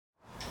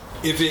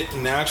if it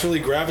naturally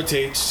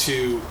gravitates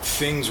to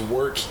things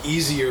work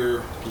easier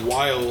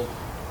while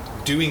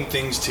doing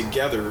things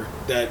together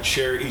that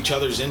share each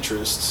other's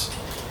interests,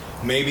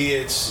 maybe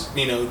it's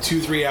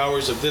 2-3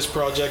 hours of this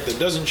project that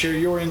doesn't share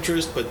your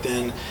interest, but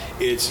then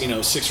it's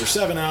 6 or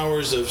 7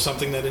 hours of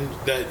something that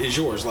is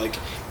yours, like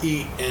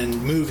eat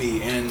and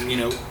movie and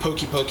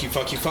pokey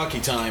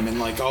fucky time and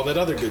like all that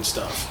other good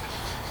stuff.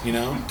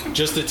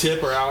 Just the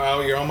tip or ow,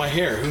 you're on my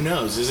hair. Who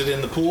knows? Is it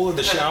in the pool or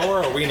the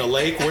shower? Are we in a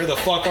lake? Where the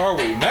fuck are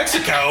we?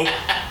 Mexico?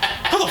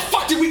 How the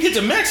fuck did we get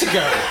to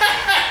Mexico?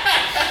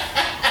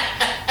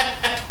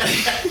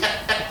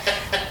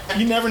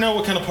 You never know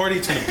what kind of party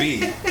it's going to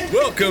be.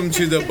 Welcome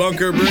to the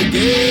Bunker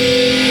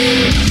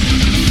Brigade.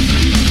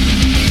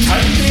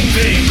 Tightening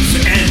things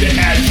and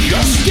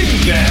adjusting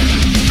them.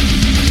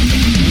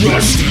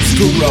 Rusty's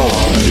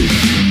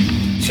Garage.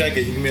 Check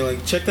it. You can be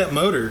like, check that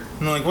motor.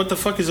 And I'm like, what the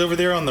fuck is over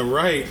there on the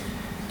right?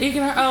 You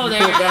can. Oh, there.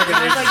 Pull back and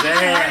I was there's like, you his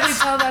can ass. hardly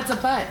tell that's a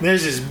butt.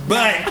 There's his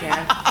butt.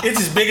 Yeah.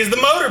 It's as big as the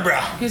motor, bro.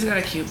 He's got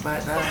a cute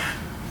butt, though.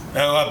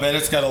 Oh, I bet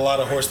it's got a lot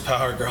of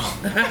horsepower, girl.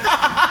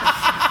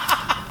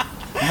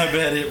 I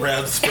bet it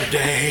revs for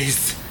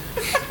days.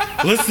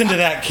 Listen to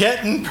that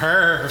kitten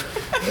purr.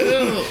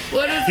 Ew,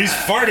 what does He's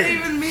that farting.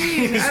 even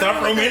mean? Stop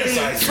I don't know what that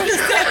romanticizing. means. What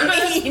does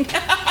that mean?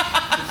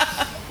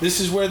 This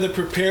is where the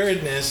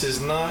preparedness is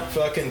not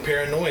fucking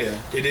paranoia.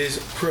 It is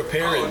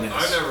preparedness.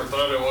 I never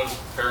thought it was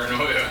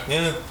paranoia.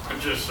 Yeah, I'm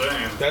just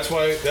saying. that's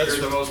why. That's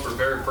You're the most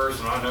prepared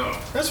person I know.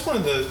 That's one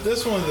of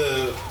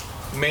the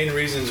main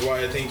reasons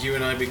why I think you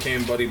and I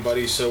became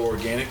buddy so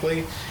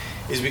organically,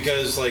 is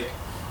because like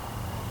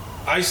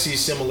I see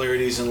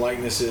similarities and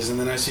likenesses, and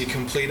then I see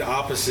complete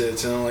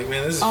opposites, and I'm like,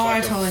 man, this is fucking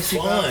I totally see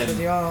fun. both with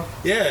y'all.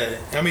 Yeah,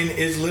 I mean,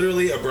 it's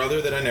literally a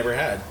brother that I never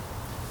had.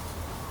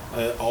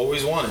 I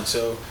always wanted.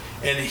 So,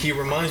 and he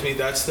reminds me.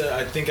 I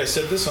think I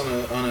said this on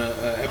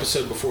a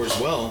episode before as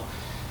well.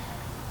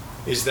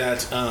 Is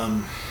that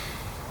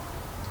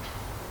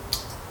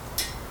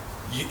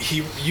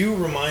you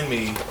remind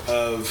me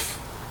of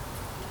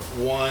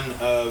one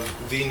of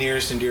the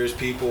nearest and dearest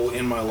people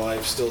in my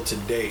life still to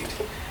date,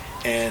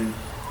 and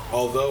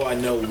although I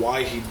know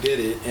why he did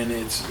it, and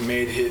it's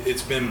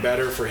been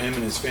better for him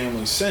and his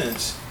family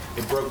since,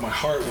 it broke my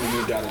heart when he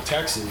moved out of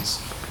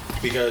Texas,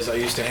 because I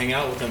used to hang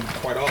out with him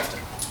quite often.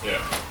 Yeah.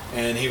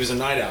 And he was a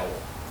night owl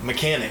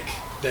mechanic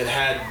that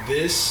had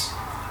this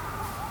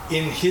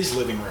in his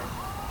living room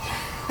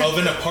of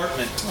an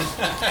apartment,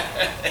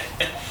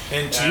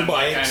 and two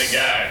bikes, kind of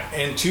guy.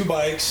 and 2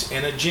 bikes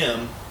and a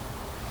gym.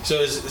 So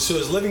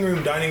his living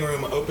room, dining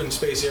room, open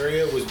space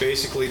area was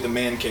basically the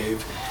man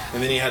cave,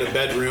 and then he had a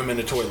bedroom and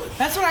a toilet.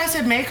 That's what I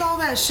said. Make all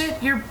that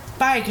shit your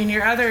bike and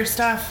your other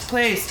stuff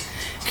place.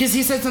 Because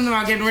he said something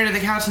about getting rid of the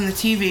couch and the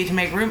TV to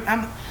make room.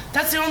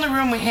 That's the only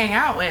room we hang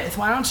out with.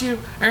 Why don't you,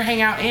 or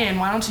hang out in?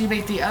 Why don't you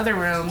make the other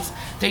rooms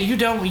that you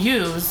don't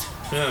use?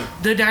 Yeah.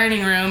 The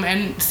dining room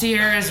and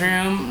Sierra's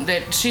room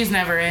that she's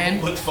never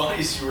in. What's funny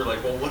is you were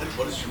like, well, what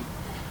does your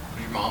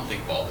mom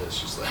think of all this?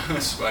 She's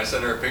like, so I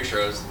sent her a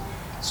picture.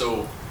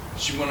 So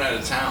she went out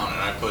of town,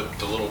 and I put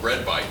the little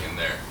red bike in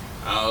there.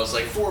 I was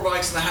like, 4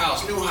 bikes in the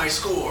house, new high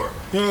score.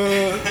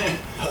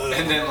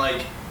 And then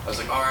like, I was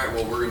like, all right,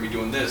 well, we're gonna be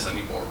doing this. I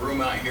need more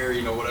room out here,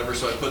 whatever.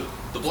 So I put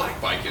the black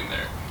bike in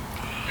there.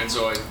 And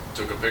so I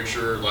took a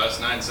picture last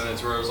night and sent it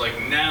to her. I was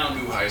like, now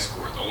new high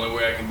score. The only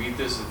way I can beat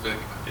this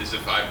is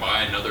if I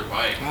buy another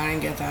bike. I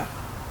didn't get that.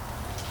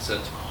 I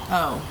said to Mom.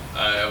 Oh.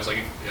 I was like,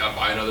 yeah,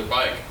 buy another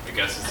bike. I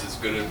guess it's as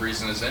good a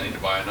reason as any to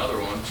buy another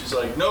one. She's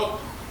like,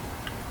 nope.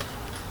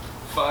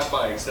 5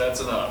 bikes, that's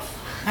enough.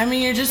 I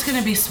mean, you're just going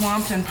to be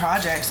swamped in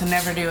projects and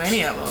never do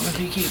any of them if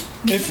you keep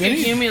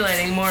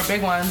accumulating more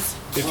big ones.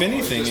 If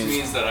anything, It just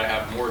means that I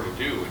have more to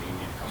do and you need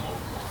to come over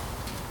more.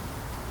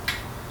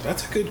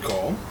 that's a good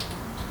call.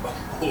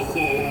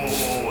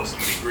 Oh,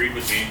 somebody agreed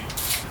with me.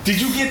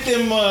 Did you get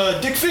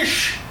them dick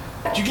fish?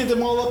 Did you get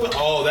them all up?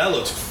 Oh, that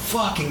looks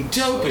fucking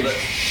dope as The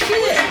shit.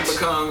 question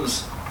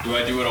becomes, do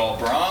I do it all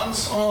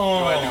bronze? Oh.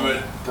 Do I do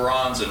it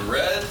bronze and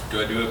red?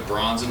 Do I do it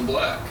bronze and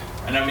black?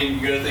 And I mean,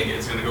 you gotta think,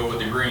 it's gonna go with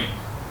the green.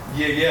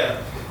 Yeah.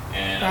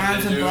 And Bronze I'm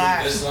and gonna do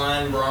black. this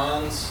line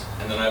bronze,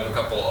 and then I have a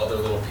couple other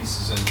little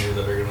pieces in here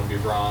that are gonna be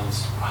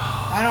bronze.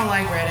 I don't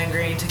like red and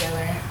green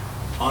together.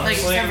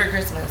 Honestly, Like, except for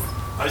Christmas.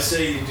 I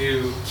say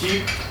you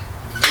keep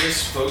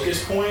this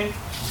focus point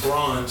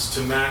bronze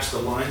to match the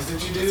lines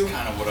that you do,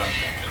 Kind of what I'm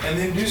thinking. and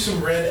then do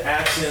some red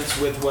accents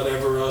with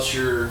whatever else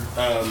you're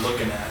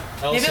looking at.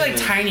 Maybe like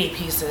tiny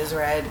pieces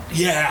red.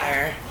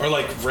 Yeah, or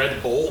like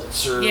red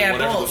bolts or whatever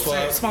bolts, the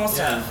fuck. or small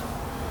stuff.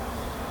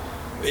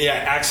 Yeah,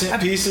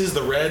 accent pieces.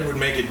 The red would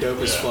make it dope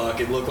as fuck.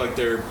 It looked like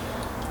they're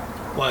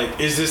like,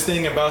 is this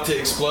thing about to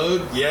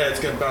explode? Yeah,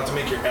 it's about to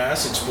make your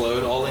ass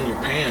explode all in your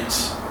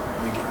pants.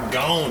 Like,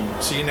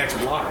 gone. See you next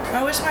block.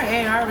 I wish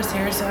my AR was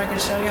here so I could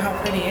show you how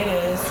pretty it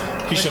is.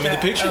 He showed me the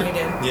picture. Oh, he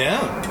did.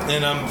 Yeah,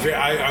 and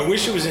I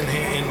wish it was in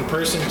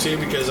person too,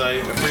 because I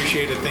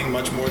appreciate a thing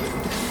much more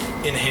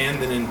in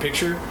hand than in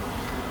picture.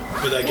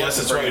 But I guess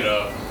that's Bring right. it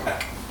up.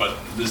 But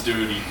this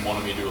dude, he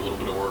wanted me to do a little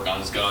bit of work on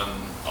his gun,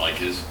 like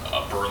his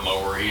upper and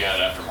lower. He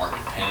had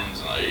aftermarket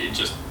pins, and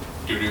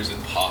it was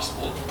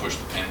impossible to push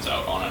the pins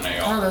out on an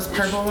AR. Oh, those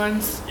purple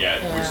ones? Yeah,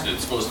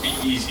 it's supposed to be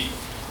easy.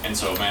 And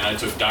so, man, I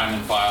took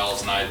diamond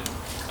files, and I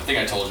think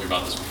I told you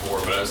about this before,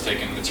 but I was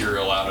taking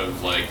material out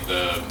of like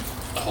the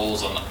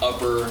holes on the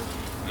upper,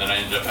 and then I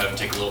ended up having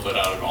to take a little bit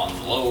out of on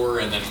the lower,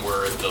 and then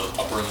where the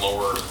upper and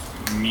lower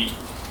meet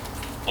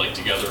like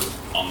together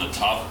on the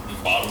top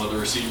and bottom of the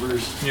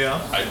receivers.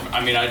 Yeah.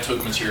 I mean, I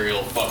took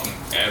material fucking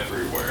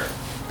everywhere,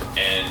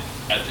 and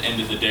at the end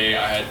of the day,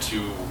 I had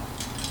to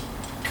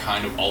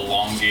kind of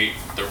elongate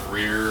the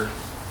rear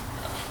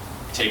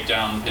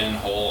takedown pin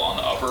hole on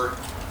the upper.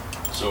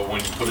 So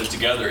when you put it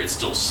together, it's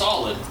still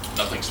solid,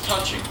 nothing's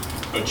touching,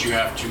 but you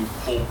have to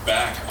pull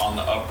back on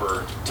the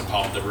upper to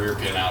pop the rear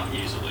pin out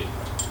easily.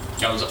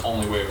 That was the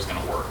only way it was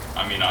gonna work.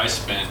 I mean, I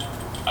spent,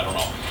 I don't know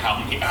how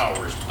many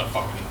hours with a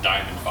fucking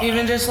diamond file.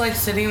 Even just like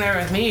sitting there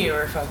with me, you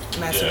were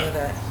messing with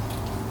it.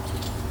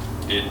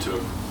 It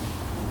took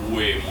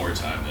way more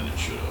time than it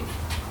should have.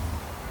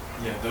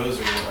 Yeah, those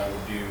are what I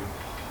would do.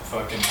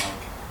 Fucking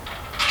like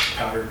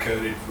powder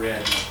coated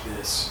red like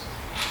this.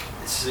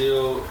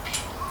 Seal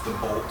the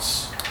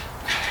bolts.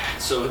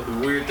 So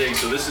the weird thing,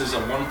 so this is a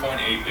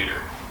 1.8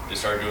 liter. They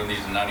started doing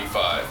these in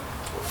 95.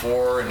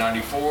 Before in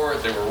 94,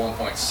 they were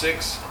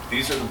 1.6.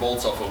 These are the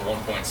bolts off of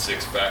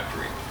 1.6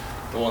 factory.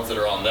 The ones that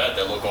are on that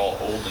look all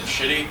old and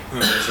shitty,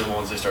 those are the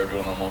ones they started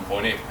doing on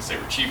 1.8 because they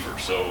were cheaper.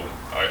 So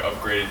I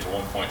upgraded to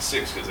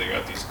 1.6 because they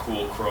got these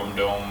cool chrome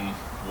dome,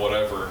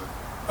 whatever.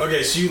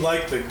 Okay, so you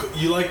like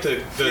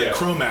the Yeah.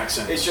 chrome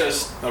accents. It's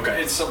just,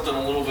 okay. It's something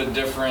a little bit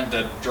different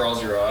that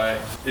draws your eye.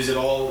 Is it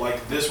all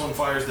like this one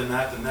fires, then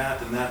that, then that,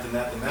 then that, then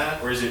that, then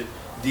that, or is it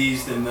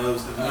these, then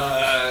those, then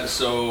those?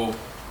 So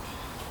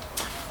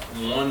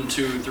 1,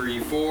 2, 3,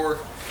 4.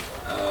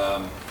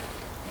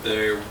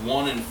 They're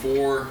 1 and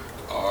 4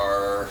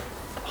 are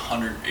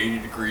 180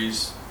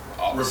 degrees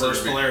opposite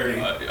Reverse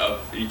polarity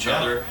of each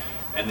other,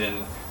 and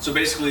then so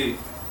basically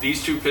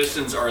these two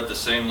pistons are at the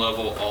same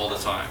level all the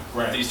time.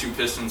 Right. These two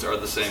pistons are at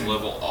the same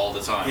level all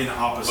the time. In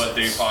opposites. But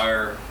they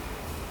fire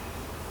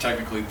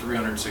technically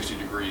 360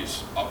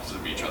 degrees opposite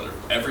of each other.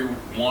 Every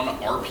 1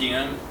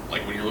 RPM,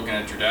 like when you're looking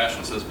at your dash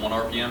and it says 1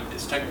 RPM,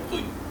 it's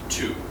technically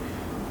 2.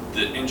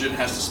 The engine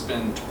has to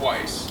spin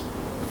twice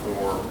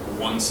for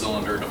 1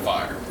 cylinder to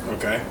fire.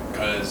 Okay.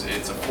 Because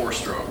it's a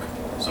 4-stroke.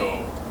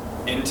 So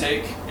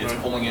intake, it's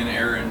pulling in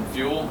air and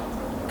fuel.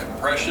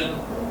 Compression,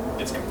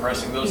 it's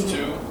compressing those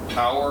two.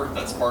 Power,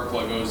 that spark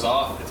plug goes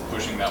off, it's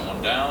pushing that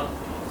one down.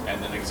 And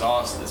then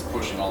exhaust is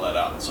pushing all that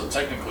out. So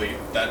technically,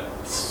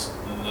 that's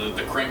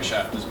the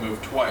crankshaft is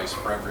moved twice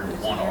for every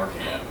 1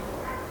 RPM.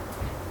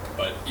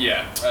 But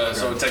yeah,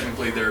 so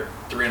technically they're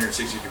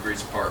 360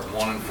 degrees apart.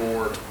 1 and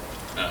 4,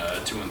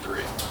 2 and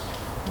 3.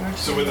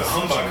 So with a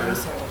humbucker,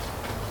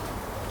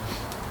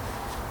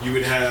 you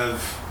would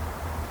have,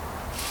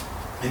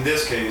 in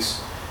this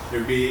case,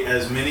 there'd be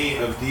as many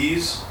of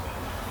these,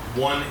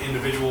 one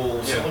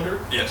individual cylinder.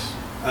 Yes.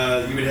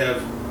 You would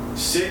have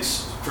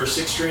 6 for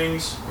 6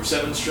 strings, or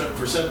 7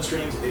 for 7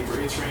 strings, 8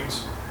 for 8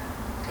 strings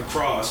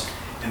across,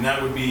 and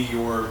that would be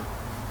your.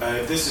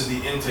 If this is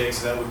the intake,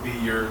 so that would be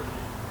your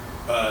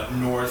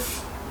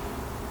north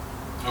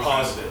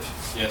positive.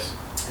 Yes.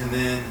 And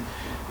then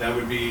that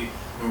would be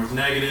north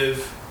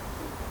negative,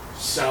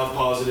 south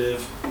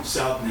positive,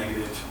 south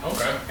negative.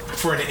 Okay.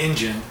 For an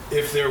engine,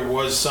 if there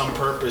was some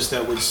purpose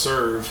that would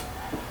serve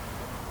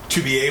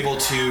to be able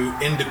to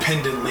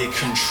independently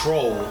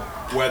control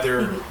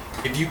whether,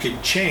 if you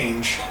could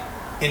change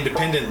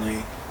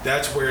independently,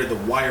 that's where the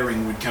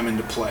wiring would come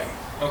into play.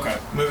 Okay.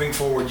 Moving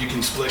forward, you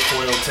can split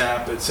coil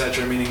tap,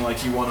 etc., meaning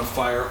like you want to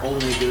fire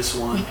only this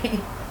one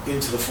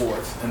into the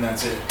fourth, and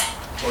that's it.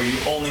 Or you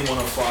only want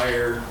to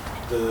fire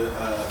the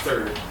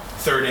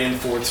third and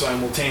fourth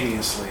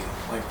simultaneously,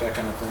 like that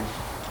kind of thing.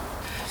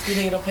 Do you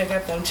think it'll pick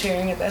up them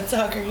cheering at that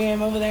soccer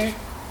game over there?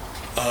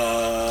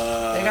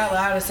 They got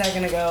loud a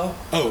second ago.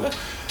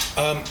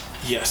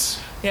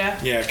 Yes. Yeah?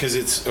 Yeah, because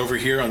it's over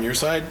here on your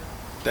side,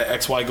 the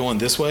XY going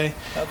this way.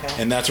 Okay.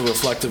 And that's a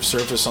reflective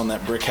surface on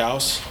that brick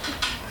house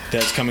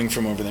that's coming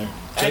from over there.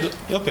 So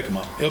it'll pick him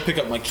up. It'll pick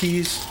up my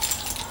keys.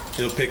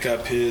 It'll pick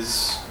up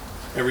his,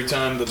 every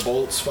time the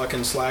bolts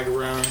fucking slag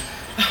around,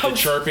 the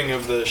chirping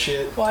of the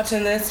shit.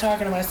 Watching this,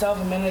 talking to myself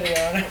a minute ago,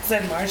 and I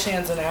said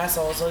Marshan's an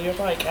asshole, so you'll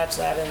probably catch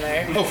that in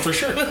there. Oh, for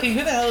sure. Like, who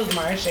the hell is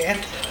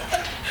Marshan?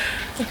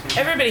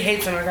 Everybody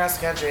hates him across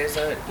the country,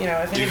 so, you know,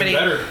 if anybody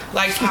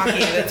likes hockey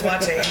that's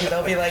watching,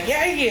 they'll be like,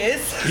 yeah, he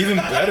is. Even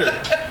better.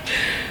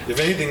 If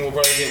anything, we'll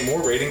probably get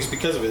more ratings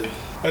because of it.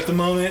 At the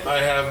moment,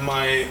 I have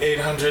my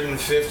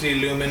 850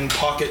 lumen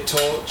pocket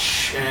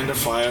torch and a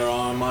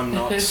firearm. I'm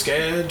not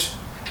scared.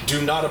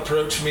 Do not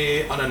approach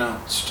me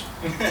unannounced.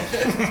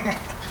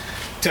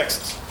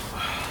 Texas.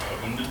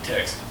 Welcome to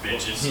Texas,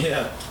 bitches.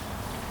 Yeah.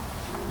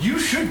 You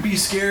should be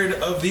scared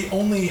of the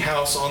only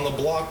house on the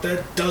block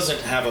that doesn't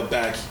have a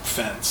back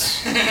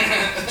fence.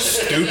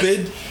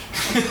 Stupid.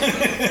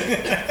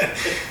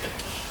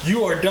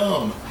 You are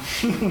dumb.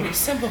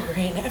 Simple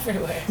Green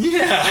everywhere.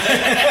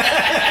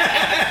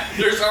 Yeah.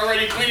 There's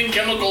already cleaning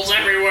chemicals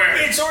everywhere.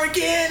 It's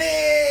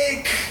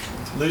organic.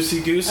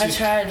 Loosey goosey. I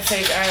tried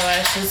fake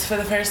eyelashes for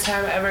the first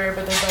time ever,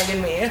 but they're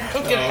bugging me.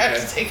 I'm gonna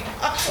have to take them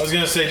off. I was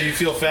gonna say, do you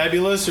feel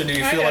fabulous, or do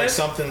you Kind feel like of.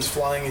 something's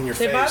flying in your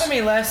They face? bother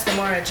me less the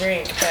more I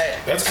drink, but they're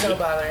That's still good.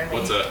 bothering me.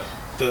 What's that?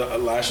 The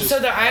lashes. So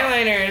the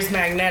eyeliner is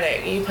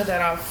magnetic. You put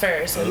that on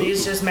first, and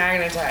these just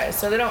magnetize,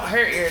 so they don't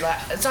hurt your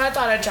lashes. So I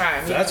thought I'd try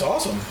them. That's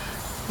awesome.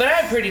 But I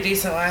have pretty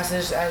decent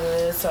lashes as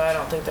it is, so I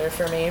don't think they're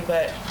for me.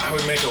 But I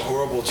would make a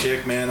horrible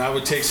chick, man. I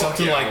would take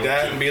something yeah, I like would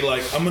that too. and be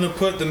like, I'm gonna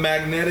put the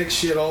magnetic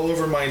shit all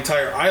over my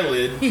entire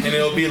eyelid, and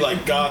it'll be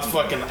like goth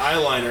fucking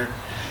eyeliner.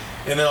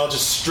 And then I'll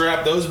just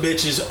strap those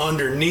bitches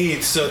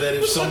underneath so that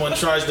if someone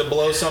tries to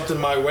blow something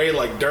my way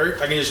like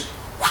dirt, I can just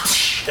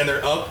whoosh, and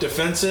they're up,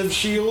 defensive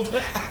shield,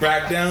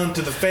 back down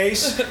to the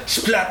face,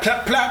 splap,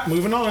 plap, plap,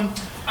 moving on.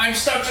 I'm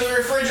stuck to the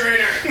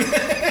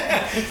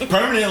refrigerator.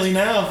 Permanently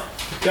now.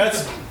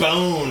 That's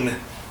bone.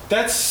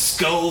 That's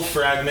skull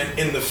fragment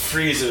in the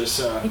freezer,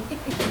 sir.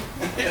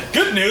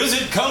 Good news,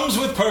 it comes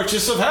with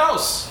purchase of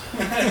house.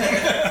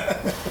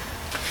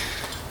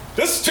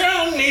 This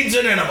town needs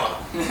an enema.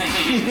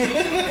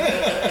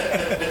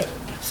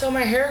 so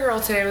my hair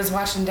girl today was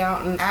watching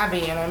Downton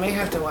Abbey, and I may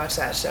have to watch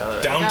that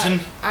show. Downton?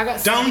 I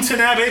got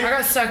Downton Abbey? I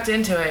got sucked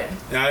into it.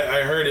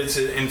 I heard it's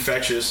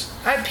infectious.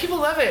 People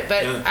love it,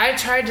 but Yeah. I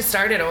tried to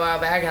start it a while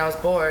back, and I was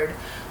bored.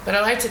 But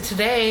I liked it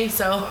today,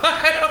 so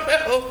I don't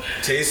know.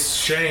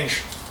 Tastes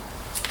change.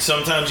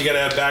 Sometimes you gotta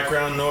have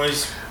background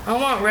noise. I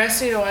want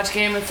Rusty to watch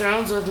Game of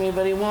Thrones with me,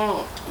 but he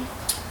won't.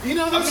 You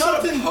know, I'm there's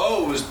not something.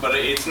 opposed, but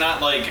it's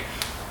not like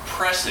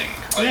pressing.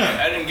 Like,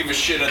 Yeah. I didn't give a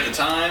shit at the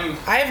time.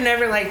 I've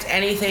never liked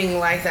anything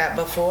like that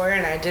before,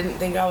 and I didn't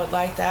think I would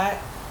like that.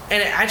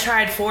 And I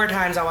tried 4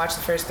 times. I watched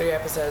the first 3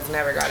 episodes,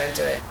 never got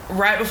into it.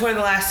 Right before the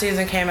last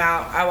season came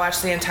out, I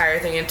watched the entire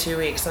thing in 2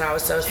 weeks, and I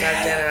was so sucked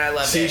in, and I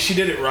loved See, it. she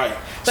did it right.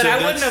 But So I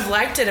that's- wouldn't have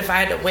liked it if I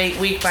had to wait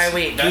week by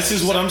week. This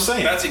is what I'm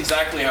saying. That's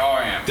exactly how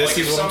I am. This like,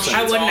 is if what I'm some saying.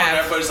 shit's I wouldn't on, have.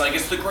 Everybody's like,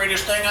 it's the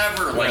greatest thing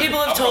ever. Like, People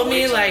I'm have gonna told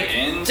wait me, till like, it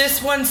ends. this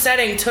one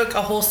setting took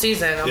a whole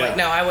season. I'm Yeah. like,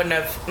 no, I wouldn't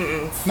have.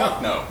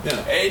 Fuck no. Yeah.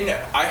 And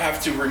I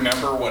have to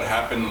remember what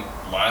happened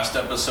last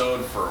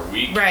episode for a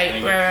week. Right,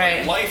 And right.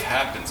 Like, life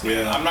happens,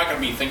 man. Yeah. I'm not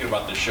gonna be thinking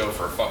about this show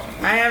for a fucking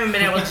week. I haven't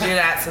been able to do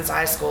that since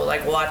high school,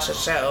 like watch a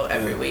show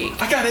every week.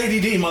 I got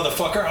ADD,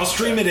 motherfucker. I'll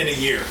stream it in a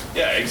year.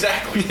 Yeah,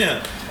 exactly.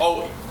 Yeah.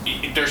 Oh,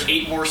 there's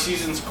 8 more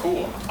seasons.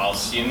 Cool. I'll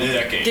see you in the Yeah.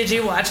 decade. Did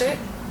you watch it?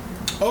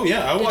 Oh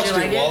yeah, I watched you it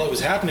like while it? it was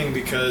happening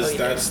because Oh, you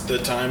that's the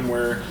time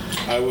where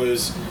I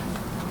was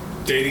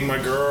dating my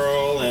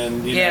girl,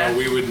 and you Yeah. know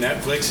we would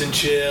Netflix and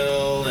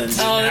chill and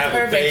didn't Oh, that's have a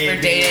perfect baby.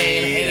 for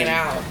dating and hanging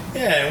out.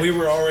 Yeah, and we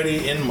were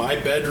already in my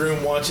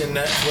bedroom watching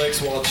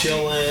Netflix while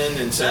chilling,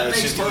 and so That it's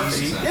makes just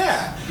perfect easy. sense.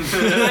 Yeah,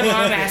 My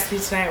mom asked me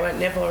tonight what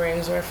nipple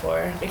rings were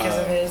for because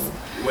of his.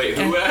 Wait,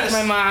 who and asked?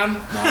 My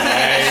mom. She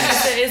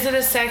nice. said, "Is it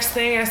a sex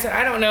thing?" I said,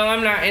 "I don't know.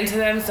 I'm not into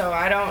them, so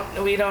I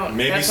don't. We don't.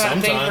 Maybe that's not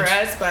a thing for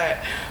sometimes. us, but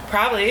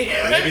probably."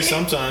 Maybe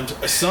sometimes.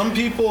 Some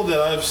people that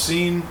I've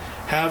seen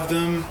have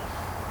them,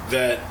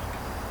 that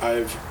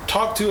I've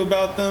talked to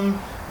about them,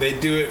 they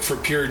do it for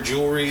pure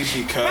jewelry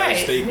because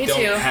Right, they me don't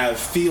too. have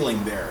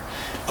feeling there.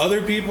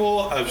 Other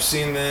people, I've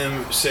seen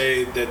them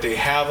say that they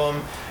have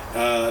them.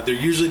 They're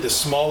usually the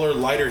smaller,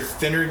 lighter,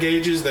 thinner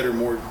gauges that are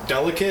more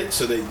delicate,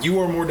 so that you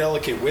are more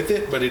delicate with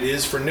it. But it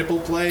is for nipple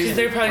play. Because and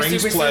they're it probably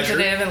brings super pleasure.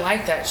 sensitive and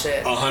like that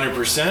shit.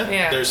 100%.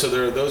 Yeah. So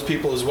there are those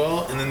people as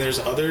well, and then there's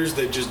others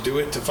that just do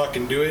it to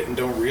fucking do it and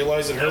don't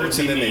realize it That would hurts,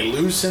 and be then they me.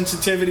 lose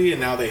sensitivity,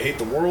 and now they hate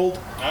the world.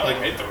 I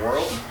don't hate the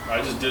world.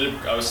 I just did it.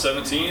 I was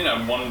 17.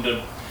 I wanted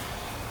to.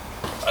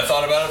 I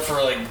thought about it for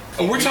like.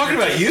 Oh, we're talking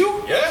about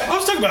you? Yeah. I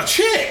was talking about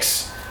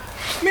chicks.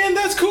 Man,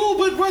 that's cool,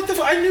 but what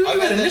the? I knew you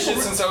I've had a had that nipple.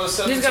 shit since I was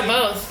 17. He's got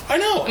both. I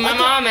know. My I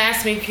thought- mom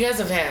asked me because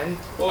of him.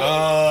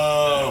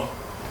 Oh.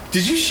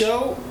 Did you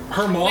show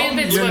her mom We've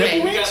been your swimming. nipple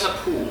We rings?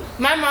 got in the pool.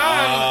 My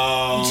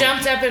mom Oh.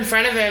 jumped up in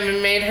front of him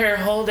and made her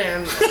hold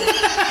him.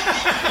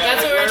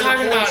 That's what we were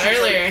talking about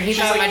earlier, and he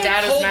She's thought like, my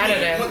dad was "Hold mad me."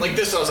 at him. Went like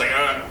this. I was like,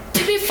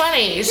 It'd be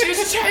funny. She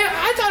was trying,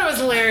 I thought it was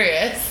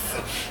hilarious.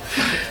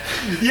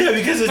 Yeah,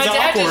 because it's My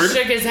dad awkward. just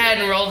shook his head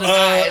and rolled his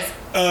eyes.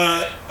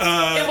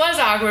 It was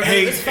awkward, but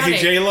Hey, it was funny.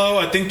 hey, J Lo,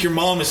 I think your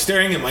mom is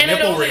staring at my and it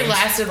nipple only rings.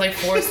 lasted like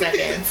 4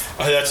 seconds.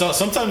 That's all.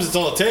 Sometimes it's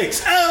all it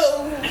takes.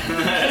 Oh.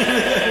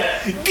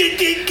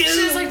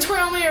 She was like,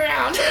 twirl me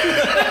around.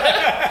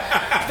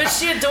 But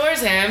she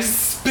adores him.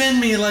 Spin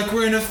me like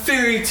we're in a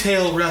fairy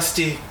tale,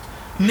 Rusty.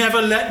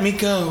 Never let me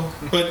go.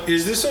 But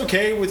is this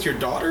okay with your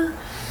daughter?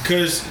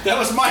 Because that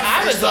was my I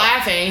was first thought.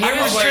 laughing. He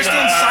I was like, just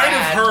inside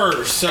 "Ah." of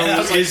her. So And I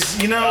was like,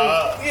 is,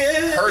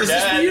 yeah, Her is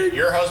this dad, weird?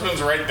 your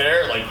husband's right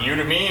there, like you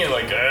to me,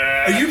 like.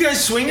 Are you guys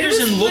It swingers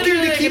was and looking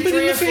literally to like keep a it in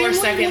 3 the or 4 family?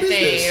 second What is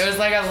thing. this? It was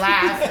like a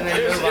laugh and then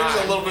It was move on.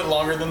 a little bit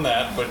longer than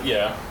that, but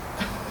yeah.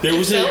 There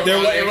was It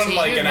It wasn't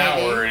like an Maybe.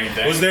 hour or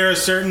anything. was there a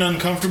certain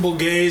uncomfortable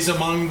gaze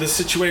among the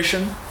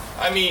situation?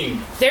 I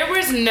mean, There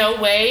was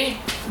no way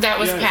That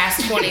was Yeah.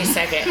 past 20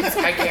 seconds.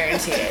 I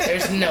guarantee it.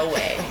 There's no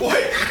way.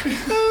 What?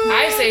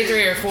 I say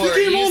 3 or 4. You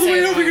came all the say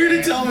way over here to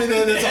longer. tell me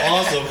that. That's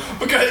awesome.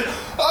 Because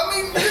I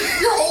mean,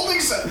 you're holding.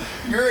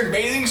 You're in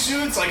bathing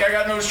suits. Like I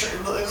got no shirt.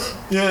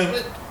 Yeah.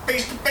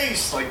 Face to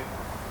face. Like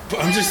But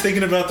I'm just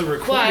thinking about the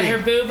recording. What, her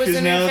boob was 'cause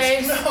in now her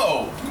it's- face?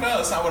 no,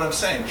 that's not what I'm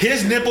saying.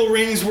 His nipple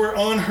rings were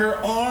on her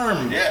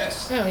arm.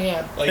 Yes. Oh,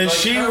 yeah. And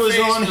she her was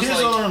face on his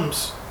like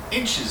arms.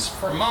 Inches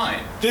from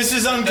mine. This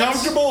is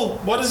uncomfortable.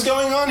 What is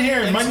going on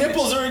here? My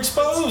nipples are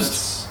exposed.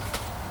 It's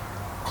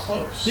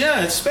close.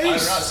 Yeah, it's I'm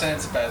space. not saying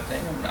it's a bad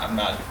thing. I'm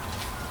not.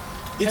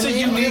 It's I a mean,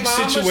 your unique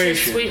mom was just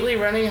situation. sweetly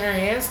running her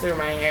hands through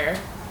my hair.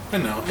 I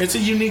know. It's a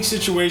unique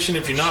situation.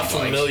 If you're not She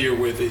likes familiar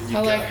with it, you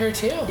I got like her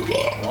too.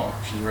 Well,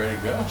 she's ready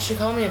to go. She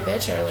called me a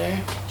bitch earlier.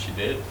 She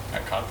did. I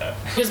caught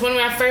that. Because when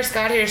I first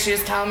got here, she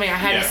was telling me I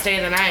had Yeah. to stay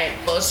the night.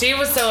 Well, she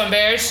was so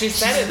embarrassed, she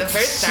said it the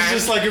first She's time.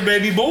 just like her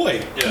baby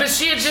boy. But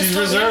she had just She's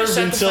told me to reserved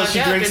shut until the fuck she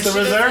up, drinks and the she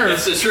doesn't- reserve.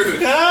 That's the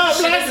truth. Ah,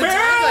 She Black doesn't talk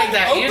Barrel! like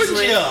that, Opens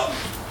usually. you up.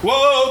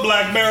 Whoa,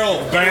 Black Barrel!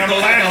 Bam,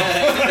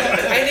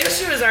 bam. I think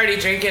she was already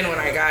drinking when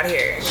I got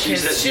here. She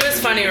Because said she she'd was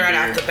been funny right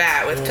drinking off the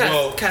bat with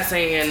Whoa.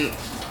 cussing and...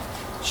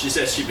 She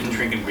says she'd been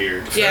drinking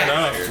beer. Yeah.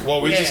 Enough.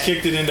 Well, we just Yeah.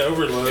 kicked it into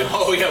overload.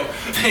 Oh yeah,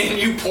 and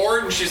you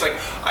poured, and she's like,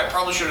 I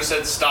probably should have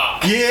said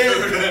stop.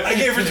 Yeah, I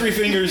gave her 3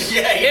 fingers.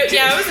 Yeah, you did.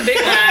 Yeah, it was a big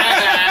one.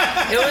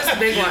 It was a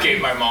big You one.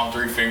 gave my mom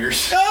 3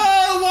 fingers.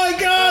 Oh my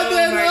God! Oh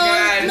that my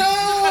God. No,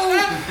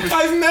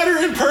 I've met her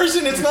in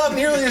person. It's not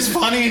nearly as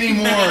funny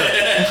anymore.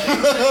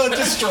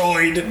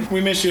 Destroyed. We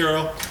miss you,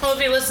 Earl. Well, if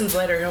he listens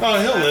later, he'll Oh,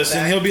 he'll laugh listen.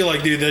 back. He'll be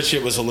like, dude, that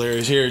shit was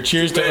hilarious. Here,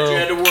 cheers to Bet you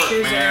had to Earl. work,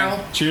 Cheers, man.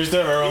 Earl. Cheers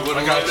to Earl. Would've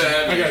I got loved you. to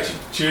have I you. got you.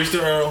 Cheers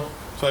to Earl.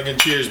 Fucking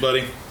cheers,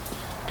 buddy.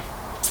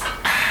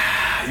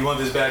 You want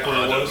this back where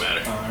Oh, it it was? doesn't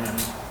matter. All right.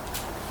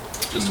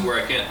 Just where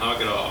I can't knock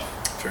it off.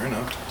 Fair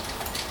enough.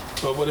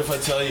 But what if I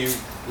tell you,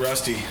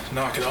 Rusty,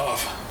 knock it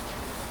off?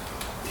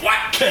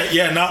 Whack!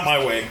 Yeah, not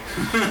my way.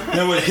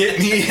 That would hit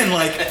me and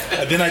like,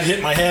 then I'd hit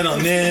my head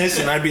on this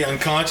and I'd be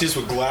unconscious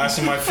with glass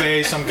in my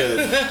face. I'm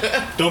good.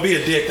 Don't be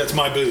a dick. That's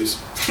my booze.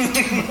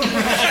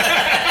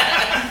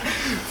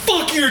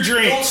 Fuck your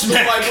drink. Don't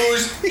spill my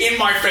booze in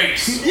my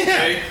face. Yeah,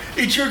 Okay?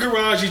 it's your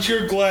garage, it's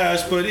your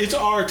glass, but it's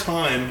our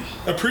time.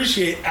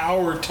 Appreciate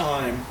our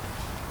time.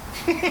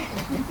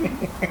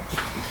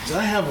 'Cause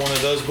I have one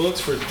of those books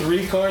for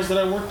 3 cars that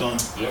I worked on,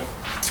 Yep.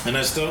 and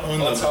I still own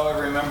Well, that's them. how I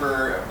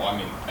remember. Well, I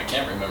mean, I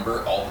can't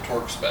remember all the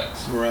torque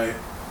specs. Right.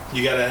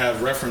 You got to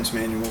have reference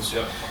manuals.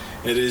 Yep.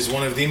 It is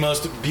one of the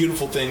most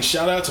beautiful things.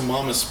 Shout out to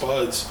Mama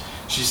Spuds.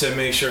 She said,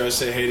 make sure I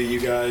say hey to you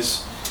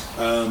guys.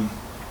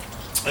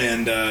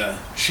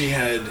 She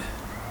had,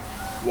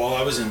 while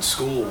I was in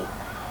school,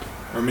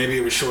 or maybe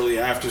it was shortly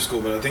after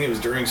school, but I think it was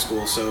during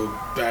school. So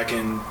back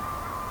in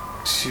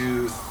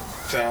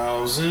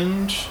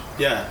 2000,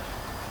 yeah,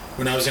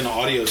 when I was in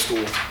audio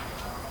school,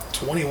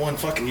 21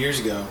 fucking years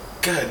ago.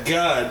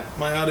 God,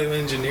 my audio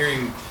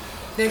engineering.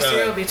 Next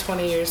year will be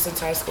 20 years since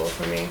high school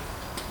for me.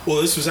 Well,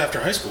 this was after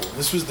high school.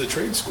 This was the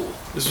trade school.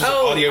 This was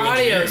Oh, audio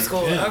engineering.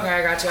 school. Yeah. Okay,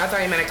 I got you. I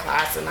thought you meant a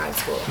class in high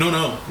school.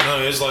 No.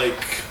 It was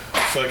like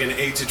fucking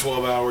 8 to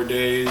 12 hour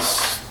days,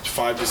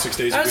 5 to 6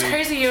 days That a was week.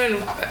 crazy you and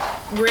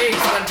Riggs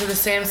went to the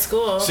same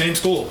school. Same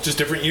school, just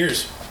different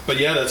years. But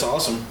yeah, that's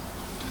awesome.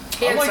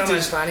 He had I like so much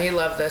this. fun. He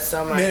loved this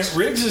so much. Man,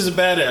 Riggs is a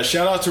badass.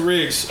 Shout out to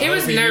Riggs. He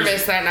was He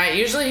nervous that night.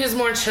 Usually he's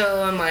more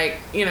chill and like,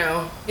 he's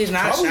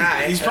not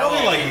shy. He's probably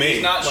like me.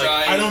 He's not Like,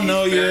 shy. I don't he's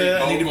know very you.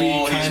 I need to be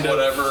vocal, kind he's of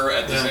whatever.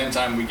 At the yeah. same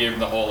time, we gave him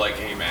the whole like,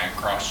 hey man,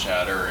 cross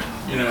chatter and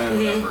Yeah.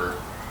 whatever.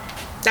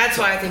 That's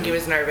why I think he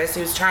was nervous.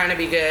 He was trying to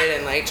be good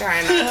and like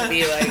trying not to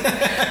be like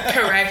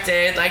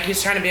corrected. Like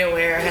he's trying to be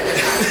aware ahead of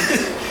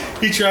time.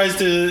 He tries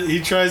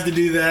to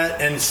do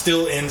that and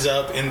still ends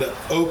up in the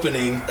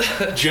opening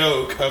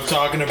joke of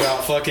talking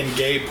about fucking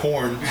gay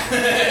porn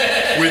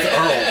with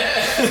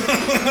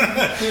Earl.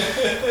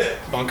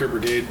 Bunker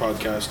Brigade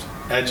Podcast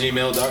at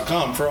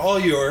gmail.com for all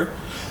your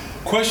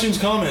questions,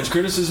 comments,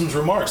 criticisms,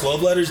 remarks,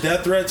 love letters,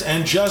 death threats,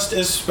 and just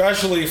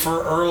especially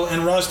for Earl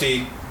and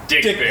Rusty,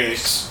 Dick pics.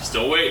 pics.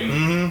 Still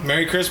waiting.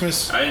 Merry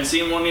Christmas. I ain't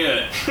seen one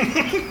yet.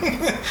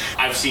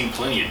 I've seen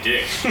plenty of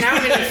dicks. Now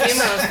many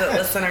females that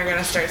listen are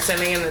gonna start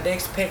sending in the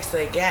dick pics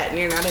they get, and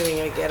you're not even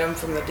gonna get them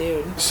from the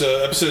dude.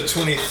 So episode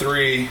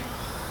 23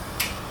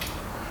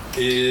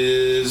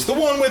 is the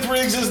one with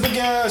Riggs as the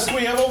guest.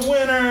 We have a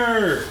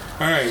winner.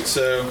 All right,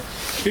 so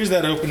here's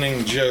that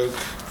opening joke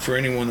for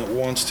anyone that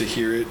wants to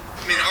hear it.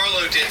 I mean,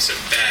 Arlo did some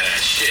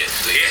badass shit.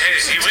 He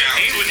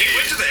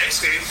went to the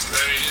X Games. I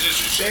mean,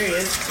 There he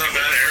is. it's not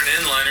bad for an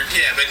inliner.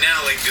 Yeah, but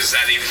now, like, does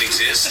that even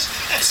exist?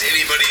 Has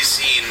anybody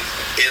seen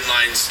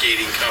inline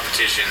skating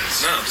competitions?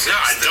 No,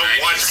 I don't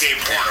watch gay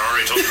porn. I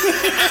already told you.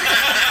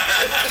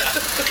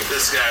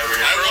 This guy over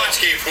here. I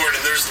watch gay porn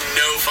and there's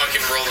no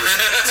fucking roller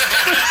skates.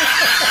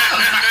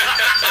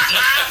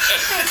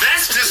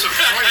 That's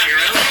disappointing,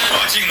 really.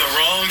 Watching the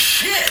wrong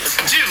shit.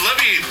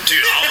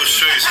 Dude, I'll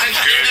show you some In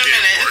good a gay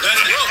minute. porn.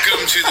 Welcome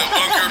to the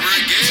Bunker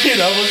Brigade. Dude,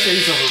 I will show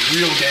you some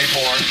real gay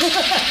porn.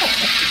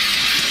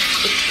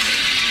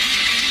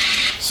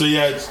 So So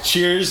yeah,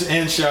 cheers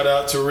and shout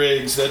out to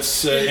Riggs.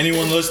 That's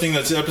anyone listening.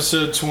 That's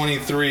episode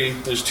 23.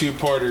 There's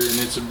 2-parter, and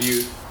it's a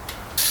beaut.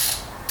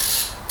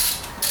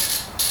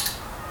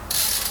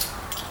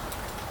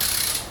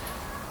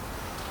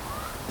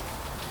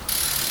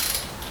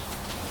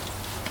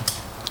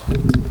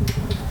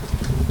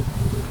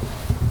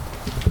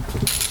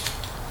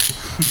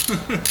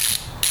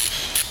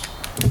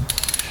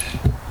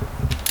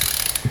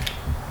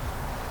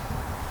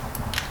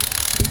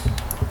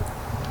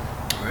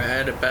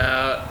 Right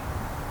about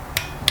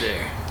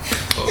there.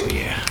 Oh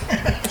yeah.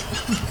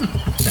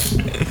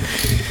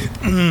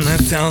 That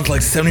sounds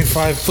like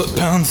 75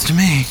 foot-pounds to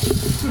me.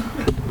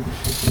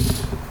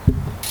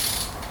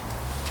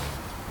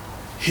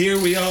 Here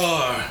we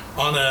are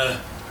on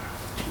a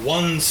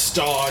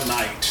 1-star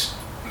night.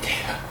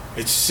 Yeah.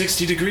 It's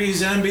 60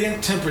 degrees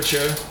ambient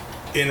temperature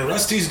in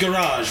Rusty's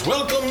garage.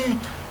 Welcome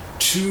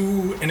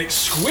to an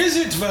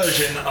exquisite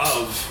version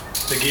of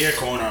the Gear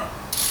Corner.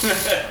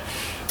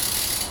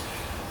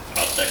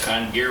 About that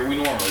kind of gear we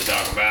normally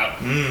talk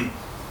about.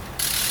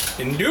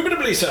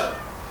 Indubitably so.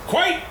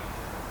 Quite.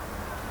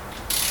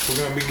 We're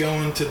going to be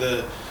going to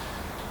the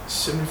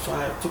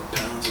 75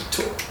 foot-pounds of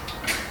torque.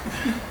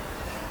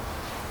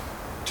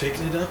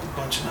 Taking it up a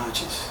bunch of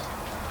notches.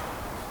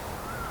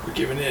 We're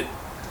giving it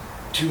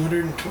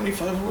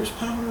 225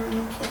 horsepower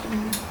and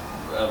fucking...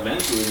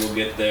 Eventually we'll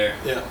get there.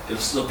 Yeah. It'll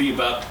still be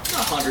about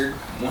 100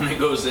 when it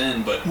goes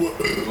in, but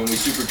when we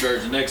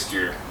supercharge it next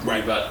year,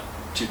 Right. about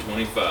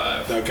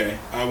 225. Okay.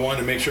 I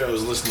wanted to make sure I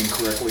was listening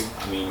correctly.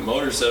 I mean, the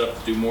motor's set up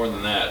to do more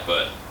than that,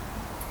 but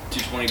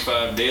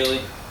 225 daily,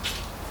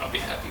 I'll be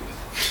happy with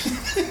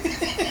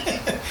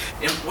it.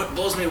 And what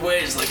blows me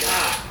away is like,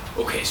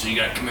 okay, so you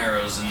got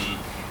Camaros and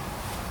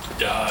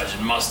Dodge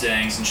and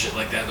Mustangs and shit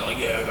like that. They're like,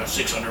 yeah, I got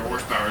 600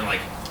 horsepower, and like,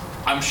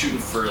 I'm shooting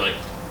for like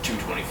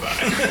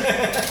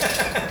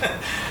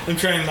 225. I'm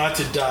trying not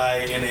to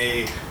die in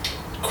a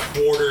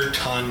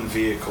quarter-ton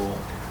vehicle.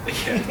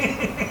 Yeah.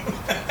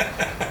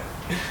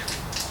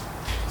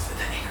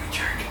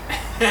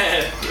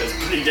 That's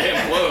pretty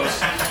damn close.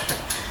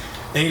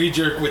 Angry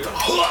jerk with a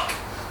hook.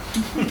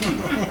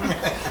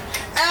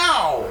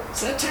 Ow! Is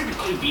that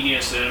technically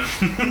BDSM?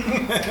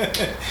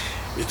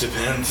 It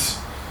depends.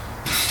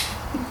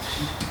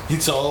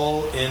 It's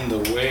all in the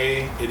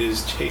way it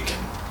is taken.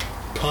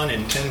 Pun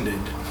intended.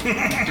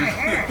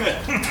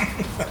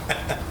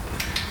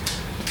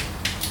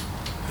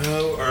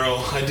 Oh,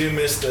 Earl, I do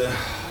miss the...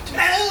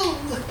 I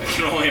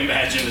can only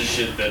imagine the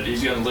shit that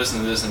he's gonna listen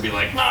to this and be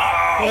like,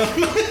 no,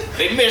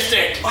 they missed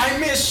it. I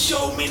miss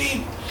so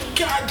many...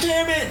 God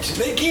damn it!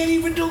 They can't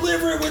even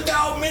deliver it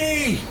without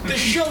me! The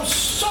show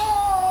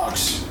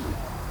sucks!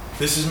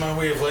 This is my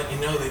way of letting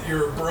you know that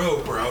you're a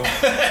bro.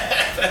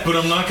 But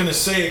I'm not gonna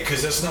say it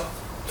because that's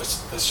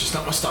just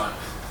not my style.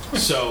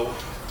 So...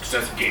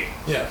 That's gay.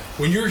 Yeah.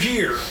 When you're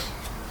here,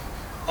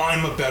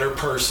 I'm a better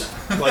person.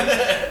 Like,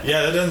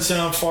 yeah, that doesn't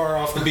sound far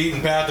off the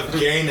beaten path of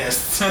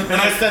gayness. And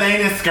I said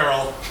anus,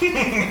 girl.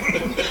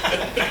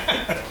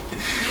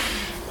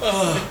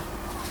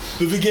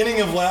 The beginning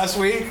of last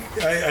week,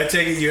 I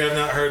take it you have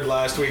not heard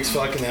last week's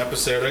fucking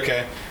episode.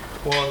 Okay.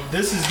 Well,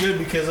 this is good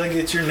because I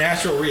get your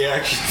natural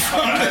reaction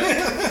from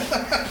it.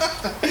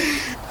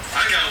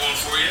 I got one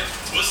for you.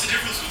 What's the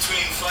difference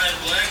between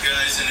 5 black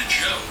guys and a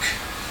joke?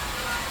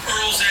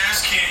 Earl's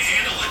ass can't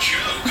handle a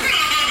joke.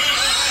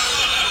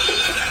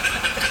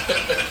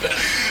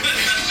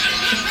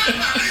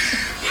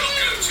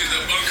 Welcome to the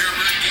Bunker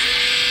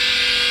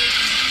Brigade.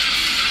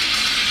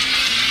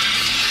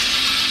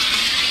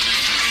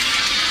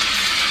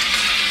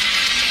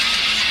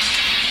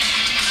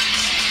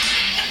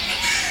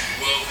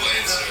 Well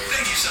played, sir.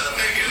 Thank you, sir.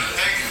 Thank you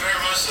very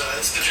much, sir.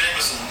 It's the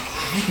Jameson.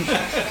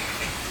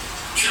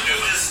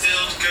 Triple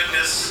distilled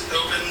goodness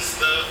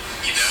opens the...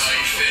 You know how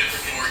you fit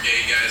 4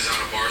 gay guys on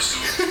a bar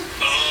stool?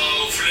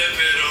 Oh, flip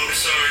it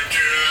upside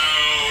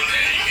down.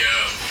 There you go.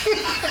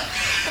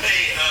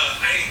 Hey,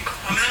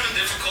 I'm having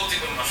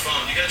difficulty with my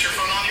phone. You got your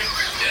phone on you?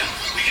 Yeah.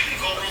 We can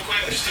call real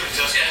quick? Just do a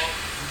test call?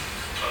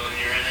 Oh, then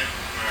you're in it?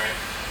 Alright.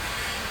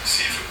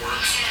 See if it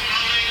works.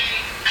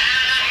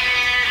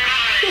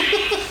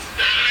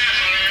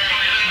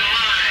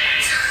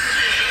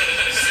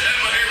 Is that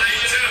my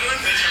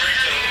ringtone? That's your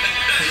ringtone.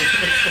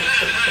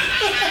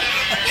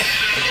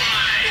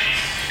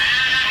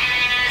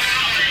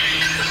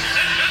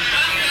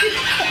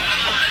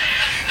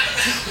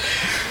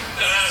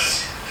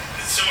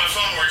 So my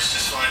phone works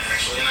just fine,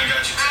 actually, and I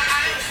got you.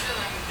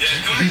 Yeah,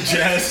 go ahead.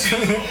 Jess.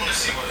 I want to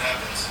see what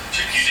happens.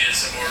 You did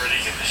some already.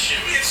 Get the shit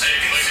with it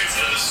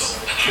the soul.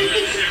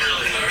 It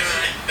really is.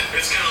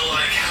 It's kind of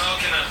like, how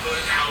can I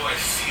put how I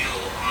feel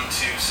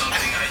onto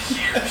something I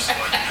hear so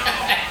I know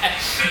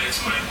that it's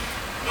one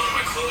of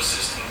my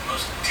closest and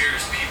most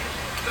dearest people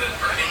that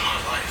are in my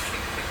life.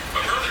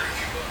 My brother, if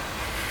you will.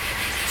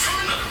 From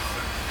another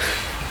mother.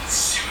 Let's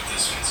see what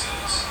this one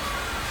says.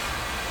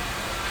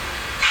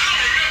 I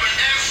don't remember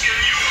asking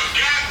you a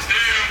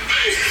goddamn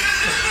thing.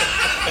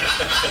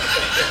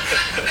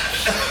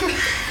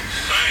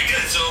 Alright,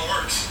 good, so it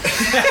works.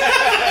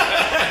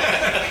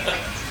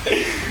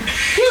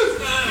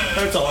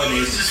 That's all I I need.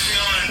 was just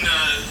feeling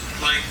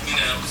like,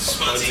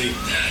 Fuzzy.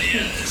 fuzzy.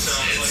 Yeah. So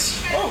I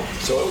was like, Oh,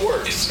 So it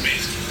works. it's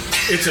amazing.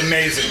 it's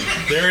amazing.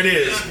 There it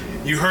is.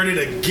 You heard it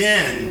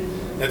again.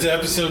 That's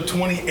episode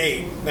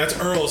 28. That's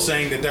Earl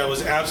saying that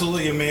was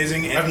absolutely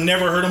amazing. And I've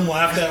never heard him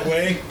laugh that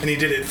way, and he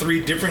did it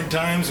 3 different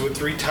times with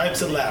 3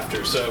 types of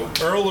laughter. So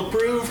Earl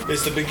approved.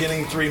 It's the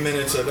beginning 3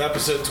 minutes of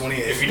episode 28.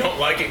 If you don't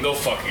like it, go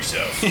fuck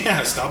yourself.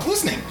 Yeah, stop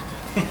listening.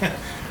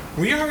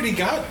 We already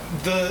got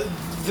the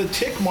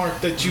tick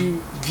mark that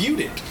you viewed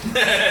it.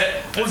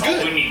 That's We're all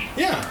good. we need.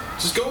 Yeah,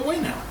 just go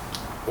away now.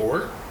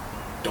 Or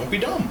don't be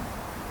dumb.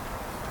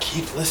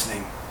 Keep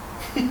listening.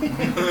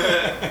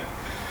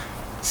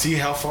 See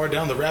how far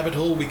down the rabbit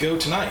hole we go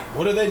tonight.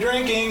 What are they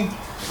drinking?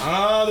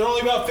 They're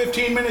only about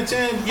 15 minutes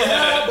in.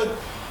 Yeah, but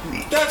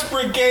that's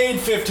Brigade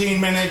 15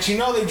 minutes. You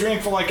know they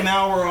drink for like an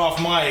hour off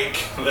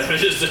mic.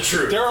 That is the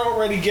truth. They're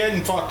already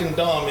getting fucking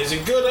dumb. Is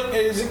it good?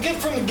 Is it good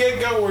from the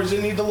get-go, or does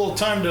it need a little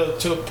time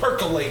to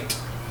percolate?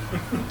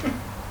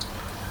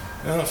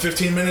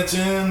 15 minutes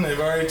in, they've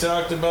already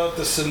talked about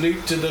the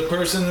salute to the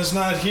person that's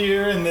not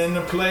here, and then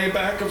the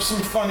playback of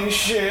some funny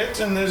shit,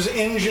 and there's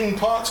engine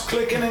parts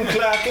clicking and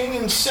clacking,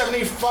 and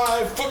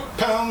 75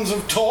 foot-pounds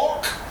of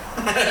torque.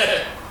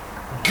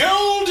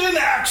 Golden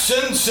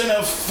accents in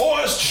a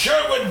forest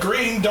Sherwood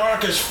green,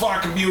 dark as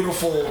fuck,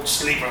 beautiful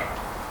sleeper.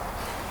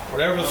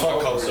 Whatever the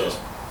fuck color it is.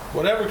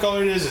 Whatever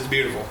color it is, it's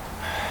beautiful.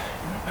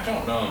 I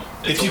don't know.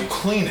 If you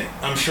clean it,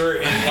 I'm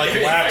sure, and like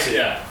wax it.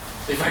 Yeah.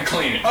 If I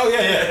clean it. Oh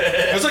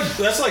yeah.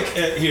 That's like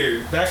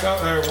here. Back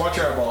up or watch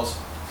your eyeballs.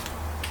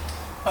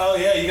 Oh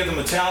yeah, you got the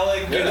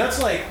metallic. Yeah.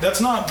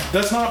 That's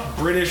not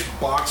British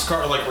box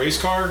car, like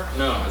race car.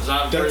 No, it's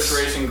not That's-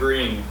 British Racing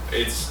Green.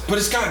 It's But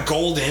it's got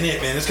gold in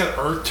it, man. It's got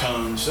earth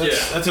tones.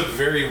 That's a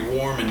very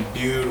warm and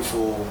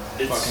beautiful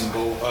It's- fucking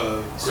gold.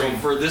 so Green.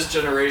 for this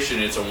generation,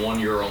 it's a 1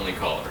 year only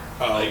color.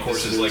 Oh, like of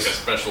course this it is like is. a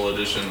special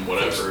edition,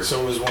 whatever.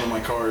 So was one of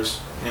my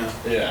cars. Yeah.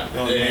 Yeah. They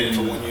only made it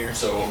for And 1 year.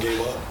 So, I gave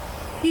up.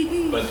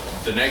 but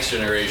the next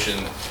generation,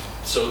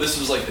 so this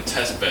was like the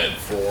test bed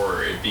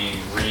for it being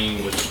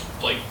green with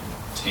like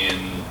tan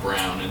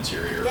brown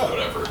interior Yeah. or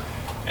whatever.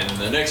 And then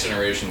the next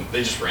generation,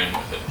 they just ran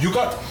with it. You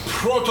got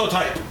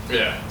prototype.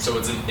 Yeah. So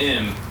it's an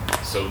M.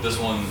 So this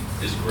one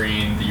is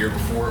green. The year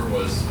before it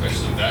was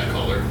actually that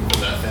color, but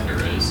that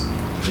fender is.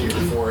 The year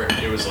before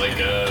it was like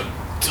a.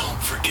 Don't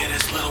forget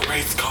his little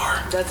race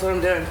car. That's what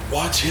I'm doing.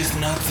 Watch his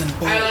nuts and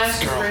bolts, I lost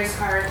his girl. race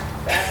card.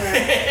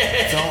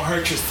 That's Don't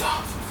hurt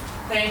yourself.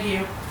 right. Thank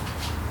you.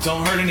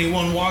 Don't hurt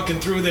anyone walking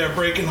through there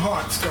breaking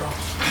hearts, girl.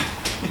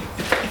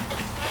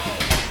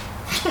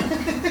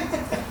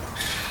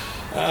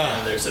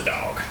 And there's a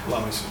dog.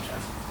 Love me some Jen.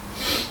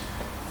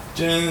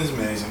 Jen is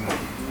amazing.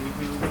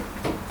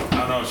 I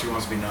don't know if she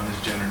wants to be known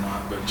as Jen or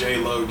not, but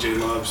J-Lo,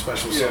 J-Love,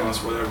 special Yeah.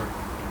 sauce, whatever.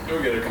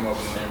 We'll get her come up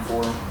with a name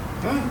for him.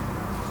 Huh?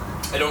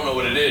 I don't know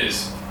what it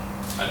is.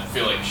 I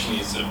feel like she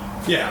needs to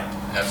Yeah.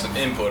 have some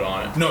input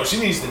on it. No, she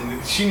needs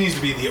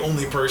to be the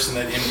only person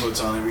that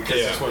inputs on it because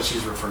Yeah. that's what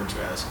she's referred to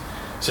as.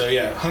 So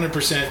yeah,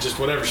 100% just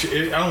whatever.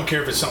 I don't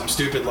care if it's something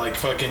stupid like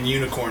fucking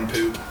unicorn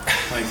poop,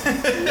 like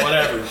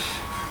whatever.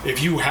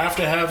 If you have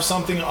to have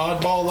something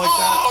oddball like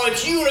that. Oh,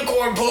 it's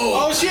unicorn poop!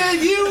 Oh shit,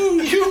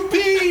 you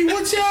B,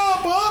 what's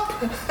up,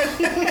 up?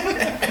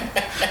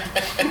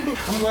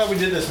 I'm glad we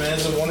did this, man.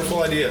 It's a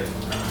wonderful idea.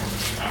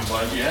 I'm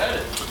glad you had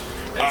it.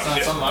 It's not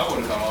yeah. something I would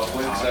have come up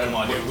with. Oh, come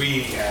on, dude.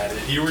 We had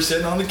it. You were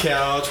sitting on the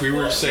couch. We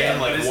were saying,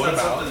 but like, it's what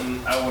not about?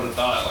 something I would have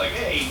thought, like,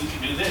 hey, we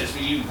should do this.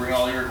 You can bring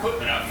all your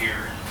equipment out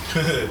here.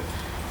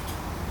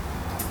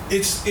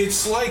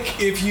 It's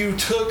like if you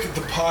took the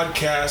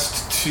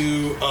podcast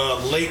to a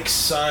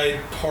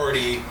lakeside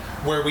party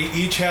where we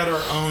each had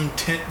our own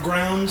tent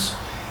grounds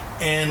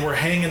and we're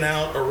hanging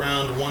out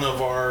around one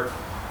of our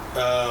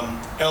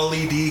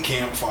LED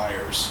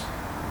campfires.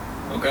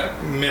 Okay.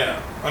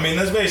 Yeah, I mean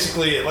that's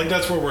basically it. Like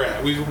that's where we're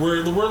at.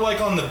 We're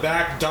like on the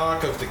back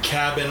dock of the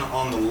cabin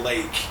on the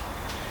lake,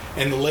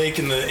 and the lake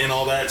and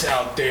all that's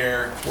out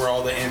there where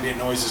all the ambient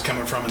noise is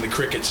coming from and the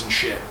crickets and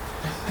shit.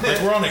 Like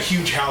we're on a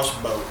huge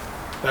houseboat.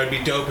 That'd be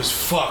dope as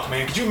fuck,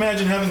 man. Could you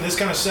imagine having this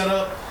kind of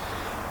setup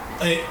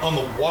on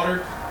the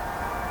water?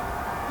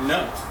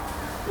 No.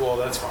 Well,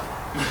 that's fine.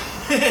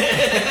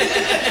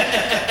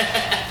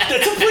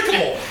 That's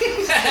applicable.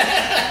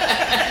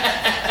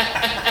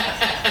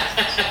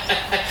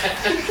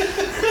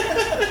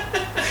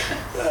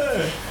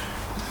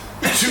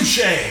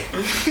 Touche.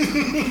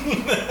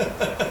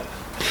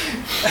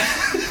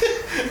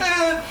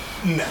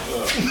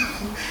 No.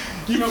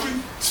 You know,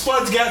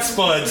 Spuds got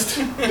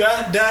spudsed.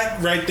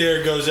 That right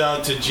there goes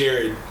out to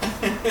Jared.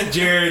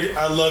 Jared,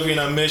 I love you and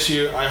I miss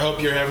you. I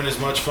hope you're having as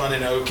much fun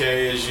and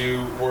okay as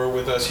you were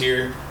with us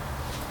here.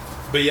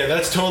 But yeah,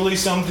 that's totally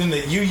something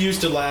that you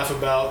used to laugh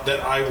about that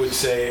I would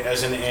say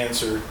as an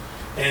answer.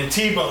 And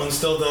T-Bone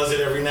still does it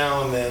every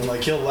now and then.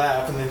 Like, he'll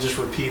laugh and then just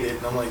repeat it.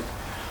 And I'm like,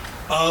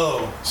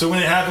 oh. So when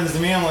it happens to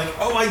me, I'm like,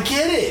 oh, I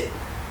get it.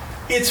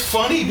 It's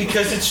funny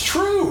because it's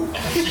true.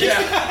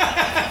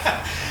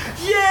 Yeah.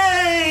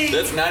 Yay!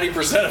 That's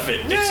 90% of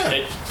it.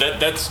 Yeah.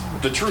 That's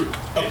the truth.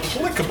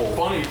 Applicable.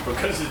 Funny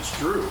because it's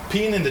true.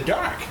 Peeing in the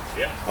dark.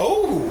 Yeah.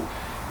 Oh,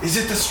 is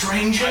it the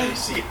stranger?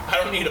 I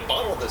don't need a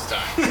bottle this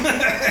time.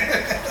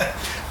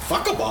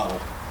 Fuck a bottle.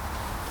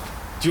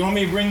 Do you want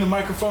me to bring the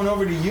microphone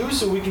over to you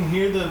so we can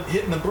hear the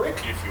hitting the brick?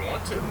 If you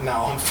want to.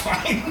 No, I'm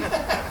fine.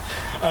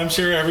 I'm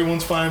sure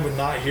everyone's fine with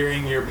not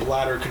hearing your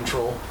bladder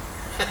control.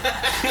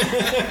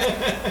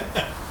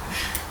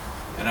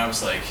 And I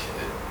was like,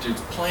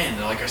 dude's playing.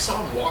 Like, I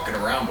saw him walking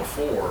around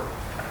before.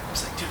 I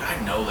was like, dude, I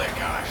know that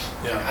guy.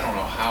 Yeah. Like, I don't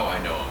know how I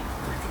know him.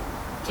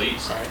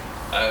 Please. All right.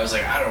 I was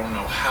like, I don't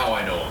know how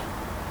I know him.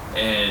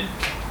 And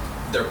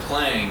they're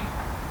playing,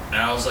 and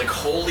I was like,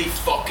 holy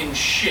fucking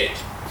shit.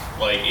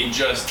 Like, it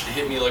just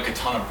hit me like a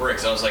ton of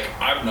bricks. I was like,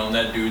 I've known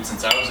that dude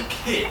since I was a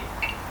kid.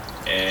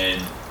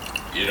 And,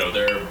 you know,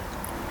 their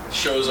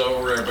show's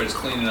over, everybody's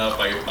cleaning up.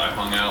 I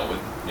hung out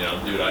with, you know,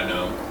 dude I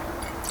know.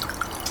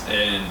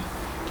 And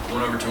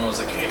went over to him, I was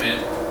like, hey man,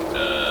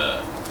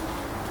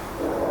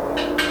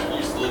 you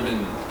used to live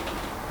in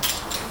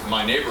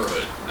my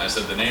neighborhood. And I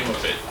said the name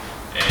of it.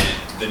 And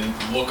the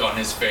look on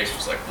his face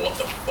was like, what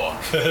the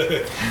fuck?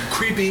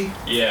 Creepy.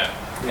 Yeah.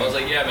 I was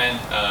like, yeah man,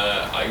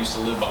 I used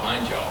to live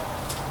behind y'all.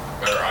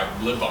 Or I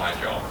live behind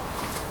y'all.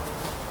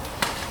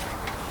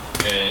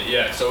 And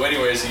yeah, so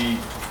anyways, I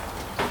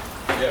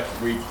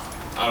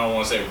don't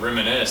want to say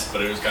reminisced,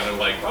 but it was kind of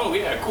like, oh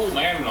yeah, cool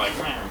man, and like,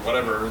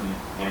 whatever, and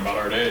went about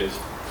our days.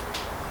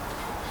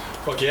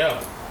 Fuck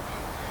yeah.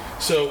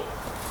 So,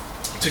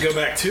 to go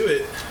back to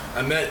it,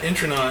 I met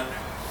Intronaut,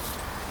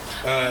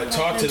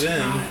 talked to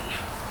them.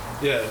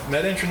 Yeah,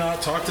 met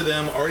Intronaut, talked to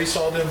them, already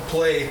saw them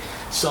play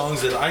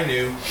songs that I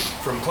knew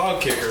from Cloud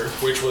Kicker,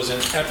 which was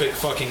an epic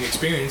fucking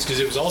experience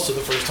because it was also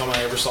the first time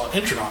I ever saw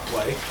Intronaut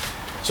play.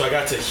 So I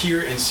got to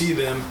hear and see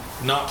them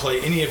not play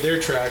any of their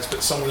tracks,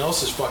 but someone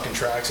else's fucking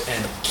tracks,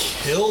 and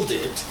killed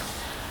it.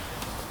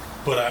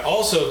 But I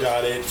also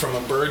got it from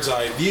a bird's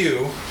eye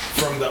view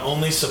from the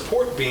only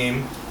support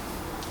beam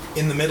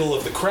in the middle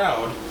of the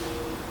crowd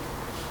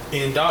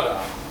in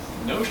Dada.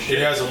 No shit.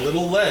 It has a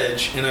little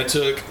ledge, and I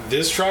took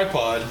this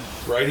tripod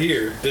right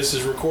here, this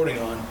is recording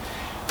on,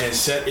 and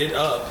set it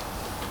up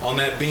on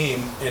that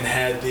beam and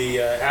had the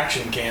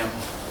action cam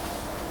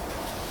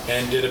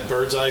and did a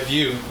bird's eye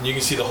view. And you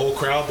can see the whole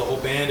crowd, the whole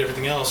band,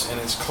 everything else, and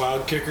it's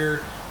Cloud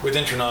Kicker with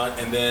Intronaut,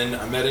 and then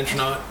I met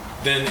Intronaut,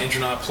 then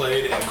Intronaut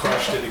played and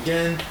crushed it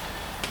again,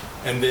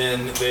 and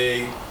then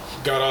they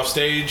got off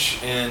stage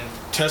and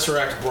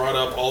Tesseract brought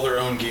up all their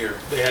own gear.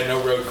 They had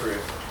no road crew.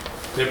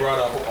 They brought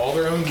up all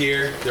their own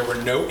gear. There were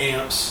no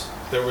amps.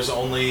 There was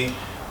only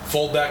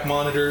fold-back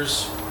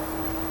monitors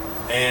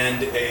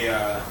and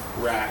a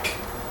rack,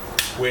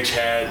 which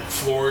had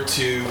floor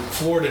to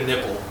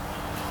nipple.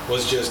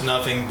 Was just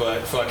nothing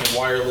but fucking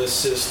wireless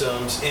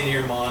systems,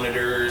 in-ear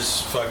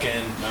monitors,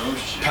 fucking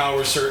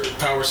power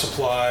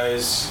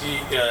supplies,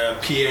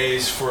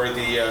 PAs for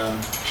the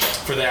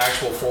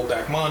actual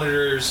fold-back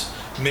monitors,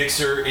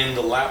 mixer in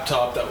the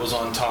laptop that was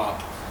on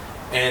top.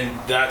 And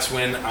that's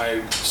when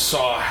I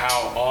saw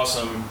how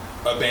awesome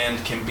a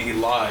band can be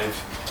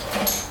live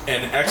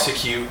and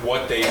execute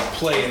what they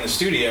play in the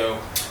studio,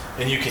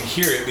 and you can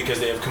hear it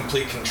because they have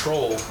complete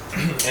control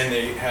and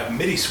they have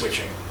MIDI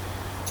switching.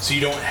 So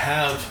you don't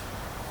have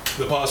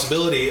the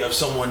possibility of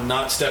someone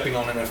not stepping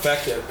on an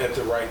effect at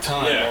the right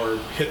time, or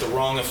hit the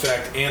wrong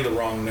effect and the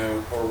wrong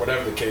note, or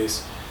whatever the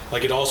case.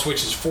 Like, it all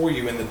switches for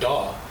you in the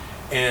DAW,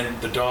 and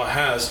the DAW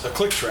has a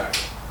click track.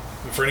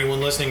 And for anyone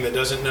listening that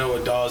doesn't know,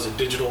 a DAW is a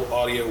digital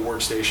audio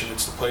workstation.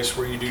 It's the place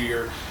where you do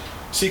your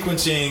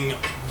sequencing,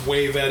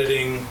 wave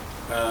editing,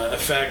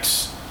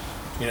 effects,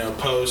 you know,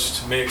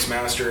 post, mix,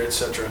 master,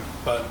 etc.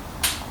 But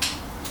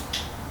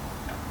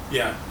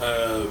yeah,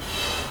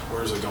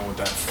 where's it going with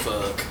that?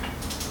 Fuck.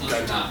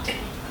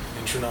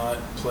 Intronaut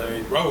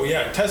played. Oh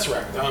yeah,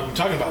 Tesseract. I'm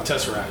talking about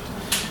Tesseract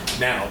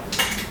now,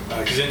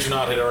 because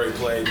Intronaut had already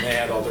played. And they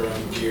had all their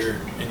own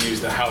gear and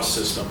used the house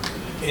system.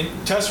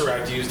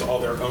 Tesseract used all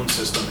their own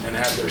system and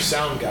had their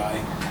sound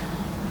guy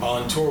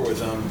on tour with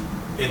them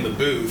in the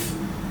booth,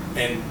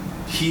 and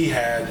he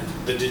had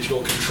the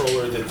digital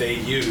controller that they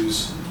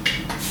use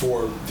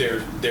for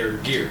their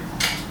gear.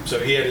 So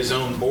he had his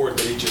own board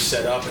that he just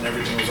set up, and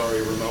everything was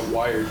already remote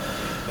wired,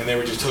 and they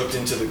were just hooked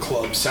into the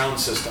club sound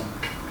system.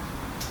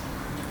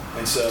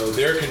 And so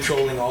they're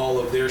controlling all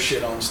of their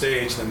shit on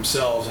stage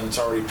themselves, and it's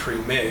already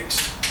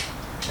pre-mixed.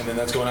 And then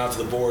that's going out to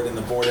the board, and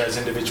the board has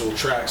individual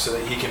tracks so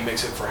that he can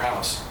mix it for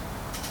house.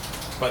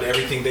 But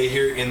everything they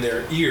hear in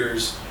their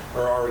ears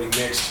are already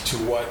mixed to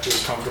what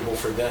is comfortable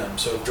for them.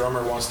 So if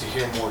drummer wants to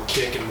hear more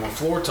kick and more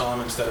floor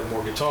tom instead of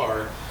more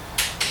guitar,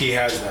 he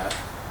has that.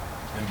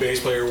 And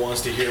bass player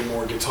wants to hear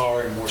more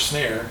guitar and more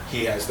snare,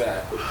 he has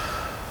that.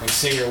 And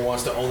singer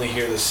wants to only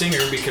hear the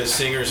singer because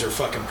singers are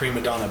fucking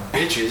prima donna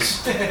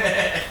bitches.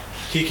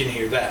 He can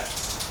hear that.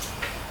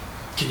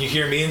 Can you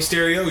hear me in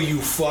stereo,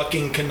 you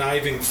fucking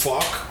conniving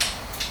fuck?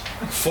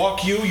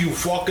 Fuck you, you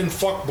fucking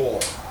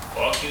fuckball.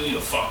 Fuck you, you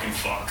fucking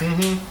fuck.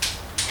 Mm-hmm.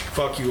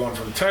 Fuck you, I'm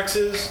from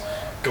Texas.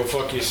 Go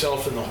fuck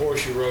yourself in the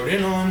horse you rode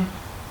in on.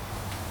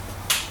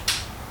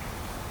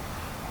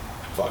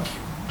 Fuck you.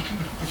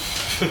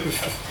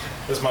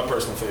 That's my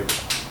personal favorite.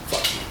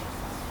 Fuck you.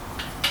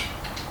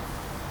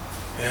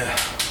 Yeah.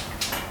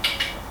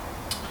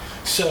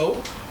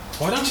 So,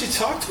 why don't you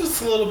talk to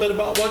us a little bit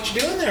about what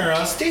you're doing there,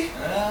 Rusty?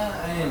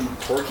 I am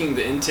torquing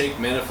the intake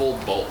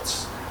manifold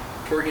bolts.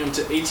 Torquing them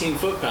to 18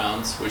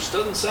 foot-pounds, which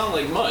doesn't sound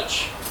like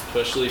much,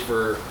 especially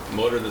for a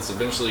motor that's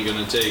eventually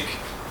going to take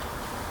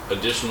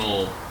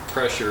additional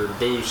pressure,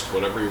 boost,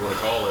 whatever you want to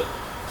call it.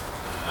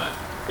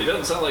 It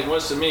doesn't sound like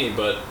much to me,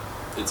 but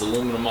it's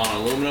aluminum on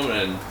aluminum,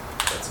 and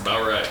that's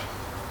about right.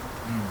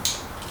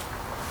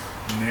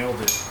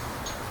 Nailed it.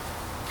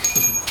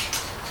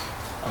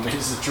 I mean,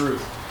 it's the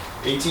truth.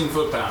 18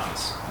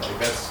 foot-pounds. Like,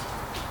 that's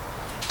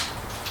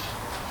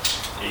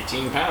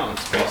 18 pounds,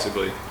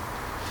 basically.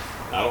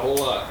 Not a whole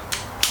lot.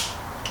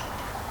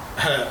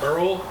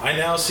 Earl, I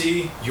now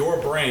see your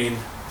brain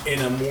in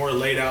a more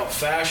laid out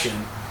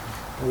fashion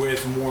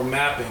with more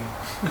mapping,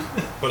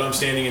 but I'm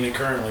standing in it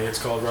currently. It's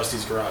called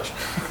Rusty's Garage.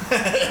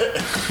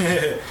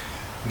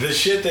 The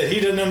shit that he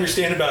doesn't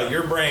understand about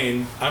your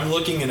brain, I'm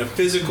looking in a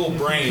physical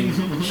brain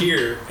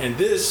here, and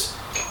this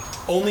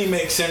only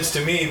makes sense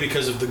to me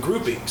because of the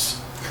groupings.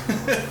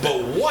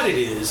 But what it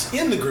is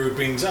in the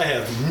groupings, I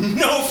have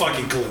no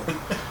fucking clue.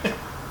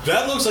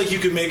 That looks like you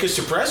could make a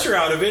suppressor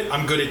out of it.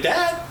 I'm good at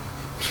that.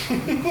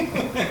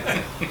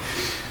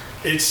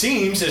 It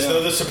seems as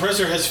though the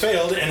suppressor has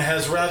failed and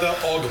has rather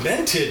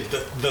augmented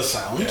the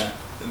sound. Yeah.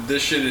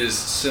 This shit is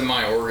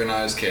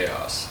semi-organized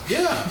chaos.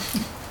 Yeah.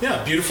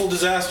 Yeah, beautiful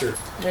disaster.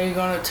 Are you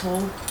going to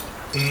Tool?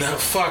 No,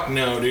 fuck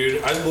no,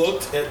 dude. I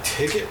looked at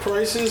ticket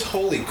prices.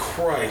 Holy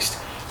Christ.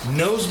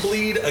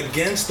 Nosebleed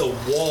against the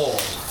wall.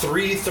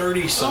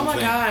 $330 something. Oh my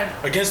God.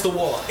 Against the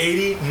wall.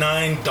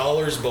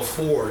 $89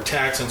 before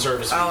tax and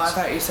service fees. Oh, I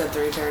thought you said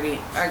 $330.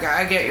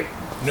 I get your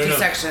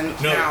section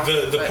now.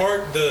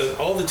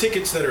 All the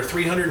tickets that are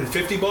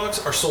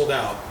 $350 are sold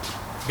out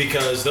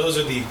because those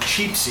are the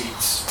cheap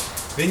seats.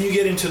 Then you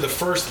get into the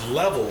first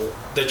level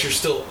that you're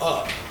still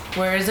up.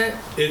 Where is it?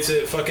 It's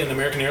at fucking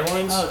American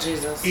Airlines. Oh,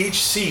 Jesus.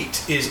 Each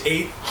seat is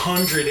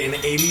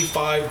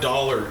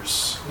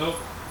 $885. Nope.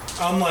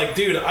 I'm like,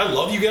 dude, I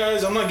love you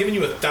guys. I'm not giving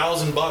you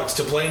 $1,000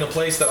 to play in a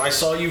place that I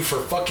saw you for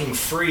fucking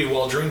free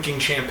while drinking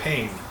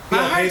champagne.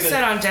 My heart's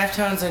set on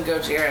Deftones and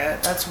Gojira.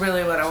 That's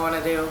really what I want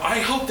to do. I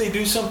hope they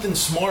do something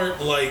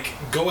smart, like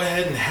go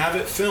ahead and have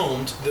it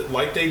filmed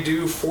like they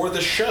do for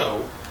the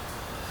show,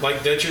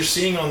 like that you're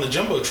seeing on the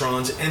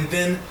Jumbotrons, and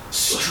then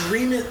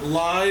stream it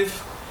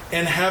live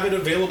and have it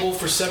available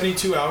for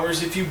 72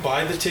 hours if you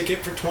buy the ticket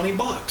for $20.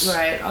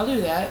 Right, I'll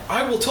do that.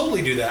 I will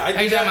totally do that.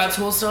 Are you talking about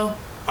Tool still?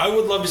 I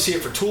would love to see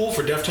it for Tool,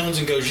 for Deftones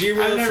and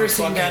Gojira. I've never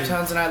seen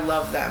Deftones, and I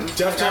love them.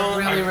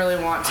 Deftones, I really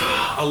want to.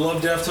 I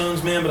love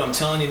Deftones, man, but I'm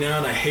telling you now,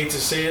 and I hate to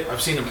say it,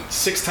 I've seen them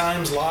 6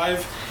 times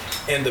live,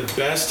 and the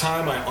best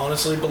time I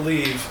honestly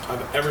believe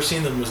I've ever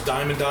seen them was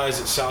Diamond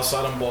Eyes at South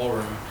Sodom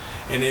Ballroom,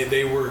 and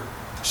they were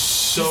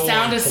so. The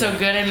sound on is point. so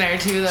good in there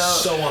too, though.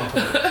 So on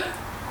point.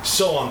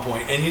 So on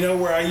point. And you know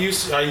where I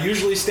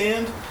usually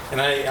stand,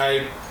 and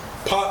I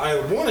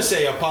want to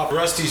say I popped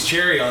Rusty's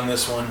cherry on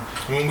this one.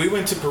 When we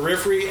went to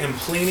Periphery and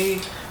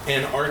Pliny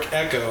and Arc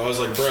Echo, I was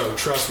like, bro,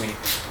 trust me.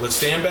 Let's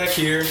stand back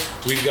here.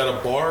 We've got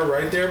a bar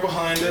right there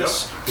behind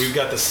us. We've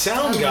got the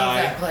sound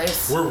guy. That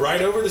place. We're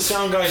right over the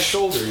sound guy's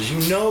shoulders.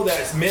 You know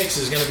that mix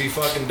is going to be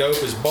fucking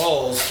dope as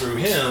balls through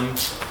him.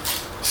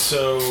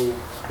 So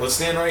let's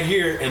stand right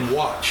here and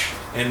watch.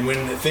 And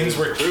when things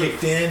were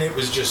kicked in, it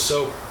was just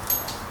so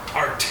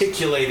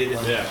articulated.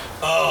 Yeah.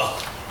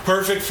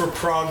 Perfect for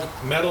prog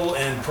metal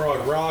and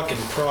prog rock and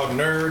prog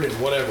nerd and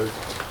whatever.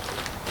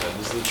 That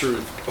is the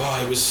truth.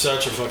 Oh, it was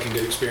such a fucking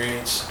good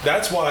experience.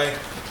 That's why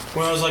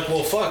when I was like,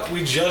 well, fuck,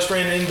 we just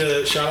ran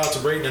into, shout out to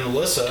Brayton and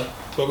Alyssa,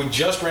 but we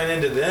just ran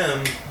into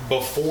them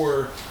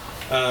before,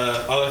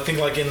 I think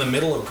like in the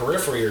middle of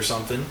Periphery or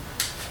something.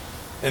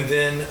 And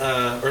then,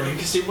 or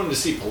Because he wanted to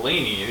see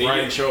Pelini, and he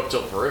Right. didn't show up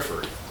till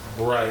Periphery.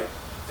 right,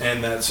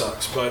 and that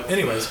sucks. But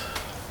anyways,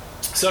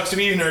 sucks to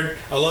be you, nerd.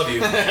 I love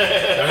you.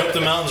 I hope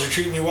the mountains are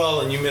treating you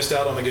well and you missed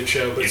out on a good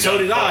show. But so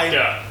did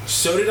I.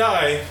 So did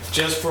I,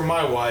 just for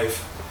my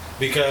wife,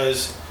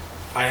 because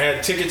I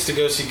had tickets to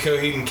go see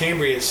Coheed and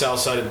Cambria at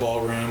Southside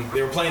Ballroom.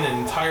 They were playing an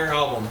entire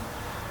album,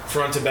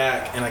 front to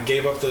back, and I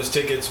gave up those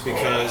tickets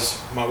because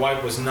my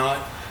wife was not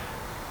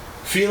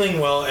feeling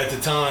well at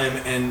the time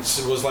and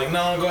was like,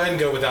 no, go ahead and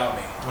go without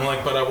me. I'm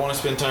like, but I want to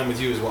spend time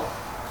with you as well.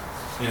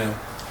 You know,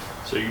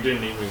 So you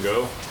didn't even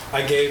go?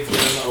 I gave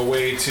them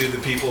away to the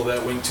people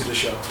that went to the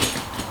show.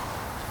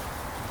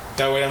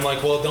 That way I'm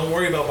like, well, don't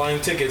worry about buying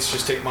tickets,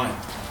 just take mine.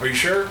 Are you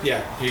sure?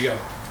 Yeah, here you go.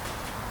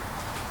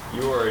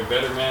 You are a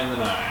better man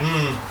than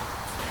I.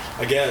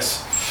 I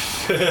guess.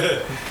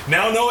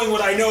 Now knowing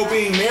what I know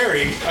being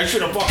married, I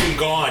should have fucking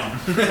gone.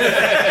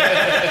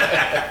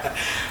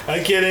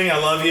 I'm kidding, I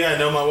love you. I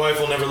know my wife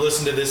will never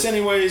listen to this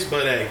anyways,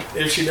 but hey,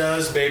 if she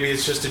does, baby,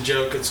 it's just a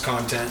joke, it's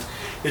content.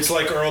 It's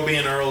like Earl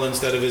being Earl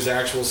instead of his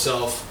actual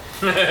self.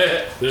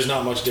 There's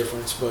not much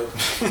difference, but...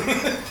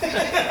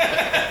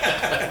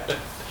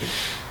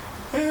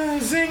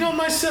 Zing on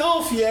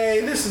myself,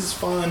 yay, this is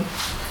fun.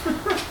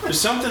 There's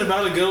something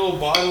about a good old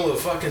bottle of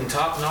fucking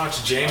top-notch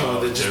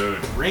JMO that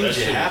just brings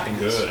you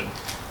happiness. Good.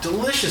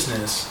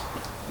 Deliciousness.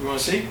 You want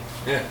to see?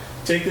 Yeah.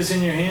 Take this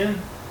in your hand,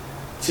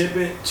 tip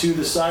it to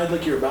the side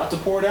like you're about to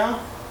pour it out.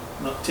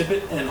 Now tip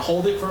it and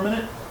hold it for a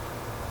minute.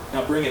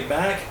 Now bring it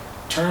back,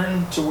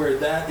 turn to where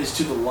that is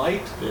to the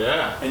light,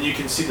 Yeah. and you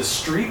can see the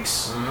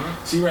streaks.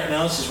 Mm-hmm. See right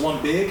now, this is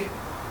one big.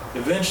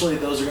 Eventually,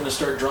 those are going to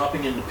start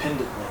dropping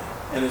independently,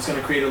 and it's going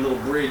to create a little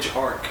bridge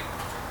arc.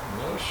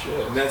 No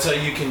shit. And that's how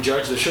you can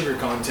judge the sugar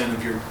content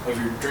of your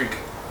drink.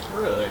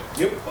 Really?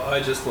 Yep. Well, I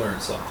just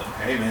learned something.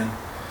 Hey, man.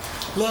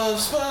 Love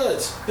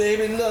Spuds,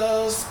 baby,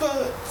 love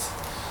Spuds.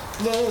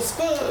 Love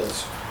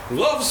Spuds.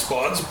 Love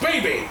Spuds,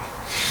 baby.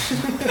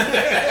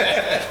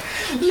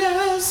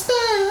 Love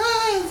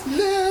Spuds,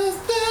 love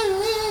Spuds.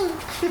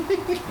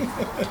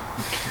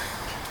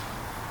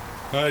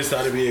 I just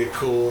thought it'd be a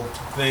cool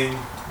thing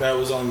that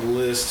was on the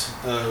list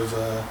of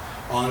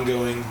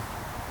ongoing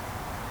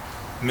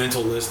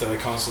mental list that I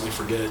constantly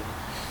forget.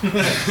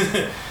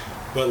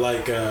 But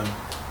like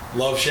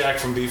Love Shack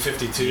from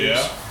B-52s.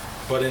 Yeah.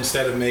 But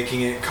instead of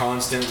making it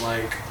constant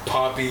like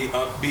poppy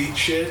upbeat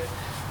shit,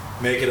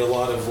 make it a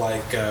lot of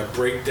like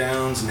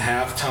breakdowns and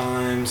half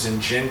times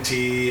and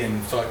genty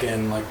and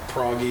fucking like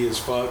proggy as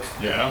fuck,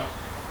 Yeah.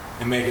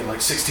 and make it like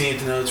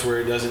 16th notes where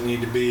it doesn't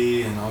need to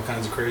be and all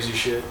kinds of crazy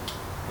shit.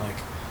 Like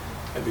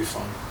that'd be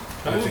fun.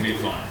 That would be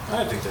fun.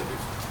 I think that'd be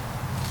fun.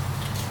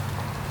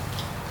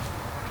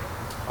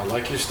 I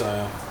like your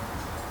style.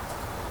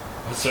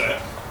 What's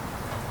that?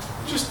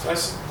 Just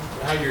that's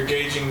how you're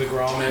gauging the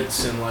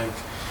grommets and like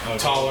Okay,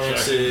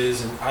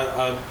 tolerances, and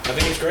I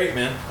think it's great,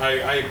 man.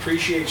 I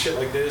appreciate shit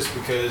like this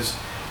because,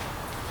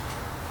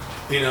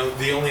 you know,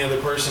 the only other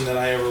person that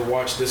I ever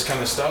watched this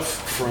kind of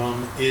stuff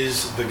from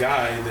is the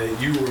guy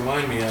that you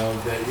remind me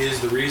of. That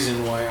is the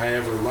reason why I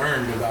ever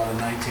learned about a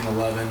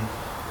 1911,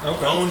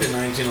 owned a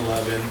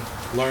 1911,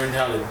 learned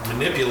how to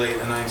manipulate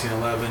a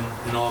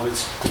 1911 in all of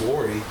its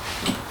glory,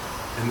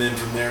 and then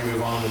from there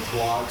move on with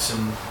blocks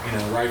and, you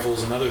know,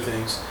 rifles and other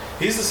things.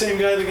 He's the same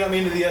guy that got me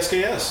into the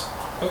SKS.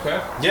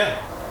 Okay.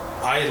 Yeah.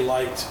 I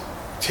liked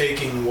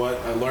taking what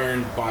I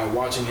learned by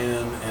watching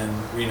him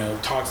and, you know,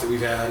 talks that we've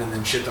had and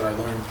then shit that I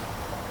learned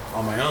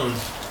on my own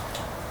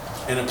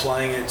and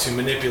applying it to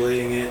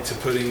manipulating it to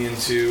putting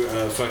into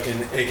a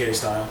fucking AK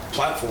style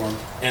platform.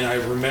 And I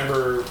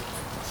remember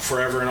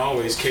forever and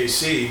always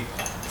KC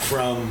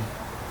from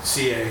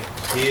CA.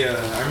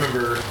 I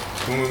remember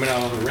when we went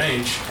out on the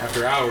range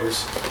after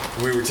hours,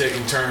 we were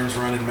taking turns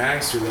running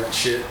mags through that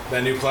shit,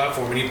 that new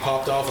platform, and he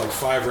popped off like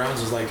 5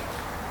 rounds. Was like,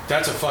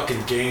 that's a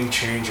fucking game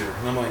changer.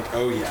 And I'm like,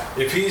 oh yeah.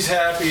 If he's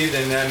happy,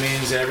 then that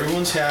means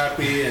everyone's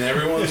happy and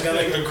everyone's gonna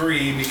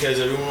agree because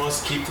everyone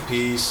wants to keep the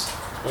peace.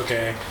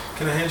 Okay.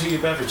 Can I hand you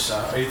your beverage,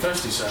 sir? Are you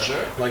thirsty, sir?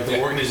 Sure. Like the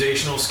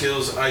organizational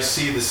skills, I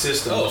see the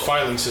system, the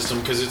filing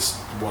system, because it's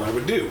what I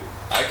would do.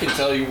 I can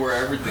tell you where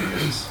everything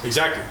is.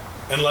 Exactly.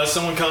 Unless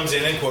someone comes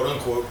in and quote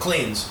unquote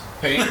cleans.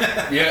 Paint.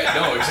 Yeah,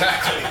 no,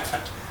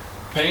 exactly.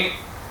 Paint,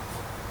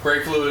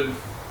 brake fluid,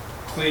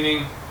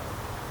 cleaning,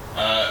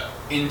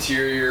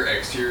 interior,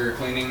 exterior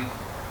cleaning,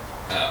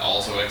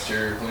 also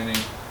exterior cleaning,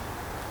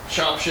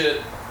 shop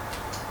shit,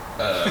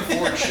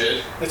 Ford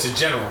shit. That's a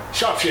general.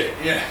 Shop shit.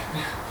 Yeah.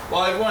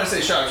 Well, when I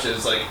say shop shit,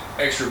 it's like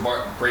extra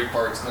brake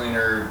parts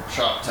cleaner,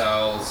 shop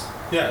towels.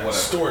 Yeah,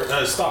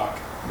 whatever. stock.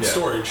 Yeah.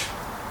 Storage.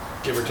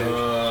 Give or take.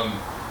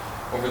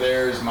 Over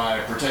there is my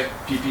Protect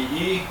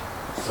PPE.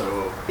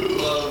 So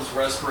gloves,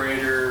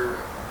 respirator,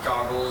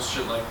 goggles,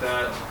 shit like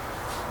that.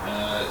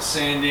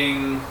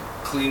 Sanding,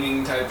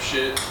 cleaning type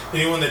shit.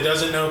 Anyone that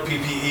doesn't know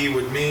PPE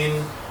would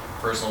mean?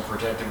 Personal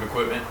protective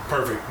equipment.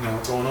 Perfect. Now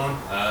what's going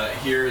on?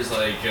 Here is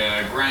like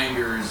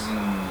grinders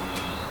and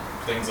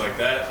things like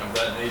that, of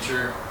that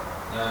nature.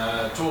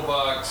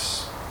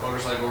 Toolbox,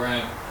 motorcycle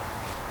ramp.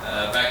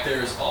 Back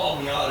there is all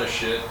Miata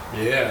shit.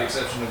 Yeah. With the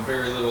exception of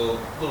very little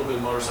bit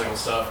of motorcycle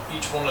stuff.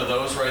 Each one of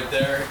those right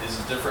there is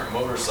a different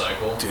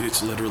motorcycle. Dude,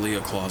 it's literally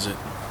a closet.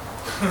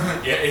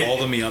 Yeah. All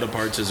the Miata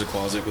parts is a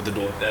closet with a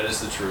door. That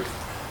is the truth.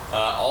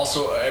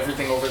 Also,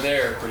 everything over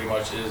there pretty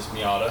much is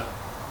Miata.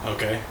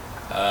 Okay.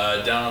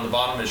 Down on the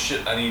bottom is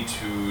shit I need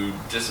to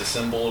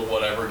disassemble,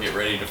 whatever, get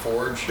ready to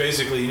forge.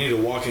 Basically, you need a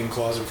walk-in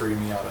closet for your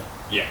Miata.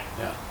 Yeah.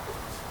 Yeah.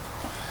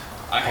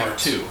 I have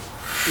Parts. 2.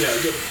 Yeah,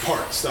 you have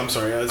parts. I'm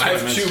sorry. That's what I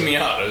have meant 2 to say.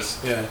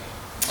 Miatas. Yeah.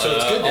 So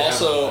it's good to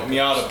also, have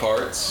Miata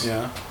parts.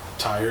 Yeah.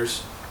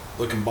 Tires.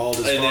 Looking bald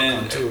as And fuck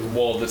on 2 of then, them.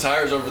 well, the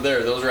tires over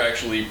there, those are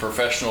actually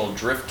professional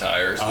drift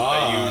tires that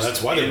I use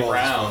that's why they're in bald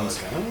rounds, as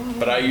fuck.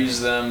 but I use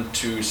them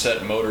to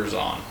set motors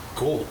on.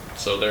 Cool.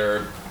 So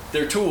they're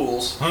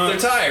tools. Huh. They're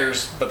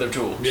tires, but they're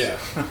tools. Yeah.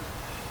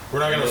 We're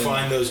not going to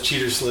find those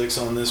cheater slicks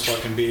on this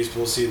fucking beast.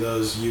 We'll see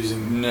those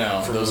using...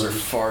 No, for those are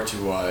motors. far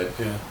too wide.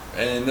 Yeah.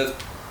 And that's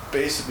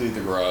basically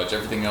the garage.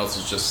 Everything else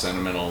is just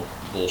sentimental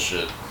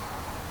bullshit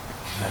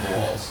on the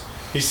walls.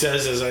 He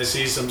says as I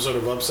see some sort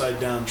of upside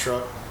down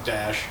truck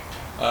dash.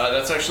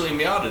 That's actually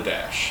Miata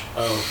Dash.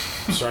 Oh,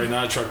 sorry,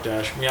 not a truck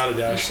dash. Miata I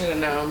dash. should have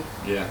known.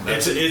 Yeah,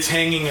 It's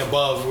hanging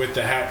above with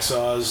the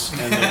hacksaws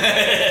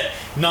and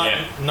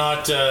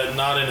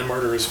not in a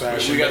murderous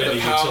fashion. We got but in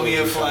the a PAL utility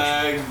Mia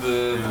fashion. flag,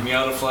 the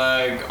Miata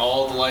flag,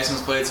 all the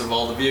license plates of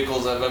all the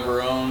vehicles I've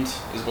ever owned,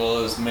 as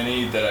well as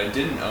many that I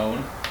didn't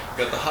own.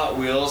 Got the Hot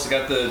Wheels. I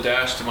got the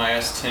dash to my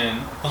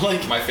S10. I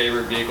like My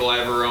favorite vehicle I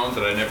ever owned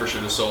that I never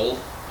should have sold.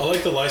 I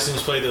like the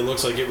license plate that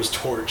looks like it was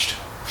torched.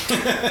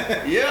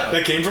 Yeah.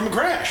 That came from a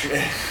crash.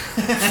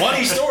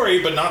 Funny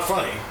story, but not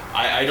funny.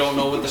 I don't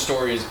know what the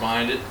story is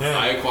behind it. Yeah.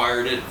 I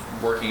acquired it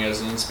working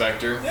as an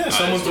inspector. Yeah, As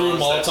someone threw a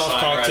well as that Molotov sign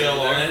cocktail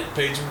right over on there. it.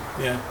 Page,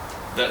 yeah.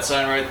 That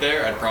sign right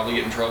there, I'd probably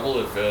get in trouble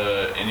if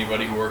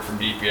anybody who worked from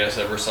DPS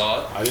ever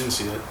saw it. I didn't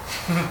see it.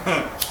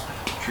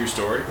 True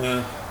story.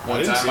 Yeah.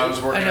 One time I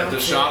was working I at don't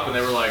this see shop and they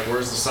were like,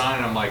 "Where's the sign?"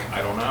 And I'm like,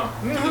 "I don't know."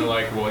 And they're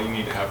like, "Well, you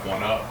need to have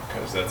one up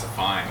because that's a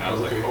fine." And I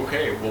was like,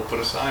 Okay. "Okay, we'll put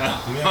a sign up."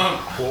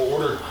 Yeah. We'll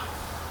order.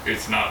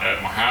 It's not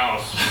at my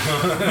house.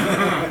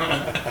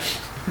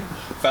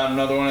 Found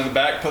another one in the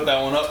back, put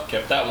that one up,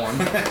 kept that one.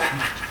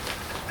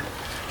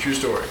 True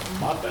story.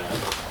 Not bad.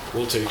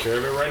 We'll take care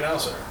of it right now,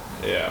 sir.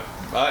 Yeah.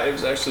 It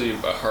was actually a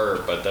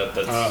her, but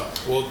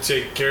that's... We'll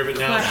take care of it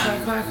now. Quack,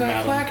 quack, quack, quack,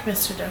 Madam. quack,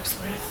 Mr.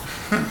 Ducksworth.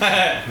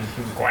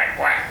 Quack,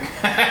 quack.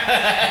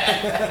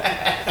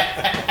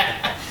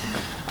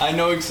 I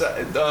know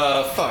exactly...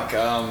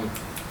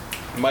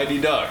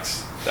 Mighty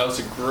Ducks. That was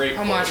a great I'm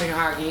quote. watching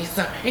hockey,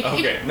 sorry.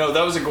 Okay, no,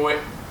 that was a great...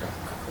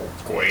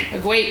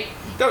 Great. Wait.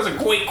 That was a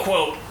great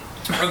quote.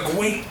 A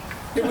great.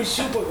 It was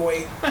super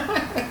great.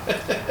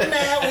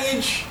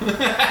 Marriage.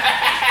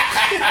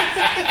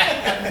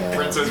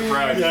 Princess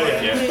Bride.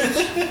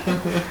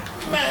 Yeah.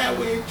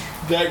 Marriage.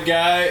 That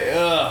guy,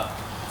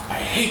 I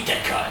hate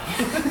that guy.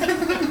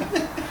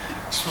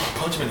 Just want to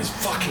punch him in his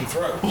fucking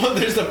throat. Well,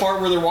 there's the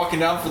part where they're walking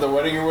down for the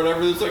wedding or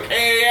whatever. It's like,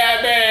 "Hey,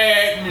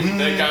 Abby!" And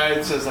that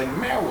guy says, like,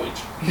 "Marriage."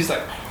 He's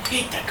like, "I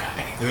hate that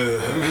guy."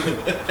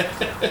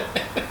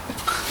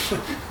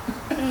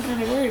 I'm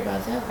kind of worried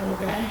about that little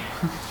guy.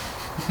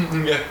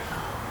 Yeah.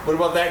 What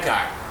about that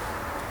guy?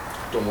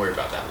 Don't worry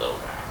about that little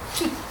guy.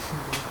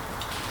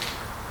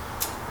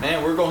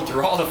 Man, we're going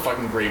through all the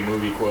fucking great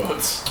movie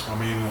quotes. I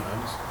mean,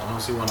 I don't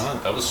see one on.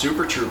 That was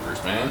Super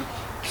Troopers, man.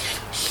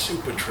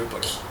 Super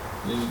troopers.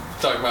 You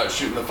talk about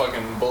shooting the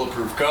fucking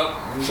bulletproof cup.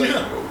 He's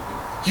like,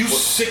 You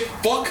sick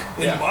fuck.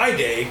 In Yeah. my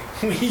day,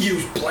 we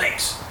used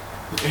blanks.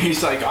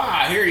 he's like,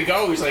 here you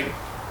go. He's like,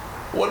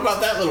 what about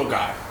that little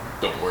guy?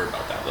 Don't worry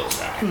about that little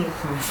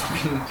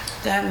guy.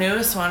 That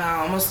newest one, I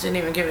almost didn't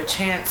even give a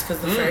chance because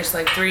the first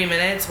like 3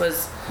 minutes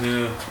was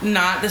Yeah.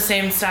 not the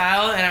same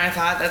style, and I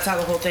thought that's how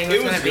the whole thing was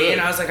It was going to be, good.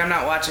 and I was like, I'm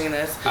not watching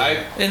this.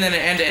 I And then it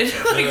ended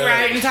like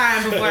right in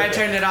time before I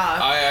turned it off.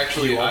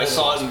 I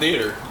saw it in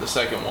theater, the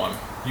second one.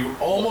 You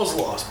almost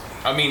lost me.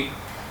 I mean,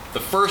 the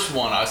first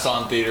one I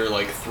saw in theater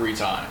like 3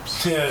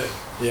 times. Yeah.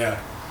 Yeah.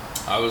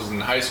 I was in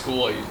high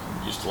school. I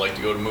used to like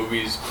to go to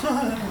movies,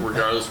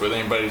 regardless whether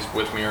anybody's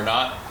with me or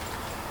not.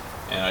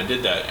 And I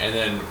did that. And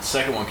then the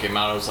second one came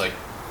out. I was like,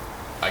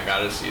 I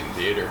gotta see it in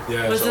theater.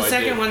 Yeah. Was So the I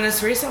second did. one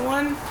this recent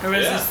one? Or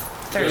was Yeah. this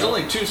third? There's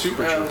only 2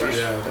 Super Oh, Troopers.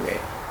 okay. Yeah. Okay.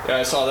 Yeah,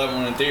 I saw that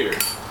one in theater.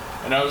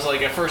 And I was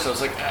like, at first I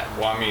was like,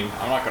 well, I mean,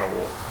 I'm not gonna.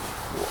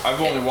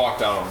 I've only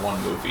walked out on one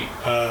movie.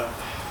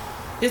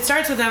 It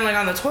starts with them like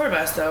on the tour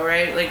bus though,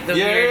 right? Like the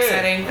Yeah, weird yeah,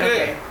 setting. yeah.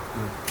 Okay.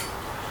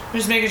 I'm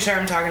just making sure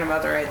I'm talking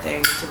about the right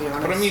thing, to be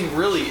honest. But I mean,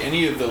 really,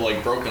 any of the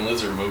like Broken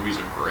Lizard movies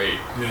are great.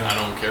 Yeah. I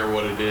don't care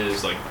what it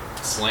is, like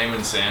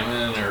Slammin'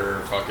 Salmon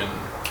or fucking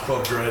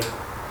Club Dread.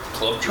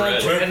 Club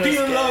Dread. Dread. was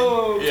good.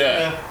 Penelope.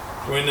 Yeah.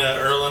 When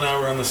Earl and I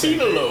were on the same.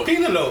 Penelope.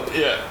 Penelope.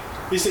 Yeah.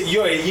 He said,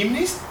 "You're a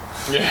gymnast."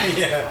 Yeah.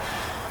 Yeah.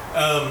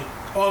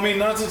 Well, I mean,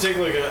 not to take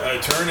like a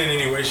turn in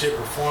any way, shape,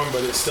 or form,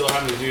 but it still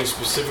having to do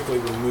specifically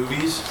with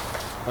movies.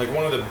 Like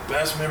one of the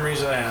best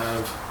memories I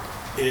have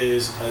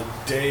is a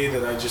day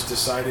that I just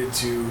decided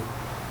to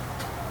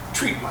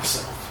treat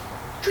myself.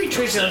 Treat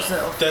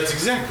yourself. That's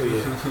exactly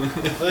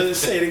it. Let's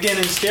say it again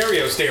in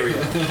stereo,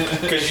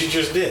 because you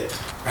just did.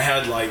 I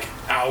had like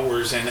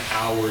hours and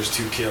hours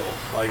to kill.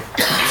 Like,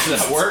 Does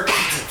that work?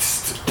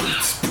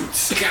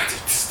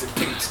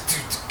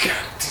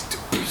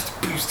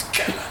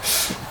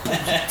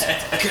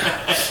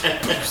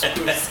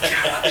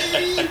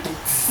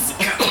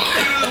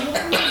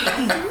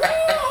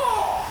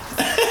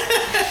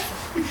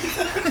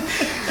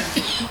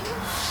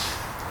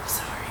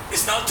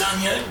 It's not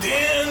done yet,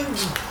 Dan.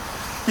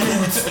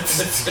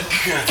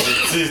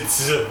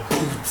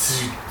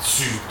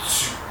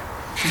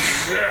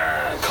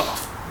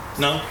 Cough.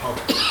 No?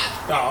 Okay.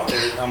 Oh,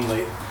 there, I'm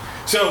late.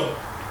 So,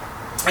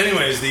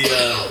 anyways, the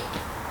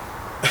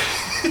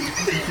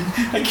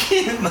I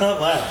can't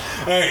not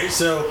laugh. Alright,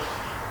 so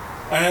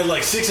I had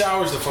like 6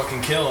 hours to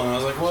fucking kill, and I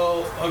was like,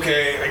 well,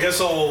 okay, I guess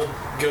I'll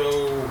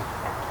go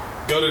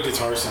to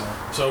Guitar Center.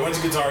 So I went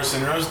to Guitar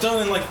Center. I was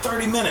done in like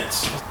 30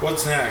 minutes.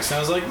 What's next? And I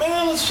was like,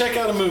 man, let's check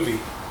out a movie.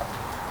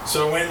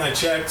 So I went and I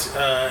checked,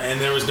 and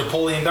there was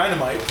Napoleon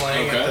Dynamite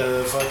playing at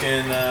the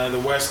fucking the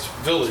West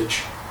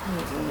Village.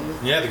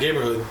 Yeah, the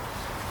neighborhood.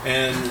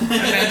 And I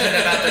meant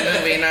it about the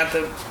movie, not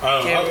the.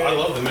 I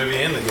love the movie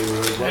and the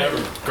Gatorade.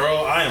 Whatever. Girl,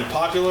 I am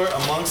popular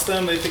amongst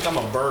them. They think I'm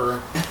a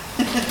burr.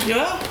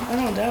 Yeah, I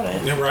don't doubt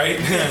it. Right?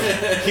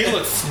 He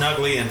looks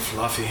snuggly and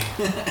fluffy.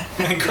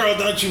 Girl,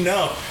 don't you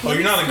know? Oh,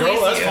 you're not a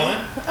girl? That's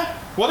fine.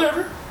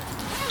 Whatever.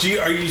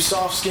 Are you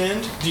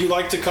soft-skinned? Do you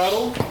like to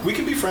cuddle? We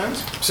can be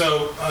friends.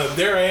 So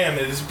there I am.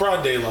 It's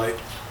broad daylight.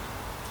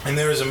 And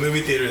there was a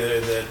movie theater there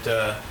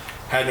that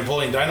had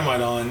Napoleon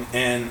Dynamite on.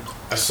 And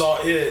I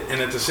saw it.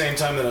 And at the same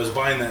time that I was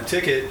buying that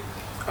ticket,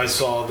 I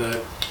saw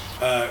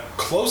that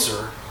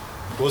Closer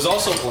was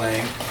also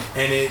playing.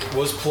 And it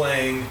was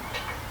playing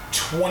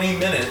 20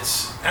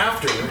 minutes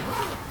after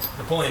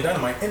Napoleon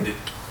Dynamite ended.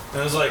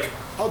 And I was like,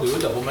 I'll do a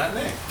double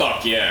matinee.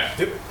 Fuck yeah.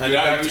 Yep. Dude,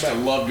 I used to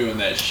love doing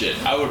that shit.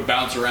 I would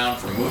bounce around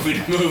from movie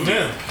to movie.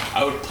 Yeah.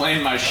 I would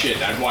plan my shit.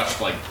 I'd watch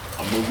like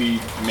a movie,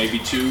 maybe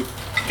 2,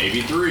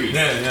 maybe 3.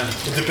 Yeah.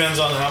 It depends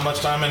on how much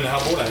time and how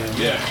bored I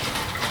am. Yeah.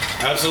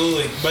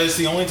 Absolutely. But it's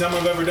the only time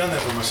I've ever done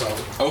that for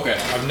myself. Okay.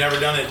 I've never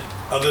done it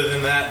other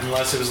than that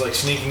unless it was like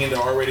sneaking into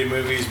R-rated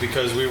movies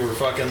because we were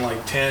fucking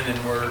like 10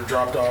 and were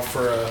dropped off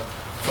for a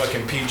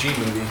fucking PG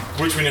movie,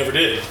 which we never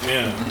did.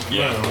 Yeah.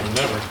 No,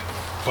 never.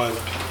 But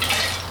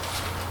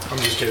I'm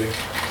just kidding.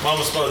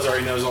 Mama Spuds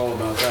already knows all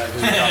about that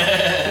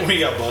because we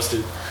got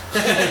busted.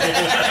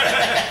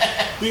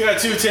 You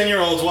got 2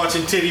 10-year-olds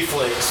watching titty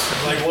flicks.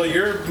 Like, well,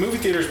 your movie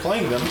theater's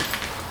playing them,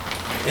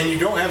 and you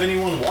don't have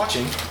anyone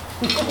watching.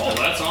 Well,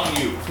 that's on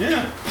you.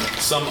 Yeah.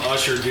 Some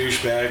usher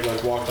douchebag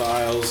like walked the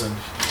aisles and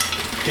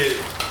hit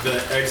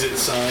the exit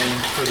sign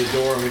for the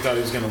door, and we thought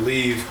he was gonna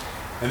leave,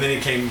 and then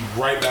he came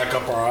right back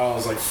up our aisle. I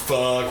was like,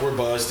 "Fuck, we're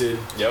busted."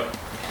 Yep.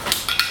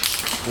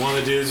 One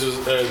of the dudes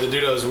was the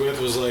dude I was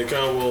with was like,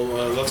 "Oh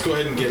well, let's go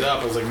ahead and get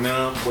up." I was like,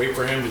 "No, wait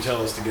for him to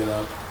tell us to get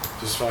up.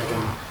 Just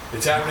fucking,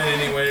 it's happening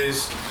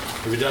anyways.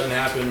 If it doesn't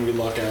happen, we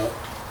luck out."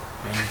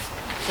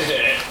 And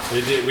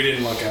it did. We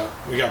didn't luck out.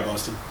 We got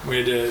busted. We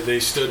had to. They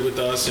stood with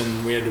us,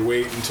 and we had to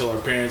wait until our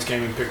parents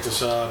came and picked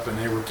us up, and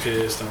they were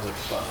pissed. I was like,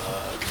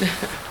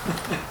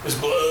 "Fuck, this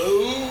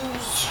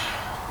blows."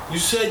 You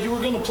said you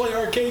were gonna play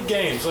arcade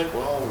games. Like,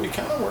 well, we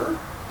kind of were.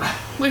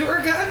 We were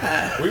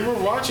gonna. We were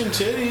watching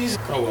titties.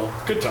 Oh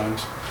well, good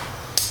times.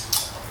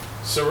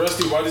 So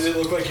Rusty, why does it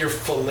look like you're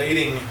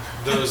filleting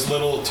those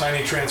little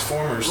tiny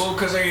transformers? Well,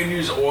 because I can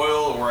use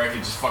oil or I can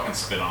just fucking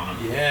spit on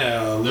them. Yeah,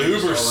 They're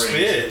lube or just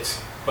already- spit.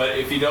 But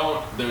if you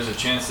don't, there's a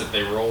chance that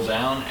they roll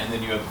down and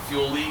then you have a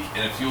fuel leak,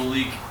 and a fuel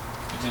leak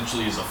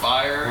potentially is a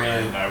fire, Right.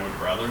 and I would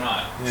rather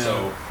not. Yeah.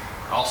 So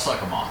I'll suck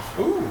them off.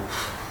 Ooh.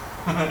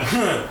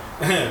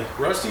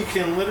 Rusty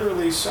can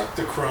literally suck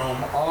the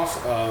chrome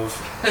off of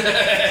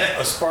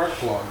a spark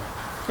plug.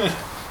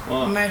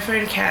 My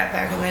friend Kat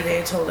back in the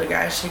day told a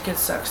guy she could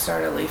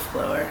start a leaf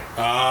blower.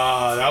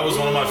 Ah, that was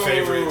one of my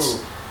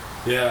favorites.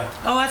 Yeah.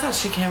 Oh, I thought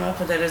she came up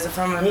with it as a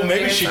from a Well, movie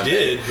maybe or she something.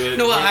 did, but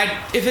No, well,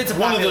 if it's a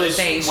one of popular those-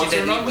 thing, she what's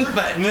her didn't. number?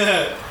 But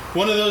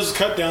one of those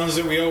cut downs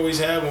that we always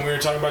had when we were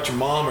talking about your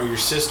mom or your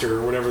sister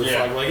or whatever the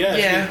Yeah. fuck. Like,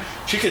 Yeah.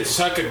 she could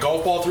suck a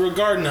golf ball through a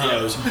garden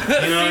hose. You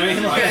know what I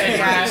mean? Like,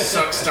 Yeah.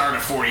 Suck start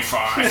at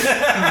 45.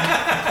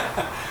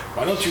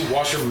 why don't you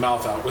wash your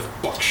mouth out with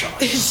buckshot?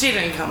 she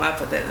didn't come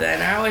up with it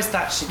then. I always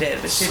thought she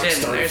did, but she Suck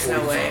didn't. start at There's no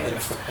way.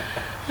 45.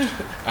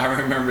 I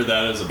remember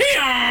that as a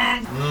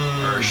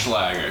or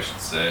schlag, I should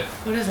say.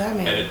 What does that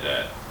mean? Edit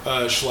that.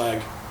 Schlag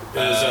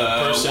is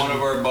a person. One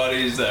of our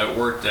buddies that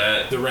worked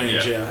at the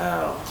range,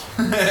 yeah.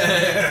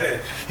 Oh.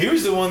 He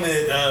was the one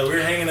that we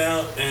were hanging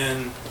out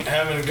and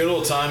having a good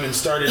old time and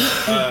started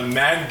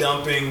mag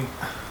dumping,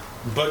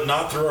 but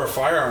not through our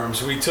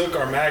firearms. We took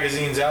our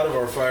magazines out of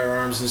our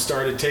firearms and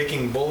started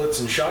taking bullets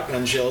and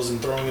shotgun shells and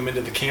throwing them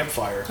into the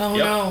campfire. Oh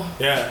Yep. no.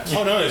 Yeah.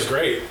 Oh no, it was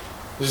great.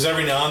 Just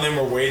every now and then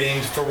we're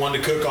waiting for one to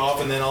cook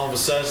off, and then all of a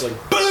sudden it's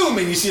like boom,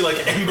 and you see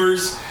like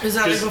embers. Is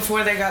that like 'Cause-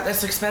 before they got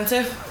this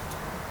expensive?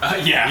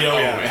 Yeah, Oh,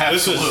 yeah.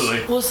 This was-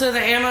 absolutely. Well, so the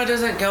ammo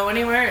doesn't go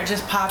anywhere; it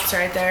just pops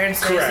right there and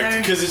stays Correct,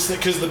 there.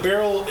 because the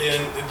barrel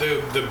and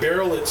the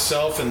barrel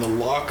itself and the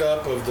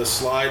lockup of the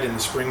slide and the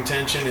spring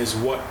tension is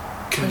what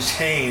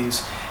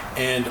contains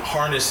and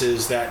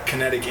harnesses that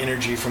kinetic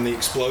energy from the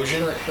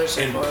explosion Like push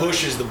it and forward.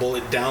 pushes the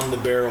bullet down the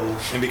barrel.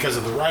 And because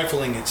of the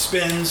rifling, it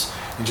spins,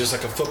 and just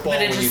like a football.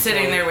 But it when you just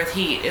sitting throw it- there with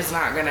heat is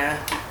not gonna.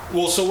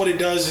 Well, so what it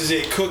does is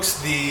it cooks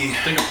the.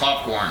 Think of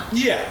popcorn.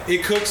 Yeah,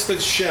 it cooks the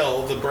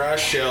shell, the brass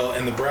shell,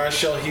 and the brass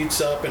shell heats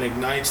up and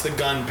ignites the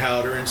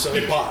gunpowder, and so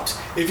it pops.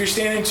 If you're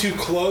standing too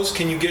close,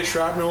 can you get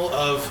shrapnel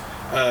of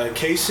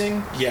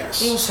casing?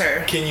 Yes. Well,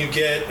 sure. Can you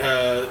get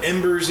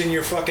embers in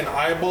your fucking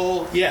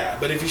eyeball? Yeah,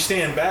 but if you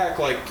stand back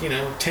like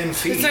 10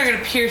 feet. It's not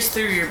gonna pierce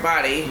through your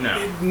body.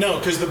 No. No,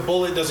 because the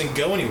bullet doesn't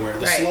go anywhere.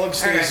 The Right, slug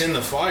stays okay. in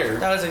the fire.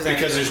 That was exactly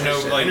because there's what I no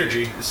said. Like,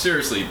 energy.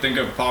 Seriously, think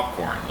of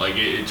popcorn. Like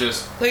it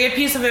just Like a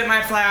piece of it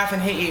might fly off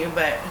and hit you,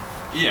 but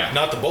yeah.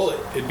 Not the bullet.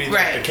 It'd be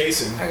Right. the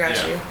casing. I got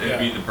yeah, you. it'd Yeah.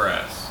 be the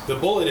brass. The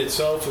bullet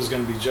itself is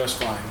going to be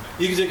just fine.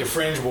 You can take a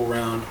frangible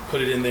round, put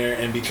it in there,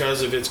 and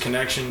because of its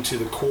connection to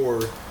the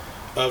core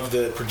of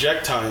the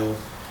projectile,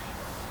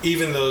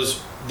 even those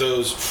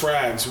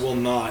frags will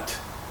not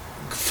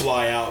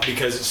fly out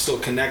because it's still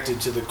connected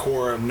to the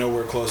core and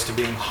nowhere close to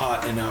being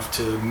hot enough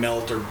to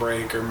melt or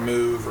break or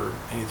move or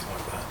anything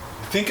like that.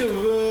 Think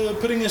of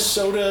putting a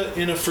soda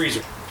in a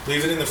freezer.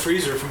 Leave it in the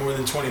freezer for more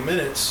than 20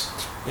 minutes,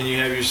 and you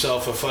have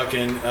yourself a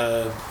fucking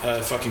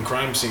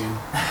crime scene.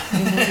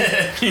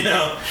 You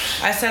know?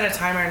 I set a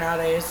timer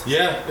nowadays.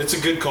 Yeah, it's a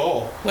good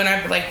call. When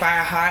I buy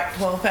a hot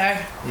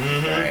 12-pack.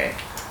 Mm-hmm. All right.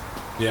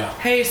 Yeah.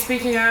 Hey,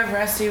 speaking of,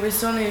 Rusty, we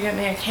still need to get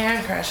me a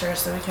can crusher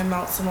so we can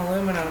melt some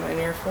aluminum in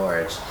your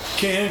forge.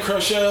 Can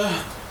crusher.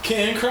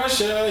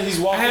 He's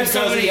walking have so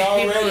because many he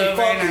already people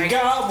over and fucking I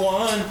got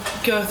one.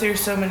 Go through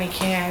so many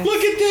cans.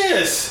 Look at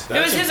this.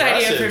 It was his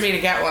idea for me to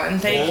get one.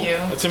 Thank you.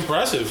 That's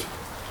impressive.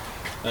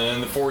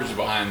 And the forge is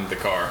behind the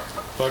car.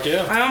 Fuck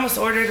yeah. I almost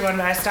ordered one,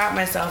 but I stopped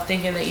myself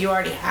thinking that you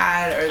already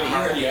had or that you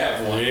already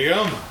have one. There you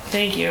go.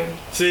 Thank you.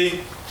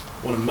 See?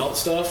 Want to melt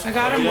stuff? I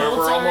got them We're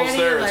molds almost already.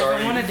 there. It's Like,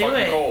 already I want to do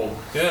fucking it. cold.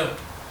 Yeah.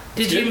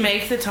 Did It's you good.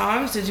 make the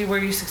tongs? Were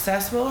you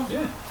successful?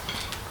 Yeah.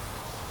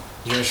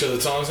 You gonna show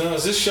the tongs now?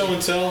 Is this show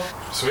and tell?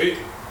 Sweet.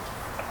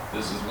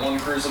 This is 1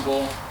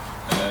 crucible,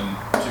 and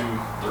then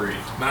 2, 3.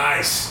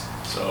 Nice.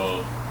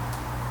 So,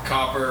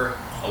 copper,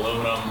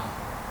 aluminum,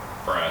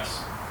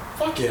 brass.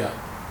 Fuck yeah.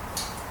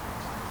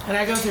 And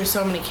I go through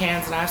so many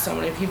cans, and I have so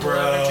many people over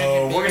Bro,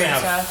 drinking beer we're gonna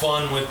and have stuff.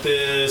 fun with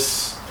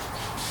this.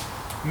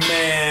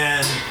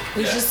 Man.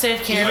 We should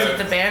save cans Even- at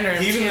the band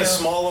room Even too. the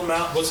small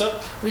amount. What's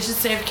up? We should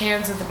save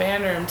cans at the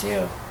band room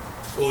too.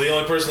 Well, the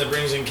only person that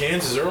brings in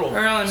cans is Earl.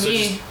 Earl and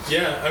me.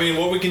 Yeah, I mean,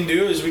 what we can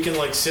do is we can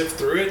like sift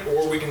through it,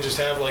 or we can just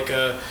have like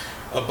a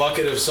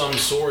bucket of some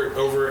sort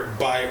over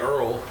by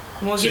Earl.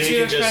 We'll So get he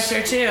you a can just-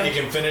 crusher too. He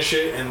can finish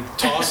it and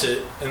toss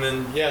it, and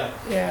then Yeah.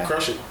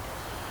 crush it.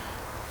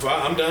 Well,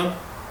 I'm done.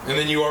 And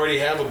then you already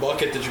have a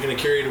bucket that you're gonna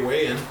carry it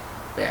away in,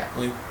 Yeah.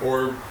 like,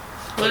 or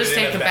We'll put just it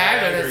in take a the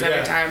bag bag with us or- every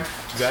yeah. time.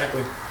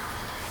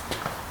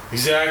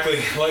 Exactly.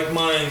 Like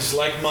mines,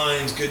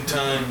 good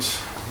times.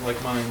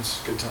 Like mines,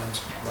 good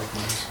times. Like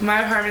mines.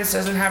 My apartment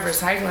doesn't have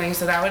recycling,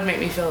 so that would make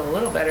me feel a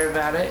little better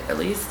about it, at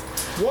least.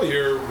 Well,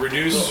 you're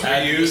reduce,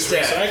 Add to the reuse,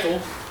 stack.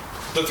 recycle.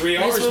 The 3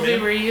 At hours, least we'll be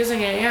man.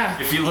 reusing it, yeah.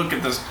 If you look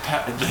at this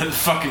the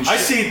fucking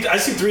shit. I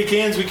see 3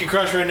 cans we could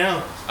crush right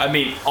now. I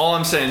mean, all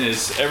I'm saying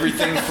is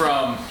everything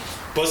from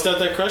Bust out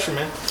that crusher,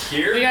 man.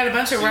 here. We got a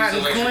bunch of to these rotten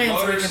electric coins we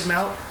motors, could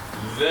melt.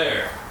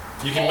 There.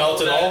 You can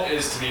melt it that all.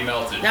 is to be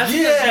melted. That's what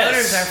Yes! those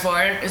motors are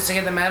for, is to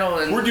get the metal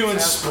and We're doing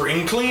stuff.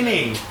 spring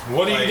cleaning.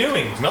 What are Like- you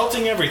doing?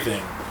 Melting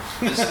everything.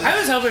 I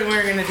was hoping we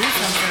were going to do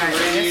something like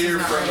this. Radiator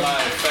It's not from really- my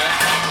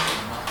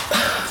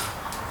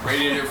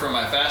radiator from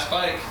my fast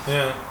bike.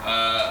 Yeah.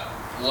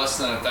 Less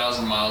than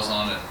 1,000 miles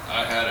on it.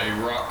 I had a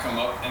rock come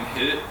up and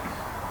hit it,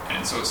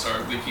 and so it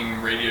started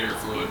leaking radiator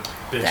fluid.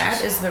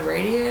 That is the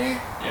radiator?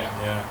 Yeah.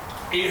 Yeah.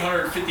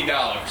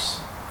 $850.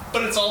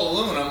 But it's all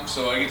aluminum,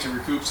 so I get to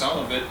recoup some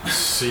of it.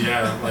 So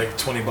yeah, like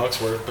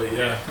 $20 worth, but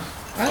yeah.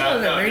 I thought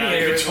the Not radiator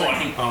even was like,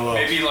 20. Oh, well.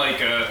 Maybe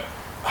like a.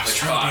 I was like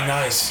trying to be 5.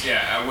 nice.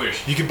 Yeah, I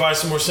wish. You could buy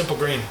some more Simple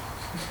Green.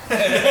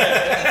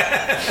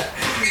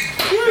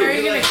 how are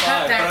you going to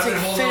cut that But I've to been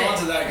holding on to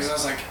fit? that because I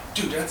was like,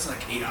 dude, that's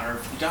like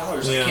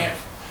 $850. Yeah. I can't.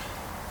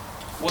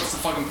 What's the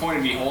fucking point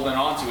of me holding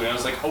on to it? I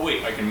was like, oh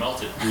wait, I can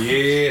melt it.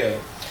 Yeah.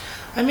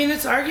 I mean,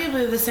 it's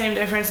arguably the same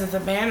difference at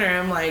the band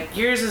room. Like,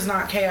 yours is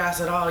not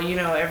chaos at all. You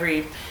know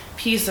every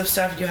piece of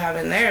stuff you have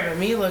in there. But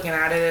me looking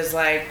at it is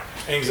like,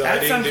 Anxiety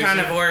that's some kind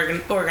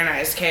inducing? of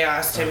organized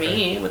chaos to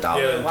me with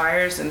all Yeah. the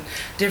wires and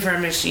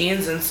different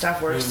machines and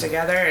stuff works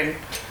together. And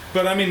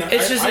But I mean,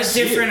 it's just I a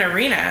see different it.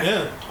 arena.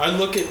 Yeah, I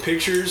look at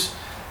pictures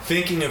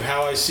thinking of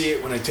how I see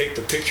it when I take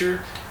the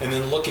picture, and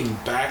then looking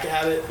back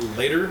at it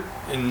later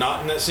and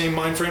not in that same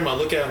mind frame, I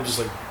look at it and I'm just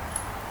like,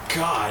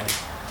 God,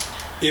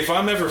 if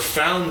I'm ever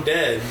found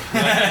dead,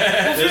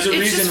 like, there's a It's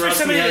reason just for Rusty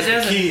somebody has that the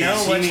doesn't keys. know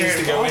He what needs you're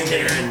to go in involved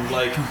there in. and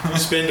like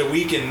spend a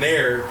week in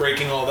there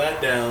breaking all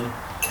that down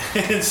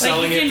and Like,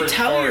 selling you it can for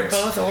tell parts.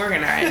 you're both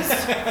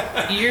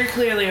organized. You're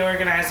clearly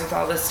organized with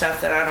all this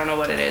stuff that I don't know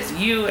what it is.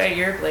 You at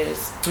your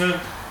place. Yeah.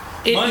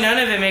 Mine- None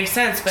of it makes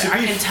sense, but To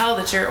I be- can tell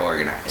that you're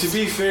organized. To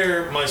be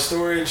fair, my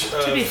storage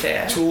of be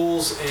fair.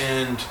 tools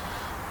and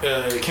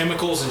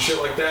chemicals and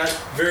shit like that,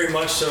 very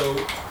much so,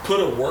 put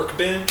a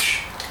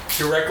workbench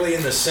directly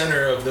in the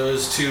center of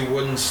those 2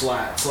 wooden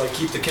slats. Like,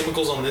 keep the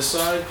chemicals on this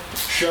side,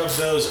 shove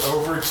those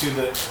over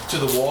to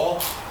the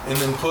wall, and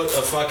then put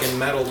a fucking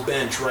metal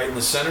bench right in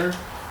the center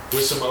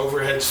with some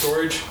overhead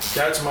storage.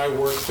 That's my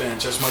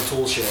workbench. That's my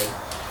tool shed.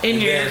 In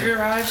And your then-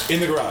 garage? In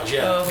the garage,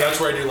 yeah. Oh, okay. That's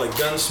where I do like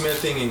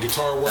gunsmithing and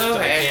guitar work that I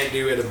Okay. can't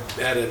do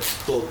at a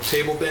little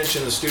table bench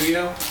in the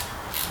studio.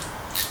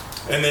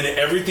 And then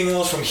everything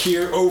else from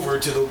here over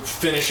to the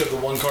finish of the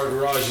 1-car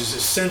garage is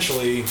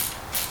essentially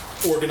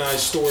organized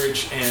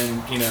storage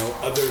and, you know,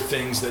 other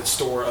things that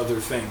store other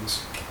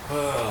things.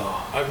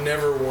 I've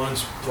never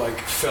once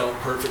felt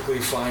perfectly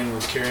fine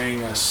with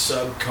carrying a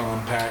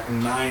subcompact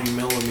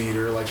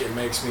 9mm. Like it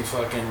makes me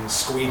fucking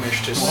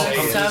squeamish to say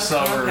it.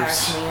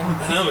 Subcompact mean?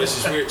 I know, it's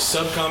just weird.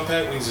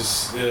 Subcompact means it's,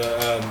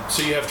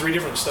 so you have 3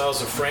 different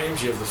styles of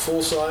frames. You have the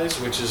full size,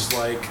 which is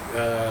like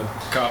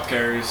Cop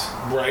carries.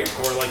 right,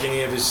 or like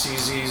any of his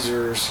CZs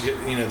or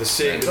the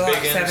SIG, the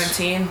Glock big ends.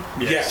 17.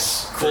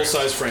 Yes, full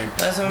size frame.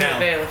 That's what Now, my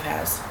bailiff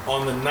has.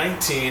 on the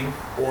 19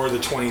 or the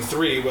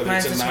 23, whether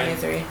Mine's it's a a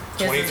 23. His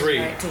is 23,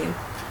 19.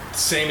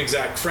 same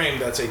exact frame,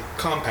 that's a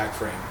compact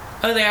frame.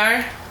 Oh, they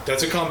are?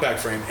 That's a compact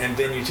frame. And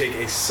then you take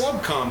a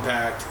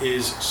subcompact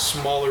is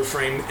smaller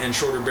frame and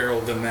shorter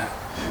barrel than that.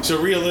 So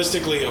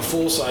realistically, a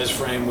full-size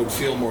frame would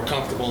feel more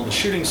comfortable in the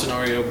shooting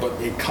scenario, but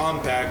a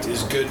compact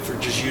is good for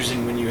just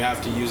using when you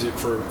have to use it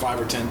for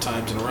 5 or 10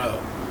 times in a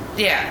row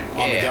Yeah.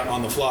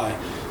 on the fly.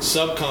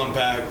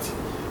 Subcompact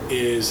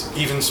is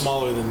even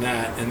smaller than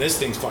that, and this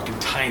thing's fucking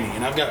tiny,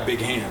 and I've got big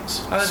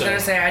hands. I was So- going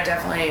to say, I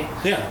definitely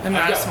am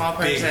not I've a got small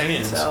big person,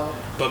 hands. so.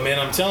 But man,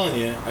 I'm telling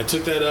you, I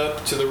took that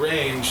up to the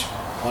range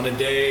on a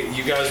day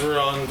you guys were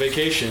on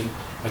vacation.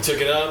 I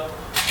took it up,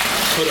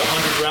 put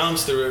 100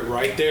 rounds through it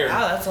right there,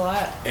 Wow, that's a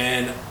lot.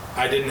 and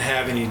I didn't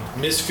have any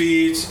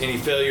misfeeds, any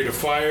failure to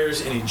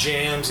fires, any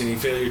jams, any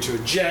failure to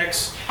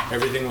ejects.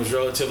 Everything was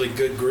relatively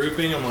good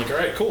grouping. I'm like, all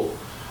right, cool.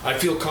 I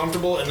feel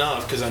comfortable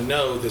enough because I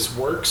know this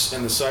works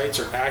and the sights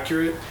are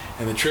accurate,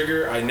 and the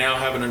trigger, I now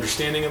have an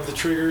understanding of the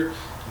trigger.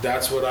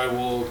 That's what I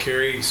will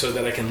carry so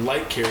that I can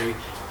light carry.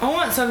 I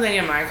want something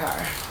in my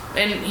car.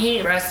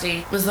 And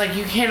Rusty, was like,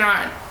 you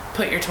cannot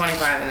put your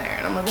 25 in there.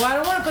 And I'm like, well, I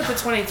don't want to put the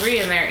 23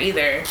 in there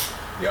either.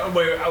 Yeah,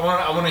 wait. I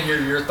want to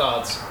hear your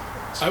thoughts.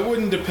 I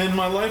wouldn't depend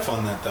my life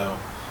on that though.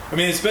 I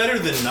mean, it's better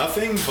than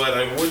nothing, but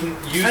I wouldn't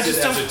use I it just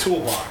as a don't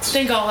toolbox.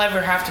 think I'll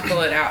ever have to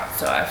pull it out,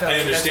 so I feel I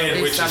like that's understand, at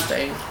which least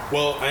something.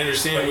 Well, I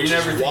understand, But you which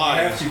never is think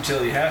why. you have to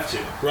till you have to.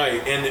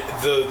 Right, and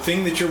the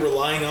thing that you're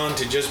relying on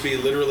to just be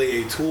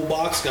literally a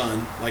toolbox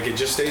gun, like it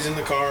just stays in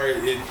the car,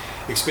 it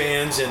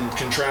expands and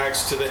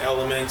contracts to the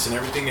elements and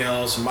everything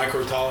else,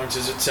 micro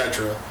tolerances,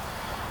 etc.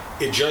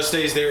 It just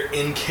stays there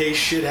in case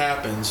shit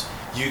happens.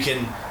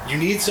 You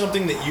need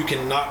something that you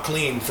can not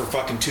clean for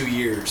fucking 2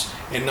 years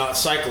and not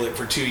cycle it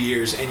for 2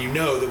 years, and you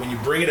know that when you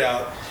bring it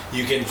out,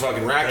 you can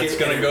fucking rack It's it.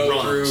 gonna and go it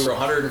runs. through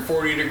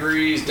 140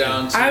 degrees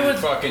down to I would-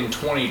 fucking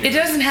 20 It degrees.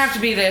 doesn't have to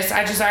be this.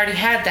 I just already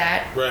had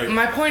that. Right.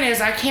 My point is,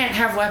 I can't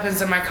have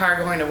weapons in my car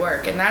going to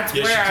work, and that's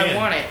Yes, where you I can.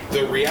 want it.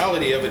 The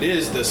reality of it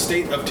is the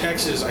state of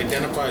Texas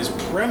identifies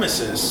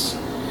premises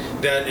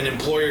that an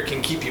employer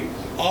can keep you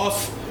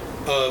off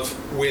of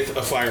with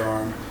a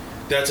firearm.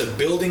 That's a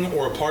building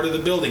or a part of the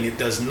building. It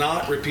does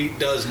not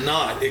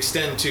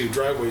extend to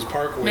driveways,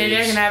 parkways. Maybe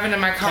I can have it in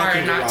my car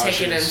parking and not take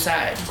it garages.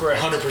 inside.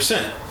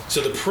 100%. So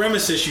the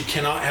premises you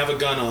cannot have a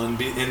gun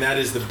on, and that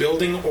is the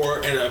building or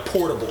a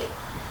portable.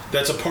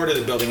 That's a part of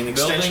the building, an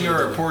extension Building of the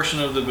or a building. portion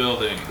of the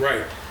building.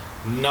 Right.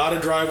 Not a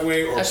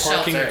driveway or A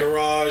parking shelter.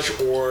 garage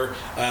or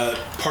a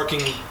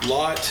parking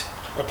lot.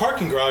 A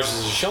parking garage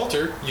is a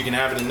shelter. You can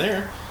have it in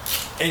there.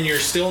 And you're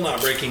still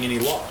not breaking any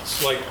laws.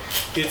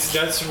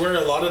 That's where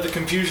a lot of the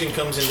confusion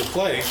comes into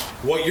play.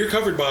 What you're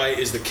covered by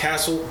is the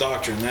Castle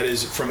Doctrine. That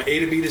is from A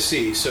to B to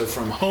C. So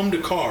from home to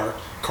car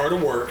to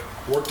work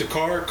to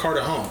car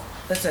to home.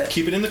 That's it.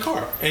 Keep it in the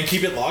car and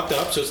keep it locked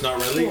up so it's not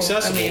readily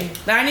accessible. I mean,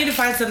 I need to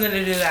find something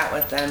to do that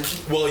with then.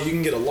 Well, you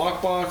can get a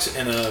lockbox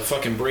and a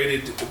fucking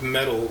braided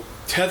metal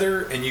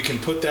tether, and you can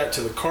put that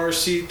to the car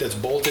seat that's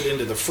bolted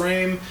into the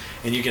frame,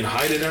 and you can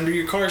hide it under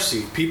your car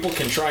seat. People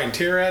can try and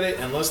tear at it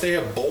unless they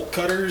have bolt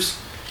cutters,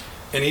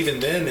 and even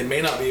then, they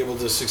may not be able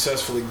to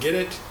successfully get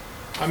it.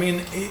 I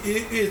mean,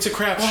 it's a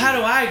crapshoot. Well, how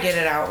do I get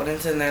it out when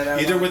it's in there, though?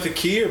 Either with a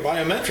key or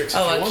biometrics if you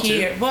a want key.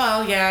 to.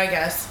 Well, yeah, I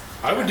guess.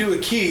 I would do a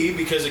key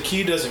because a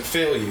key doesn't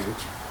fail you,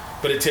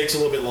 but it takes a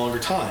little bit longer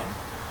time.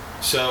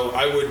 So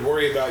I would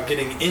worry about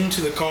getting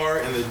into the car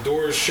and the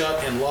door's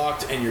shut and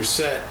locked and you're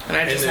set And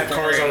I just the have to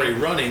car's hurry. already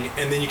running,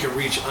 and then you can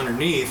reach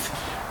underneath,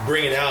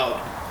 bring it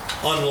out,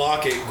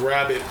 unlock it,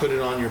 grab it, put it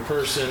on your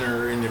person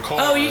or in your car.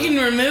 Oh, you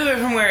can remove it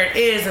from where it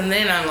is and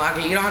then unlock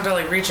it. You don't have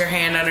to reach your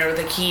hand under with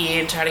a key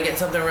and try to get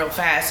something real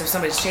fast if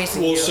somebody's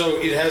chasing Well, you. so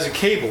it has a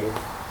cable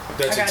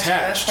that's I got you.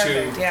 attached That's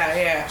perfect. to.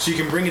 Yeah. So you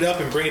can bring it up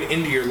and bring it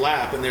into your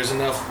lap, and there's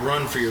enough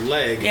run for your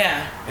leg.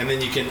 Yeah. And then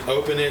you can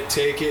open it,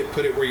 take it,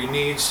 put it where you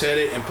need, set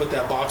it, and put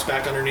that box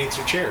back underneath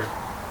your chair.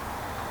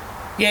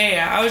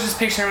 Yeah. I was just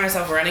picturing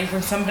myself running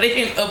from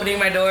somebody and opening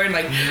my door and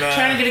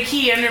trying to get a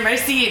key under my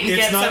seat and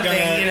get something,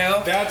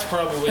 That's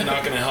probably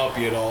not gonna help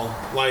you at all.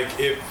 Like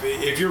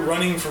if you're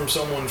running from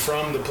someone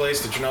from the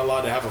place that you're not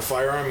allowed to have a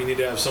firearm, you need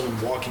to have someone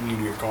walking you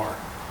to your car.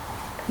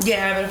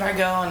 Yeah, but if I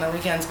go on the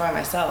weekends by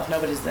myself,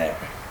 nobody's there.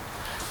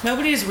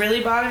 Nobody's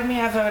really bothered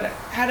me. I've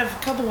had a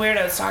couple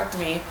weirdos talk to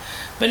me,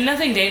 but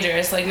nothing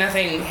dangerous,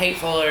 nothing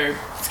hateful or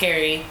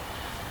scary.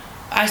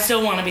 I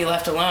still want to be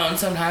left alone.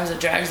 Sometimes it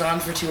drags on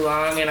for too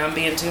long and I'm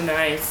being too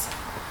nice.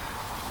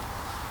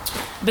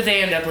 But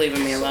they end up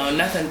leaving me alone.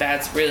 Nothing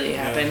bad's really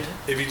happened.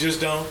 If you just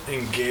don't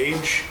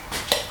engage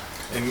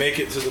and make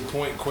it to the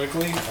point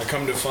quickly, I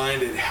come to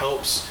find it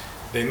helps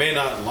They may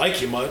not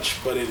like you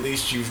much, but at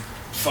least you've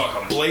Fuck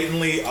them.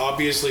 blatantly,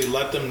 obviously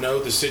let them know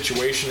the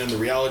situation and the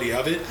reality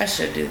of it, I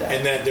should do that.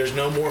 and that there's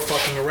no more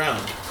fucking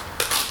around.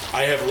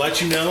 I have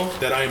let you know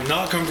that I am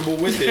not comfortable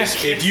with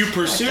this. If you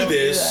pursue don't do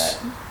this,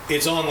 that.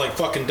 it's on like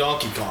fucking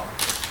Donkey Kong.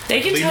 They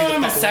can Leave tell me the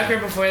I'm a fuck sucker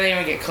alone. before they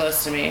even get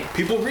close to me.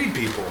 People read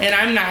people. And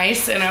I'm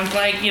nice, and I'm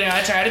like, you know,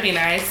 I try to be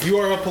nice. You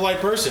are a polite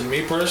person.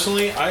 Me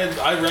personally,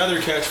 I'd rather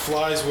catch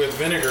flies with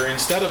vinegar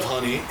instead of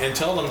honey and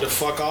tell them to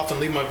fuck off and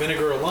leave my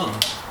vinegar alone.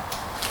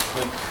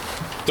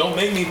 Like, don't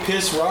make me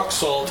piss rock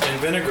salt and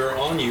vinegar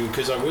on you,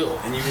 because I will,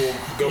 and you will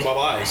go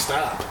bye-bye.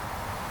 Stop.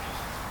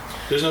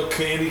 There's no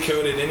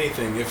candy-coated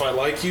anything. If I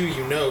like you,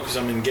 you know, because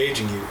I'm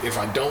engaging you. If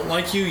I don't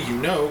like you, you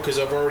know, because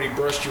I've already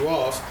brushed you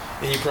off,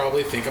 and you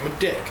probably think I'm a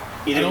dick.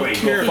 Either I don't way,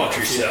 care go fuck about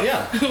you. yourself.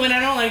 Yeah. When I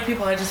don't like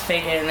people, I just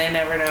fake it, and they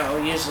never know,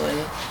 usually.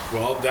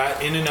 Well,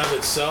 that in and of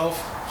itself,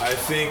 I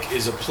think,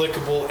 is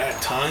applicable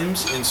at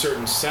times in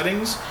certain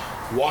settings.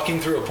 Walking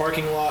through a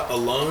parking lot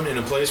alone in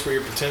a place where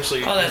you're potentially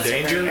in that's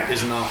danger different, yeah.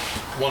 is not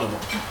one of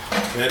them.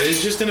 That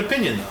is just an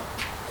opinion,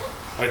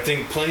 though. I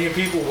think plenty of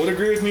people would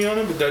agree with me on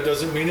it, but that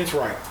doesn't mean it's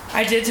right.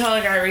 I did tell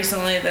a guy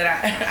recently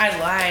that I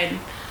lied.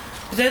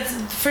 That's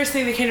the first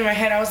thing that came to my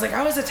head. I was like,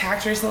 I was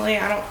attacked recently.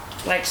 I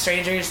don't like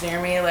strangers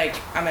near me. Like,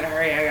 I'm in a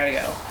hurry. I gotta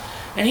go.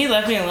 And he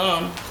left me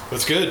alone.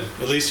 That's good.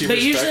 At least you But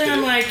respected usually I'm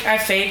it. like, I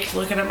fake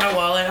looking at my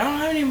wallet. I don't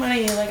have any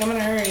money. Like, I'm in a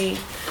hurry.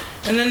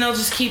 And then they'll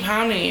just keep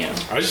hounding you.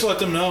 I just let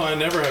them know I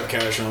never have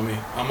cash on me.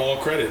 I'm all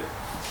credit.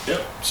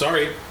 Yep.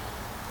 Sorry.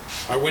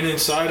 I went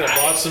inside, I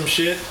bought some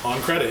shit on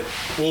credit.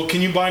 Well,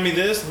 can you buy me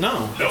this?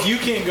 No. If you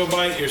can't go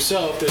buy it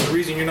yourself, there's a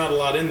reason you're not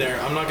allowed in there.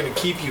 I'm not going to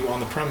keep you on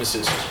the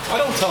premises. I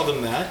don't tell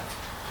them that.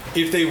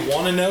 If they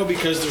want to know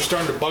because they're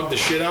starting to bug the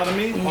shit out of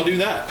me, I'll do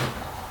that.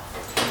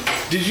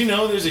 Did you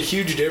know there's a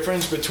huge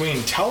difference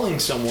between telling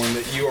someone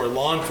that you are a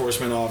law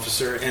enforcement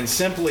officer and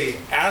simply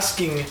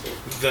asking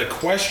the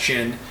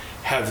question,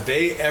 have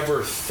they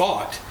ever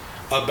thought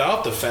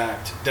about the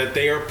fact that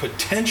they are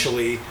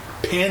potentially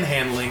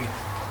panhandling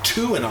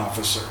to an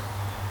officer?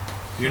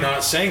 You're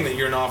not saying that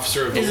you're an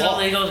officer of the Is it law.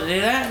 illegal to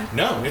do that?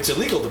 No, it's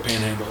illegal to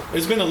panhandle.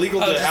 It's been illegal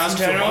to just in ask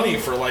for general? money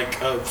for like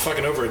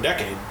fucking over a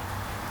decade.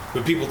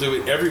 But people do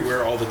it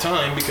everywhere all the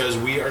time because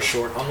we are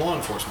short on law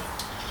enforcement.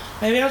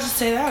 Maybe I'll just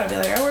say that. I'll be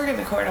like, I work at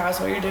the courthouse.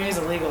 What you're doing is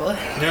illegal.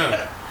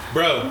 No.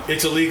 Bro,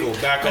 it's illegal.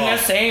 Back I'm not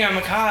off. saying I'm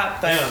a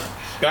cop, but Yeah.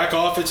 Back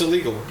off, it's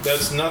illegal.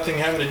 That's nothing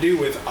having to do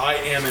with I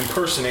am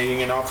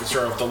impersonating an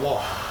officer of the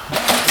law.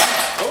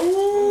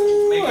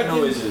 Oh, Making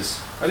noises.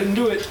 I didn't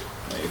do it.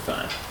 No, you're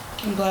fine.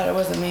 I'm glad it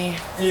wasn't me.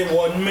 It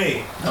wasn't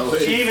me. No,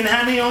 She even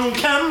had me on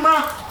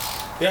camera.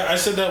 Yeah, I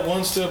said that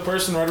once to a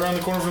person right around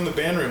the corner from the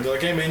band room. They're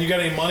like, hey man, you got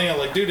any money? I'm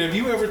like, dude, have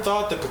you ever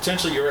thought that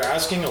potentially you're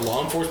asking a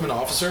law enforcement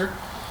officer?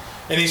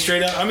 And he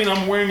straight up, I mean,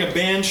 I'm wearing a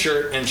band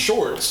shirt and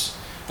shorts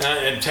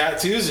and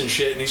tattoos and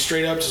shit. And he's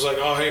straight up just like,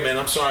 oh, hey man,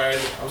 I'm sorry.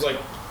 I was like,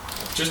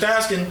 just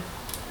asking.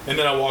 And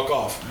then I walk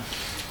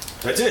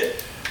off. That's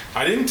it.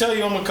 I didn't tell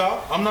you I'm a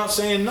cop. I'm not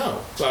saying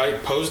no. So I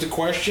posed a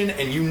question,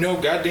 and you know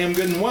goddamn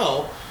good and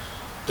well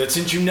that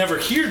since you never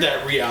hear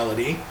that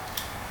reality,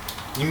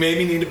 you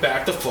maybe need to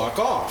back the fuck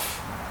off.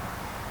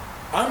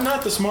 I'm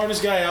not the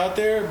smartest guy out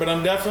there, but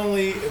I'm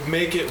definitely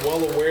make it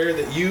well aware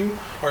that you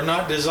are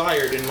not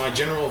desired in my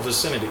general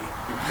vicinity.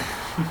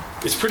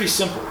 It's pretty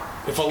simple.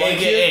 If I like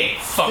AKA, you,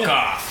 fuck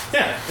off.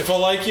 yeah. If I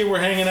like you, we're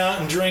hanging out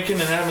and drinking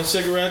and having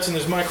cigarettes, and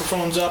there's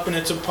microphones up, and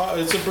it's a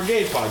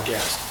brigade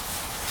podcast.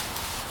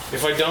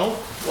 If I don't,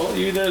 well,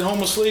 you're either at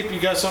home asleep, you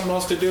got something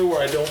else to do, or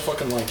I don't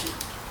fucking like you.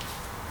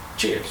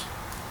 Cheers.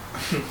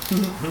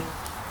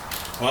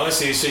 Well, I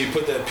see. So you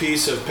put that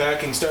piece of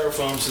packing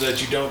styrofoam so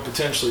that you don't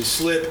potentially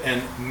slip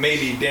and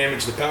maybe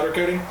damage the powder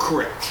coating?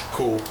 Correct.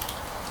 Cool.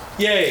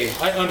 Yay,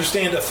 I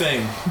understand a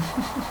thing.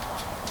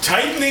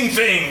 Tightening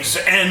things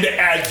and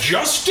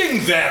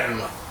adjusting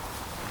them.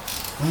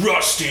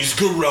 Rusty's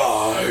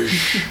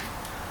Garage.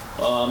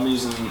 I'm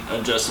using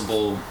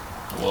adjustable.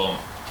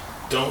 Well,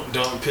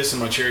 Don't piss in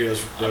my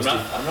Cheerios, I'm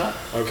Rusty. not.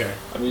 Okay.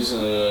 I'm using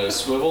a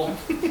swivel,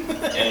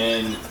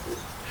 and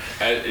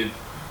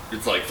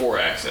it's like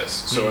 4-axis.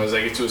 So as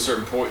I get to a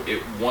certain point,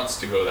 it wants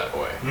to go that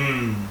way.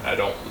 I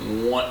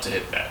don't want to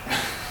hit that.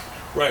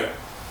 Right.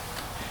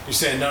 You're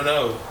saying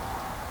no.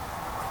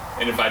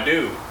 And if I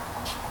do,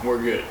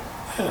 we're good.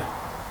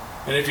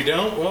 And if you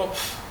don't, well,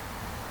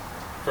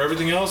 for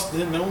everything else,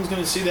 then no one's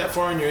going to see that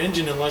far in your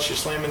engine unless you're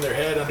slamming their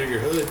head under your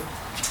hood.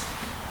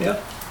 Yep.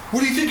 What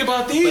do you think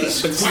about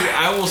these? But see,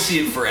 I will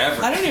see it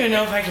forever. I don't even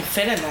know if I can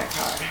fit in that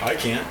car. I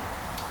can't.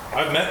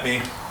 I've met me.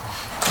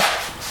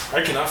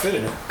 I cannot fit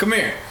in it. Come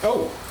here.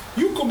 Oh,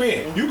 you come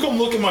in. You come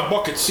look at my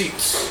bucket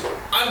seats.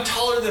 I'm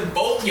taller than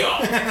both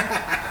y'all.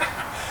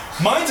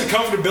 Mine's a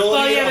comfortability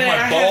Well, yeah, of but my I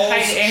have balls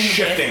height and width.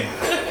 shifting.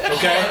 All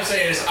Okay? I'm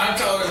saying is I'm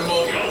taller than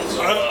both y'all.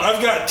 So,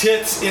 I've got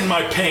tits in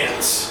my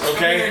pants. Come here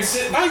Okay? and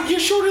sit. You're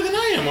shorter than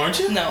I am, aren't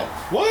you? No,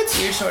 What?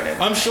 you're shorter.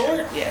 I'm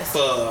short? Yes.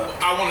 Fuck.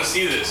 I want to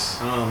see this.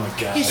 Oh my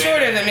god. He's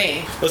shorter than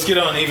me. Let's get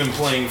on even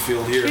playing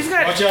field here. He's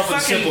got Watch out for the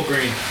fucking- simple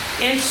green.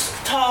 inch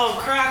tall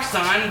Crocs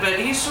on, but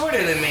he's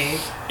shorter than me.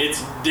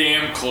 It's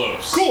damn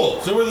close.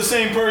 Cool. So we're the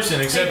same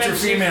person, except you're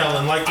female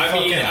and like to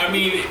fuck in. I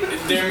mean,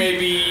 there may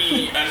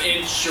be an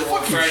inch or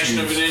a fraction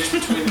of an inch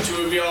between the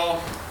two of y'all.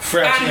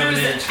 Fraction On of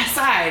an whose inch.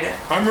 side?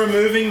 I'm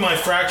removing my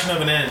fraction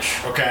of an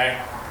inch, okay?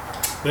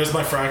 There's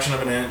my fraction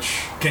of an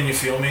inch. Can you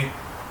feel me?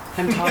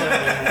 I'm taller than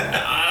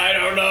him. I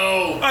don't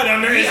know. I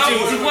don't know.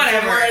 Oh,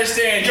 whatever. Where I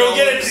stand, Go y'all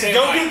get look it. the same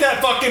Go height. get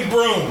that fucking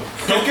broom.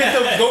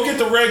 Go get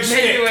the reg Maybe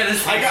stick. we're the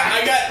same.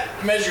 I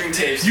got measuring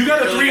tapes. You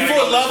got a Really 3 gotta foot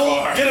go this level?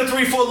 far. Get a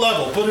 3 foot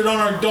level. Put it on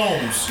our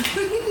domes.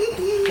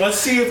 Let's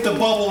see if the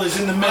bubble is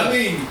in the middle. I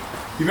mean,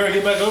 You better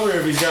get back over here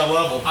if he's got a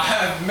level. I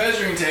have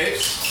measuring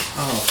tapes.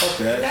 Oh, fuck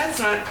that. That's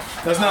not.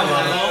 That's not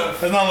level.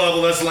 That's not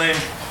level. That's lame.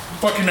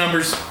 Fucking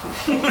numbers.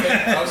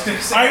 I was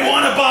gonna say I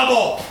want a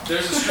bubble.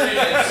 there's a straight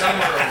edge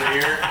somewhere over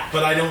here.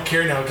 But I don't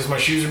care now because my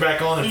shoes are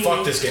back on and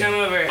fuck this Come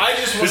game. over. I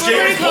just This want game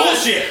Pretty is close.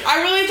 bullshit.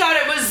 I really thought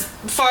it was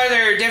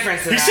farther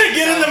difference than He that. said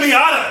get in the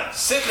Miata.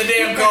 sit in the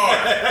damn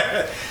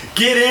car.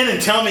 Get in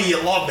and tell me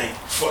you love me.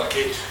 Fuck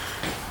it.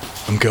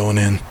 I'm going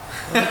in.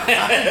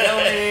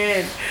 Going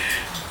in.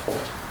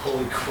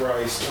 Holy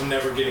Christ, I'm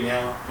never getting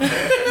out. I'm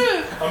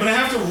gonna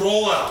have to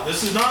roll out.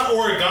 This is not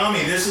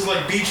origami, this is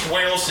like beached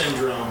whale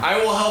syndrome. I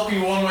will help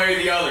you one way or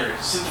the other.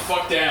 Sit the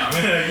fuck down.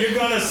 You're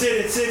gonna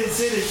sit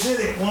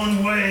it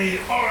one way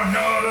or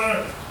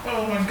another.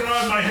 Oh my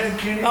god, my head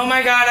can't Oh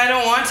my god, I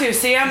don't want to.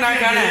 See, I'm not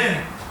get gonna.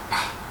 in.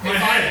 My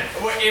head.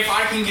 If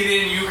I can get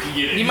in, you can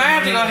get in. You might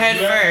have to go head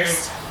You have to-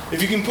 first.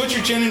 If you can put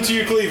your chin into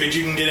your cleavage,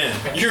 you can get in.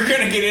 You're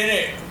gonna get in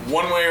it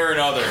one way or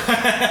another.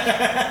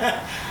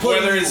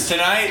 Whether it's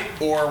tonight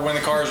or when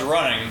the car's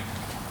running,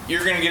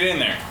 you're gonna get in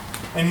there.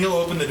 And he'll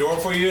open the door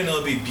for you and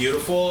it'll be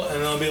beautiful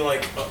and there'll be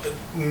like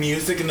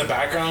music in the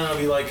background and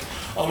it'll be like,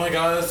 oh my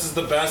god, this is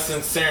the best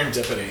since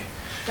Serendipity.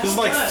 This is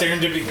like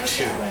Serendipity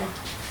 2.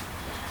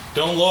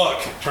 Don't look.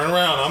 Turn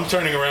around. I'm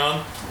turning around.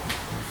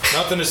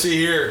 Nothing to see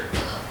here.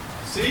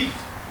 See? You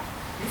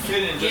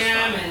fit in just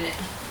Yeah, I'm fine. in it.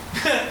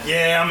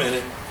 Yeah, I'm in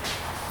it.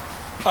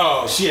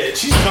 Oh shit,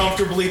 she's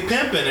comfortably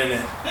pimping in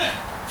it.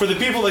 For the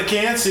people that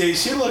can't see,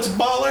 she looks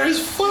baller as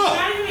fuck.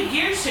 Not even a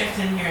gear shift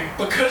in here.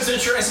 Because the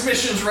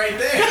transmission's right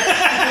there.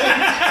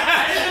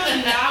 I didn't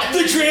know the knob.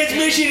 The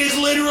transmission is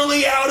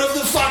literally out of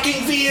the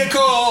fucking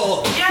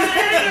vehicle. Yeah, but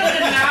I didn't know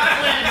the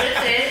knob went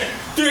with it.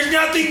 There's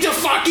nothing to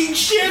fucking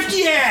shift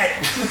yet.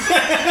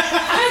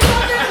 I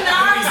thought the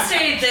knob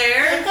stayed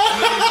there.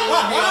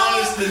 To be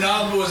honest, the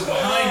knob was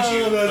behind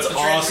you. Oh, that's but the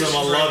awesome. I transmission's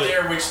love right it.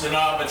 there, which the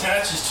knob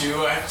attaches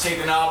to. I have to take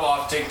the knob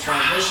off, take the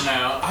transmission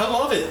out. I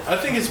love it. I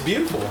think it's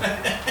beautiful.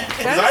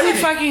 That's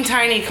a fucking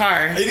tiny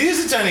car. It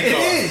is a tiny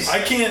car. is. I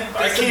can't.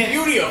 That's the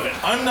beauty of it.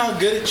 I'm not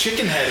good at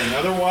chicken heading.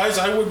 Otherwise,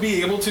 I would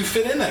be able to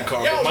fit in that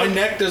car. Yeah, but my but-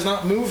 neck does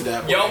not move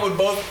that way. Y'all would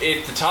both,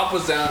 if the top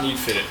was down, you'd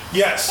fit it.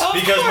 Yes, Of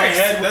because my course.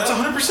 head. That's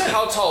 100%.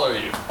 How tall are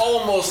you?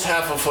 Almost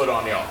half a foot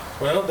on y'all.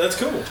 Well, that's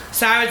cool.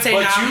 So I would say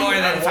But not you more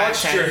than I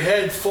watched 5'10". your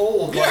head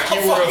fold like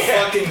Yeah, you were a fuck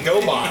yeah. fucking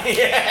GoBot.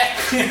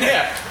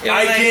 Yeah.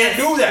 I can't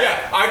do that.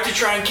 Yeah, I have to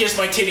try and kiss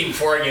my titty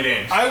before I get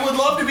in. I would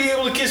love to be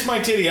able to kiss my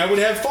titty. I would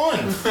have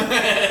fun.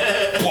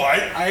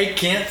 But I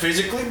can't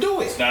physically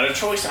do it. Not a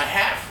choice I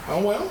have.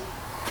 Oh well.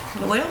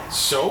 Well,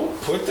 So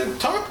put the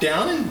top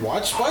down and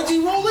watch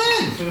Spudzy roll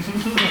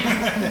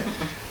in.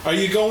 Are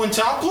you going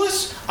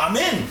topless? I'm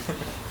in.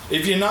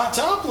 If you're not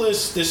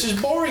topless, this is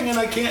boring and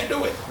I can't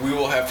do it. We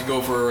will have to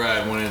go for a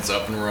ride when it's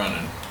up and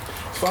running.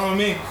 Follow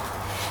me.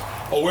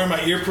 I'll wear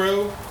my ear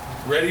pro,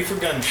 ready for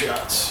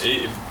gunshots.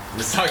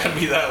 It's not gonna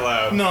be that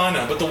loud. No, I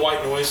know, but the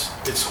white noise,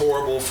 it's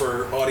horrible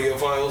for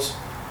audiophiles.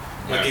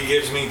 Like Yeah. it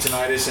gives me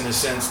tinnitus in a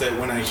sense that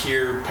when I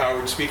hear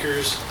powered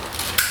speakers,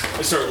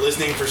 I start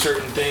listening for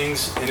certain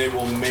things and it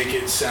will make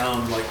it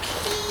sound like.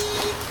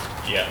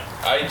 Yeah,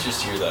 I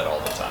just hear that all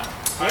the time.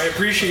 I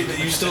appreciate that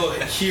you still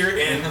hear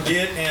and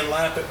get and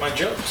laugh at my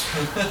jokes.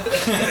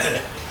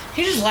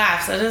 he just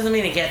laughs. That doesn't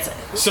mean he gets it.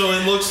 So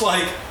it looks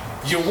like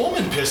your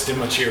woman pissed in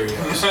my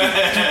Cheerios.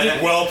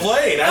 Well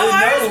played. Oh,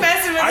 I was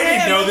messing with I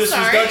didn't him. know this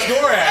Sorry. was Dutch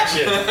door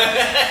action. Not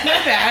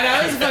bad.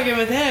 I was fucking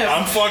with him.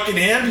 I'm fucking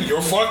him.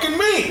 You're fucking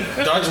me.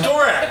 Dutch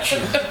door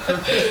action.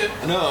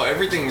 No,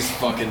 everything's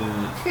fucking.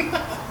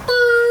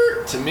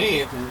 To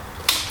me, And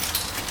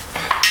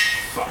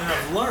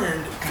I've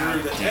learned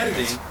through the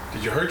editing.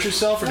 Did you hurt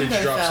yourself or did you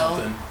Something drop fell.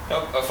 something?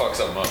 I fucked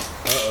something up.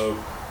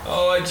 Uh-oh.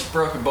 Oh, I just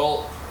broke a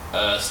bolt,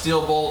 a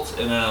steel bolt,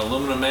 and an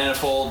aluminum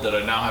manifold that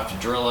I now have to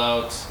drill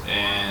out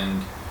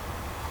and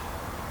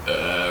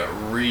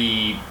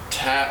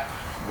re-tap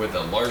with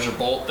a larger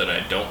bolt that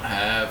I don't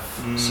have.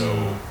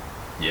 So,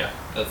 yeah,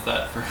 that's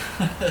that. For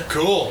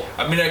Cool.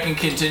 I mean, I can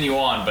continue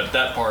on, but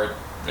that part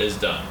is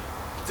done.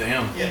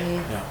 Damn.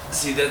 Yeah.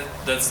 See,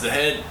 that's the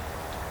head,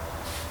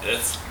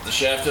 that's the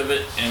shaft of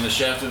it, and the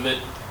shaft of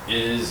it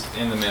is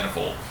in the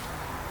manifold.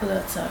 Oh,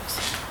 that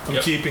sucks. I'm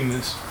Yep. keeping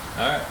this.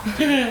 Alright.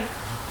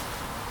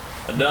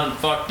 I done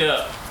fucked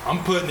up.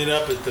 I'm putting it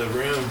up at the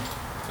room.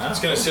 It's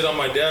gonna sit on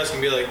my desk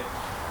and be like,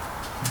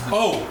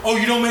 oh,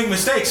 you don't make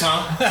mistakes,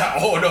 huh?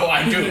 Oh no,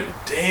 I do.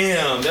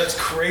 Damn, that's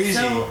crazy.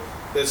 So,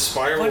 that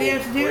spiral. What do you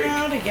have to do break.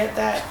 now to get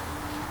that?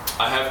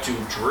 I have to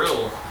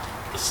drill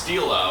the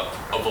steel out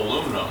of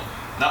aluminum.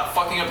 Not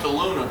fucking up the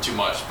aluminum too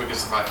much,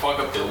 because if I fuck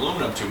up the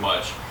aluminum too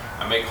much,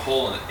 I make a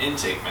hole in the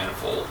intake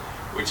manifold,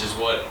 which is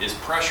what is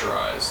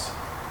pressurized.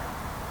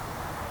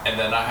 And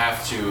then I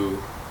have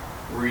to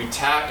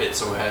re-tap it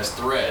so it has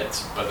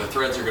threads, but the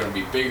threads are going to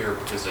be bigger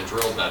because I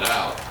drilled that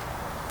out.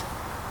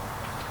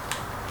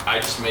 I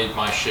just made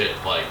my shit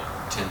like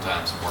 10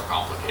 times more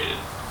complicated.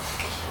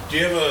 Do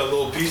you have a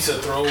little piece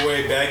of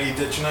throwaway baggie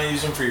that you're not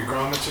using for your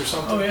grommets or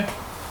something? Oh yeah.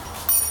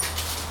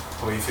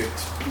 What do you think?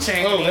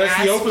 Sharing Oh,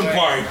 that's the open ass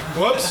part.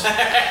 Whoops.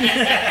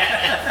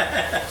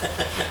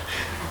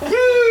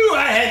 Woo!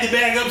 I had the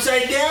bag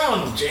upside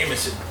down.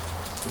 Jameson.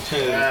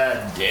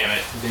 God damn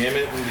it. Damn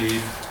it,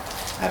 indeed.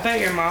 I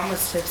bet your mom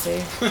was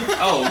tipsy.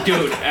 Oh,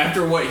 dude,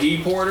 after what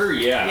he poured her,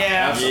 yeah.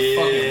 Yeah.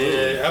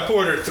 Absolutely. Yeah, I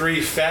poured her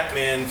 3 fat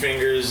man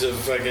fingers of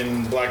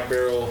fucking Black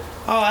Barrel.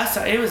 Oh, I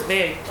saw it was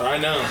big. I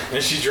know.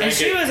 And she drank And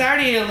she it. was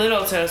already a little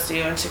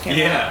toasty when she came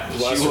Yeah, out.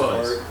 Bless she her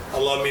was. heart. I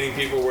love meeting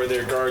people where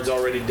their guard's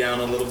already down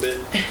a little bit.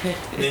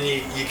 And then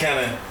you kind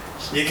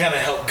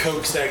of help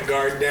coax that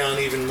guard down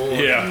even more.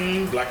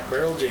 Yeah. Black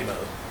Barrel JMO.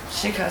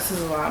 She cusses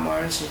a lot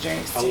more when she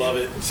drinks. I too. love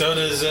it. So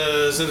does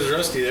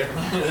Rusty there.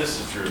 This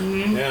is true.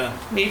 Yeah.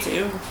 Me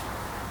too.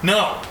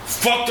 No,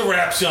 fuck the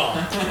rap song.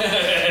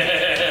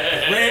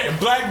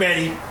 Black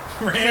Betty.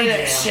 Play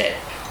that shit.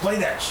 Play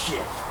that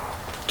shit.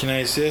 Can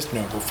I assist?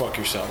 No, go fuck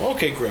yourself.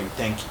 Okay, great.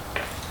 Thank you.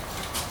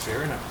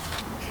 Fair enough.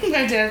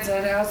 My dad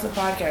said, "How's the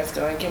podcast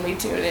going? Can we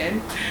tune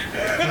in?"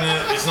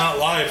 It's not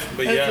live,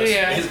 but That's-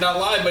 yes. yeah. It's not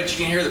live, but you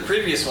can hear the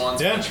previous ones,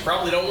 Yeah. but you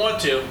probably don't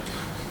want to.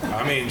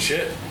 I mean,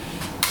 shit.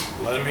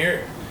 Let him hear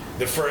it.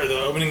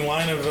 The opening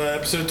line of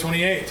episode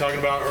 28, talking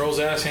about Earl's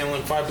ass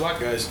handling 5 black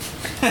guys.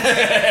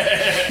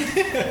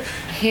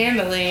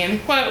 Handling in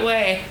what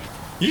way?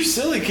 You're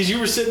silly because you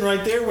were sitting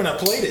right there when I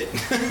played it.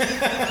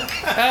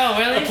 Oh,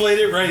 really? I played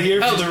it right here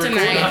for Oh, the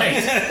tonight.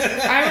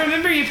 recording. I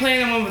remember you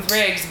playing the one with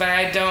Riggs, but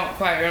I don't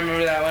quite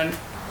remember that one.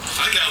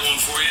 I got one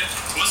for you.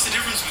 What's the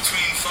difference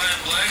between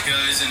 5 black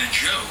guys and a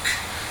joke?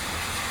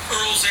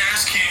 Earl's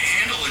ass can't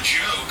handle a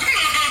joke.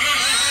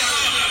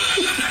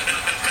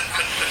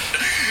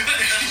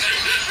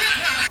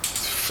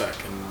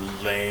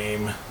 Fucking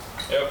lame.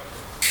 Yep.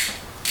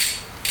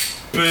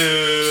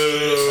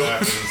 Boo.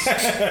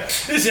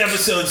 This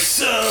episode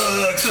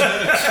sucks.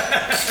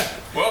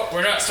 Well,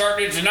 we're not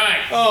starting it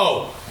tonight.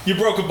 Oh, you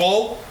broke a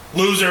bowl?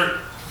 Loser.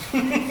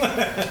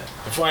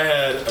 If I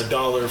had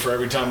 $1 for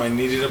every time I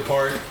needed a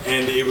part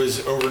and it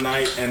was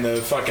overnight and the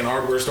fucking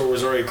hardware store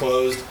was already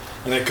closed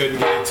and I couldn't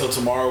get it till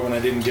tomorrow when I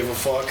didn't give a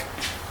fuck,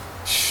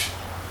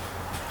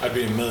 I'd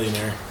be a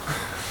millionaire.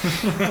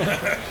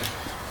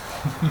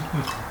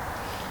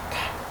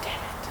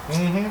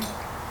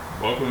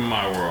 Welcome to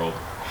my world.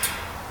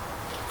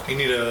 You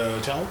need a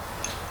towel?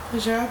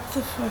 Drop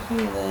the fucking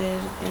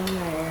lid in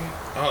there.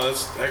 Oh,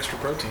 that's extra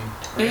protein.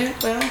 Yeah,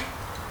 well,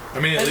 I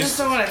mean, at I just least.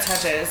 don't want to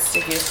touch it. It's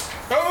sticky.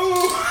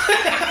 Oh!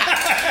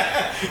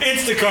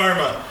 Insta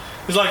karma.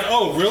 It's like,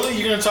 oh, really?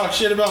 You're gonna talk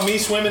shit about me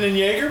swimming in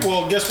Jaeger?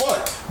 Well, guess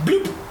what?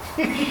 Bloop.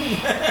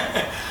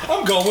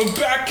 I'm going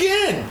back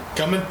in.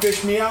 Come and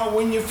fish me out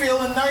when you're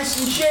feeling nice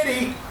and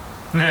shitty.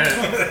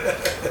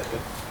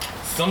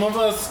 Some of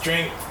us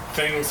drink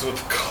things with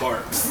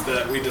corks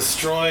that we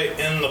destroy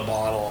in the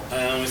bottle,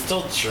 and we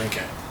still drink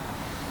it.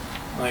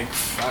 Like,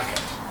 fuck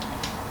it.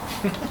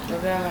 I've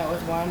done that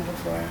with wine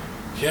before.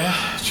 Yeah,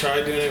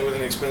 try doing it with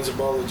an expensive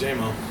bottle of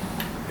JMO.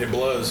 It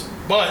blows,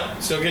 but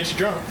still gets you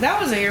drunk. That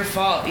wasn't your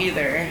fault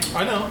either.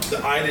 I know.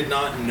 I did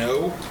not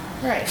know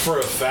Right. for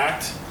a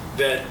fact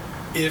that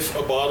if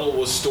a bottle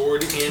was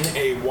stored in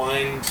a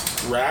wine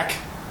rack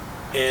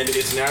and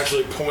it's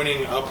naturally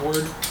pointing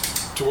upward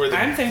to where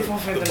I'm thankful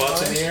for the butt's in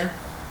knowledge. the air.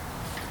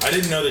 I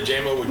didn't know that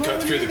JMO would cut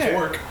Well, through the neither.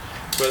 cork,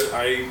 but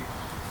I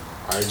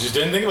just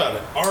didn't think about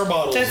it. Our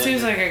bottles. That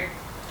seems like a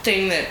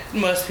thing that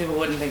most people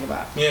wouldn't think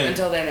about Yeah.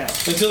 until they know.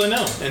 until they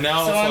know, and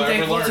now So if I'm I ever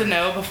thankful learn. to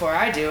know before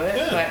I do it.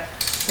 Yeah. But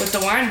with the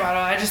wine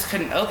bottle, I just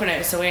couldn't open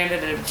it, so we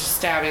ended up just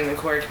stabbing the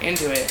cork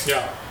into it.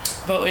 Yeah.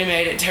 But we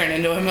made it turn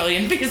into a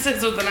million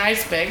pieces with an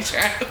ice pick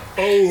trying to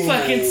Oh.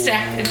 fucking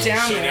stack it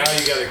down So there. now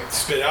you gotta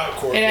spit out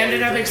cork. It while ended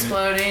you're up drinking it.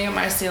 exploding and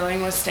my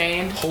ceiling was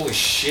stained. Holy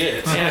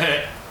shit.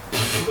 Yeah.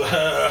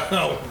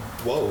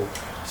 Whoa.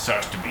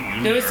 Sucks to be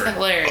you. It was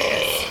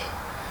hilarious.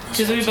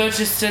 Because we both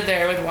just stood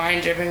there with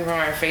wine dripping from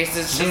our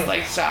faces, just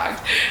like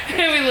shocked.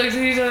 And we looked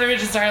at each other and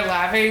just started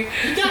laughing.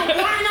 You got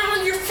wine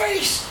on your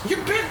face. You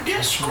big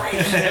disgrace.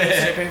 And it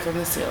was dripping from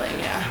the ceiling,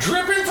 yeah.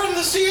 Dripping from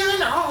the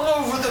ceiling all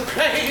over the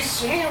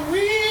place. And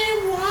we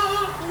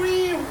want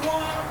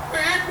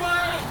red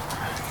wine.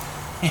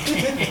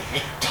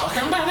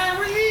 Talking about that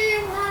we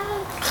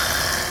want.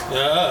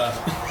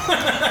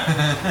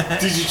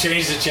 Did you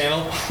change the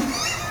channel?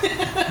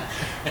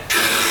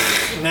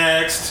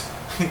 Next.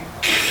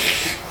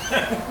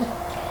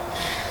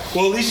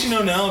 Well, at least you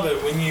know now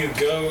that when you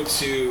go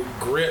to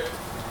grip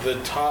the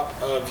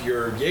top of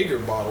your Jaeger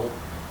bottle,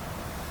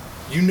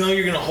 you know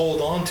you're going to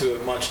hold on to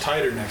it much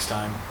tighter next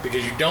time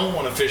because you don't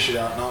want to fish it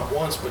out not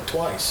once but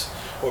twice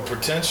or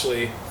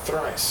potentially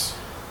thrice.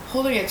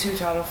 Holding it too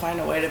taut will find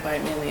a way to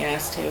bite me in the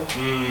ass too.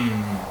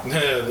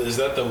 Is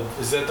that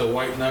the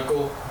white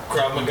knuckle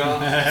Krav Maga?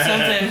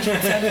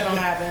 Something will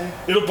happen.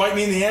 It'll bite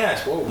me in the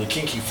ass. Whoa, you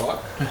kinky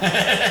fuck.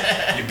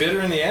 You bit her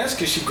in the ass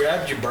because she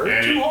grabbed your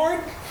bird too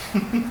hard?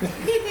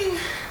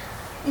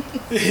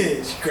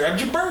 She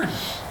grabbed your bird.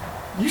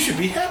 You should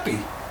be happy.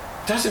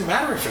 Doesn't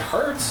matter if it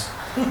hurts.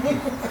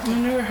 I've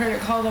never heard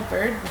it called a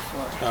bird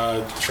before.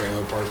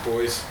 Trailer Park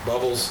Boys.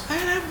 Bubbles.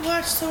 I've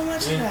watched so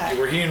much of that.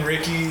 Where he and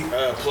Ricky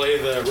play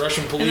the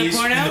Russian police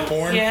in the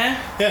porn. Yeah.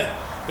 Yeah.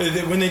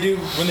 When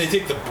they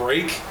take the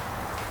break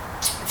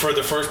for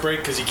the first break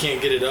because he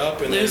can't get it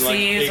up, and Lucy, then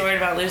he's worried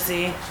about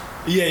Lucy.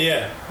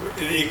 Yeah.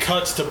 It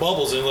cuts to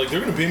Bubbles and like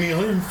they're gonna pay me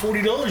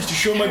 $140 to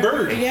show my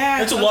bird. Yeah,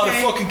 that's a lot of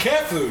fucking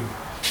cat food.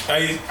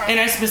 And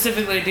I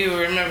specifically do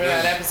remember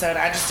that episode.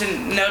 I just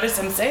didn't notice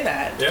him say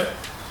that. Yep.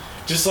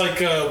 Just like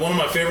one of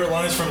my favorite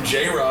lines from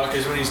J-Rock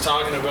is when he's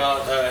talking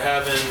about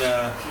having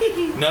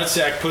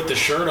Nutsack put the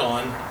shirt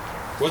on.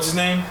 What's his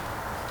name?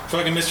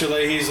 Fucking Mr.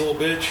 Leahy's little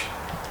bitch.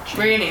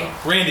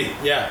 Randy,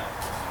 yeah.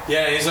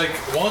 Yeah, he's like,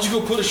 why don't you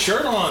go put a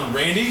shirt on,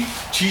 Randy?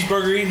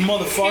 Cheeseburger eating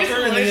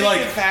motherfucker. And then he's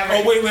like,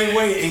 oh, wait.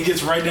 And he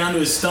gets right down to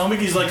his stomach.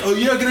 He's like, oh,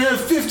 you're going to have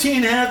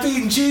 15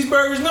 half-eaten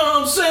cheeseburgers? Know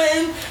what I'm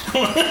saying?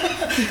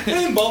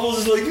 And Bubbles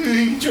is like,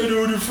 he tried to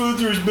order food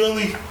through his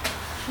belly.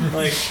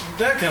 Like,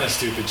 that kind of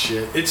stupid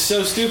shit. It's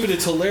so stupid,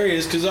 it's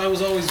hilarious, because I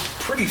was always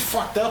pretty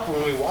fucked up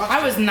when we watched it.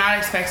 I was not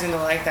expecting to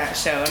like that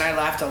show, and I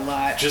laughed a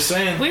lot. Just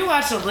saying. We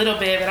watched a little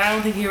bit, but I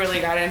don't think he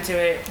really got into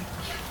it.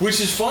 Which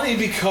is funny,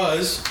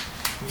 because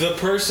the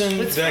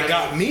person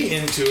got me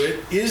into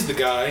it is the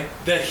guy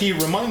that he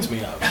reminds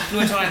me of.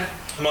 Which one?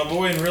 My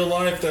boy in real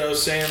life that I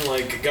was saying,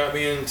 like, got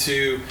me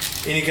into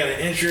any kind of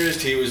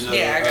interest. He was a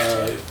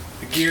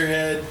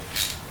gearhead.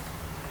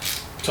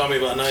 Taught me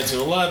about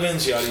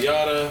 1911s, yada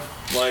yada.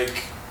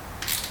 Like,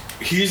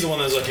 he's the one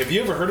that's like, have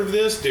you ever heard of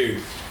this?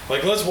 Dude,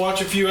 like, let's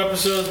watch a few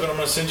episodes, but I'm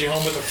going to send you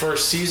home with the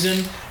first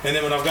season, and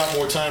then when I've got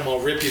more time, I'll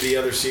rip you the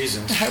other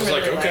seasons. I was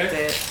really like, okay. liked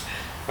it.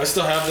 I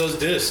still have those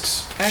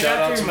discs. I Shout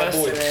got out to through my most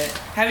boy. of it.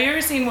 Have you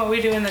ever seen What We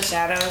Do in the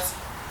Shadows?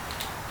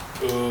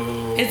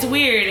 Oh. It's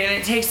weird, and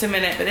it takes a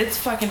minute, but it's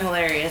fucking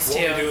hilarious,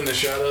 too. What We Do in the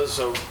Shadows?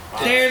 So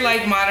they're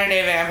like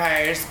modern-day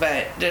vampires,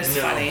 but just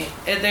funny.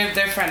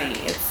 They're funny.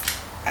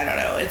 I don't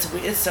know. It's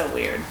so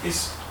weird.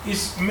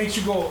 It makes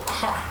you go,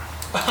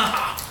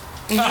 ha.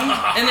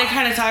 And they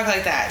kind of talk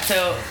like that,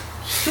 so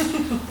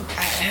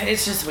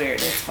it's just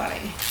weird. It's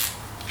funny.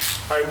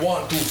 I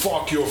want to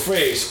fuck your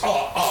face.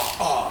 Kind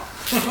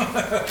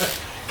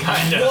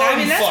of. I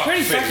mean, that's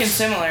pretty fucking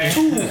similar.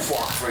 Two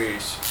fuck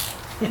face.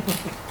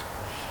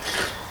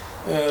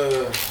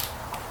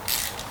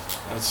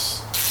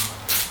 That's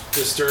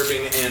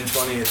disturbing and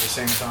funny at the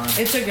same time.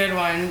 It's a good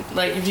one.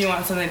 Like, if you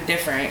want something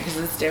different, because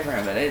it's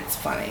different, but it's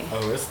funny.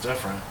 Oh, it's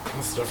different.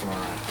 It's different,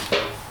 alright.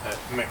 That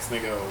makes me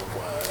go,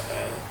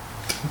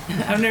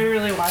 what? I've never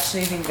really watched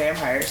anything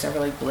vampire except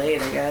for, like,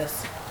 Blade, I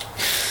guess.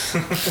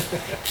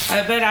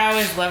 But I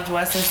always loved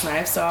Wesley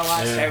Snipes, so I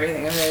watched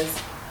everything of his.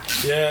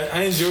 Yeah,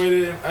 I enjoyed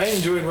it. I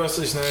enjoyed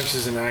Wesley Snipes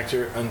as an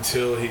actor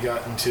until he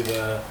got into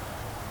the,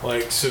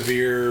 like,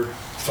 severe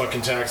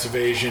fucking tax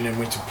evasion and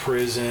went to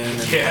prison. And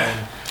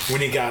then when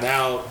he got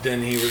out,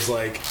 then he was,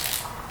 like,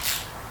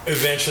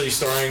 eventually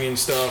starring in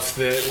stuff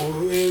that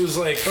it was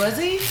like Was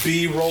he?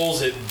 B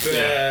rolls at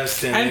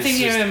best. And I'm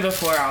thinking of him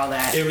before all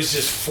that. It was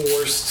just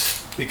forced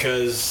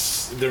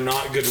because they're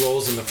not good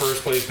roles in the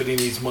first place, but he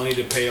needs money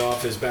to pay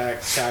off his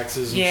back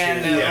taxes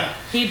and shit. No.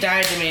 He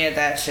died to me at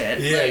that shit.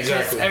 Yeah, like,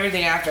 exactly.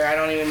 Everything after, I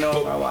don't even know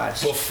if I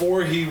watched.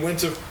 Before he went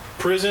to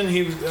prison,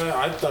 he was,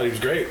 I thought he was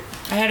great.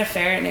 I had a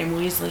ferret named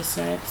Weasley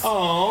Snipes.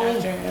 Oh.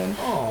 After him.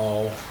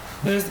 Oh.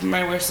 It was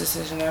my worst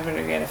decision ever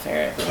to get a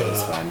ferret, but it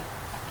was fun.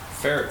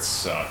 Ferrets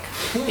suck.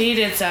 He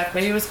did suck,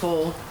 but he was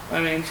cool.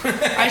 I mean,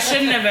 I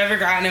shouldn't have ever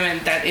gotten him,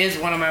 and that is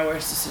one of my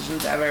worst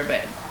decisions ever,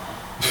 but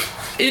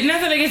it's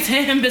nothing against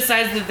him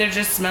besides that they're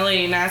just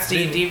smelly,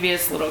 nasty,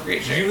 devious little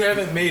creatures. You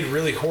haven't made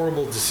really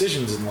horrible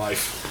decisions in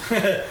life.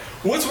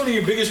 What's one of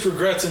your biggest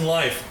regrets in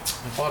life?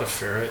 I bought a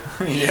ferret.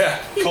 Yeah.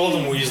 Called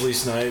him Weasley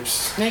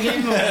Snipes. I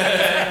gave him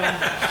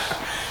a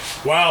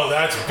Wow,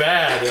 that's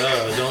bad.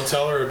 Don't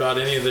tell her about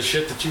any of the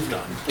shit that you've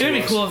done. It would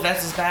be cool if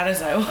that's as bad as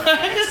I was.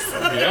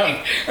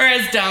 Yeah. Or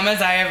as dumb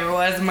as I ever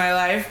was in my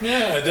life.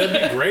 Yeah,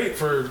 that'd be great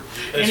for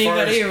as Anybody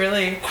far as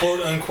really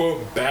quote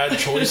unquote bad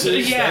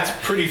choices. Yeah. That's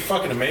pretty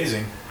fucking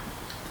amazing.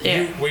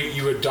 Yeah.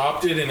 You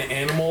adopted an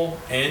animal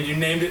and you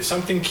named it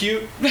something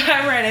cute?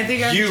 I'm right. I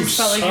think I You just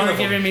felt like you son were of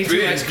a giving me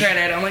too much bitch.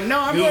 credit. I'm like, no,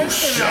 I'm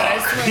worse than that.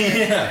 I swear.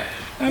 Yeah.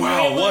 I'm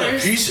Wow, way what a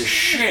worse. piece of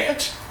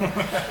shit. You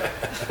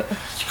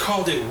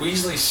called it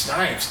Weasley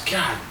Snipes.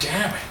 God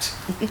damn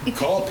it.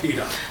 Call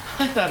Peter.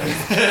 I thought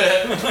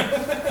it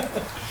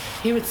was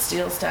He would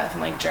steal stuff and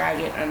like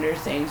drag it under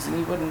things and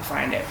you wouldn't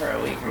find it for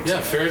a week or two.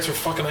 Yeah, ferrets are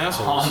fucking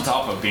assholes. On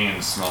top of being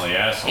a smelly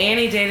asshole.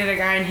 Annie dated a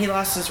guy and he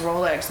lost his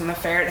Rolex and the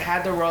ferret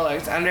had the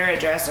Rolex under a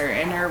dresser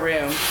in her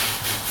room.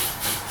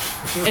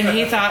 And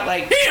he thought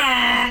like,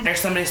 or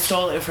somebody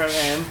stole it from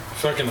him.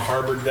 Fucking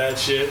harbored that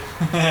shit.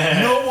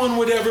 No one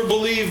would ever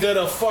believe that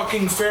a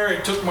fucking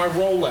ferret took my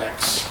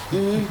Rolex.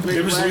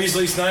 It was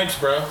Weasley Snipes,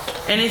 bro.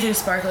 Anything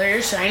sparkly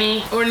or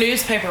shiny, or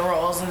newspaper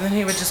rolls, and then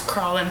he would just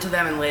crawl into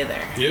them and lay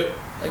there. Yep.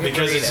 Like a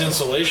Because it's burrito.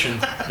 insulation.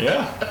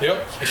 Yeah.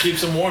 Yep. It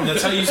keeps them warm.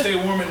 That's how you stay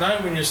warm at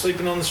night when you're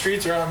sleeping on the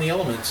streets or out in the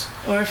elements.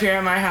 Or if you're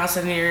at my house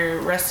and you're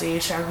Rusty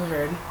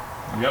Shackelford.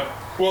 Yep.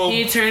 Well,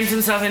 He turns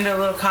himself into a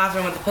little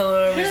coffin with a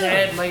pillow over his Yeah.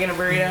 head, like in a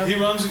burrito. he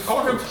runs a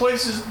Fucking car.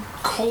 place is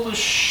cold as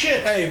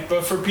shit. Hey,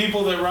 but for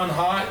people that run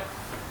hot,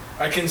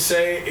 I can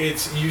say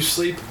it's you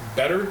sleep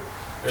better,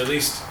 or at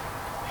least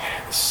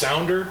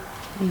sounder,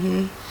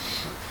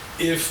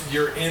 if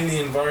you're in the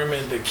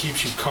environment that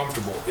keeps you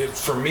comfortable.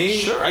 For me,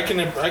 Sure. I can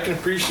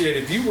appreciate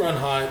if you run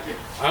hot.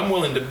 I'm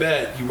willing to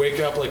bet you wake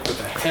up like with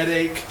a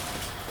headache.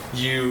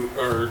 You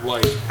are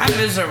like I'm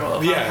miserable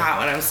if Yeah. I'm hot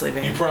when I'm you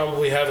sleeping.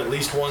 probably have at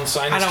least one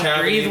sinus I don't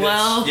cavity. breathe that's-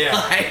 well. Yeah,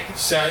 Like-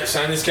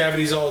 sinus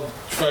cavities all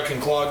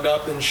fucking clogged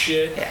up and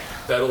shit. Yeah.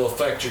 That'll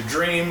affect your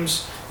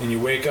dreams, and you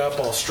wake up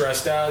all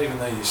stressed out even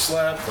though you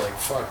slept. Like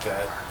fuck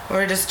that.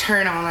 Or just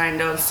turn all night and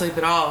don't sleep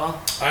at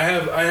all. I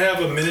have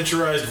a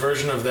miniaturized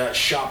version of that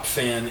shop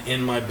fan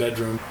in my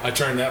bedroom. I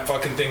turn that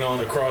fucking thing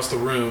on across the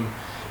room,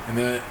 and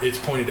then it's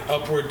pointed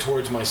upward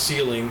towards my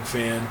ceiling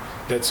fan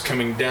that's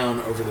coming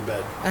down over the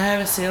bed. I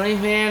have a ceiling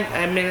fan,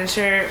 a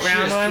miniature She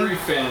round has 3 one,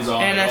 fans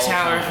on and at a all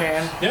tower times.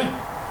 fan.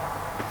 Yeah.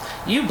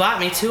 You bought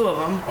me 2 of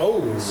them.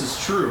 Oh. This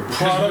is true. Because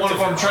Product one of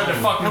them of- tried to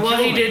fucking Well,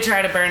 kill he me. did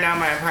try to burn down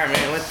my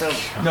apartment with the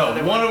No,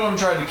 other one of them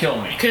tried to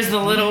kill me. Because the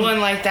little one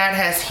like that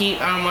has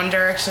heat on one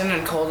direction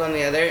and cold on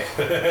the other,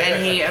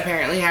 and he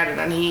apparently had it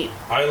on heat.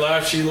 I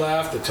laughed, she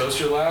laughed, the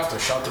toaster laughed, I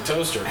shot the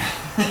toaster.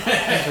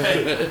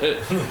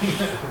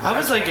 I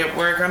was like at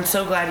work. I'm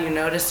so glad you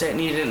noticed it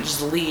and you didn't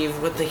just leave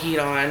with the heat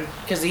on,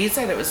 because he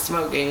said it was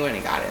smoking when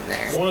he got in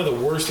there. One of the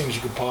worst things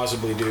you could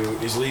possibly do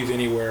is leave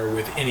anywhere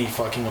with any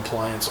fucking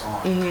appliance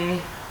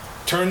on.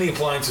 Turn the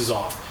appliances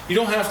off. You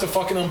don't have to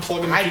fucking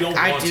unplug them if you don't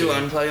I want do to.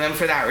 unplug them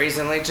for that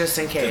reason, like just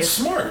in It's case.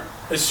 smart.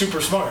 It's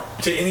super smart.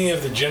 To any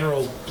of the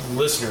general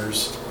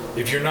listeners,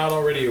 if you're not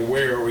already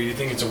aware or you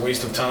think it's a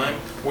waste of time,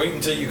 wait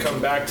until you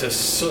come back to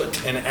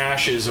soot and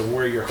ashes of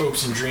where your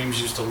hopes and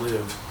dreams used to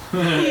live.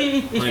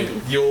 Like,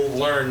 you'll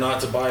learn not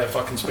to buy a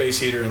fucking space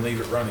heater and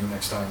leave it running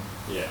next time.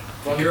 Yeah.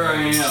 Here I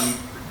am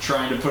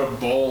trying to put a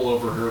bowl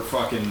over her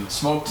fucking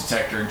smoke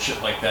detector and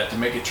shit like that to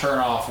make it turn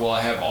off while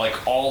I have like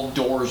all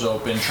doors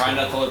open, trying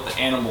not to let the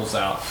animals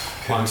out.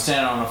 While I'm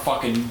standing on a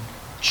fucking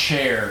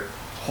chair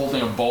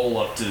holding a bowl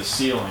up to the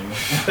ceiling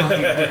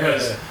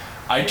because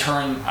I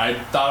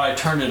thought I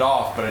turned it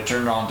off, but I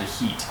turned it on to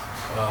heat.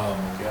 Oh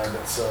my god,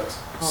 that sucks.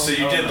 So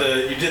you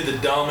did the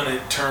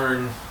dominant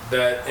turn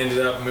that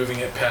ended up moving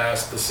it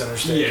past the center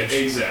stage.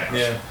 exactly.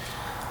 Yeah.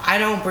 I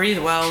don't breathe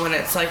well when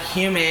it's like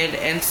humid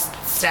and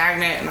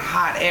stagnant and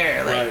hot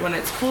air. Like Right. when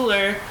it's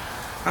cooler,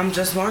 I'm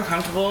just more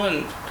comfortable,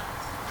 and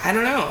I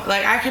don't know.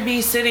 Like I could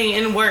be sitting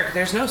in work.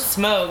 There's no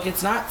smoke.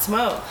 It's not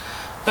smoke.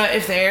 But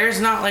if the air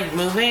is not like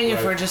moving, if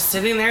Right. we're just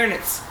sitting there and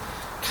it's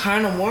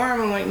kind of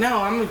warm, I'm like,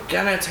 no, I'm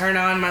gonna turn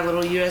on my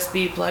little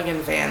USB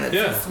plug-in fan that's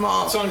Yeah, so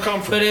small. it's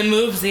uncomfortable. But it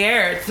moves the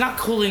air. It's not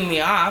cooling me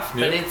off,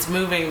 but Yep. it's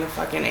moving the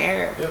fucking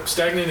air. Yep.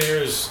 Stagnant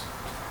air is.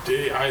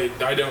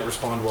 I don't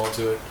respond well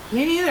to it.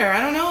 Me neither.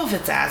 I don't know if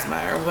it's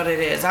asthma or what it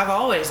is. I've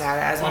always had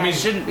asthma. I mean, I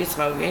shouldn't be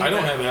smoking. I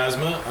don't but have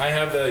asthma. I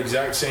have the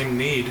exact same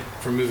need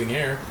for moving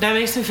air. That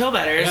makes me feel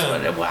better. is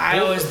Yeah. what- I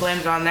always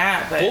blamed it on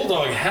that, but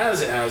Bulldog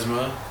has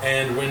asthma,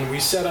 and when we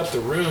set up the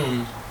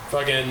room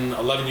fucking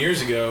 11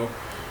 years ago,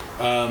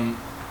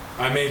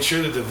 I made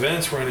sure that the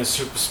vents were in a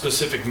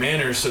specific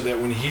manner so that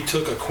when he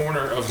took a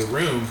corner of the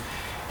room,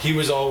 he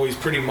was always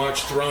pretty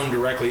much thrown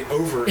directly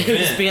over a it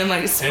was vent. being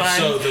like spun. And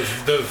so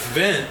the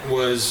vent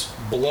was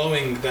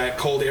blowing that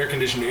cold air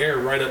conditioned air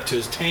right up to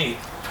his taint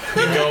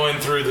and going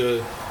through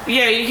the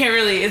yeah, you can't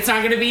really. It's not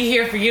going to be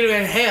here for you to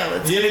inhale.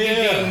 It's going to be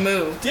Yeah. being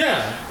moved.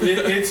 Yeah,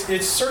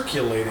 it's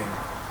circulating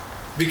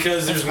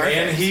because there's That's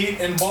man perfect. heat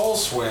and ball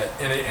sweat,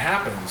 and it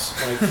happens.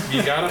 Like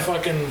you gotta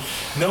fucking.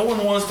 No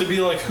one wants to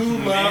be like who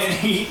Man, left.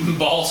 heat and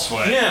ball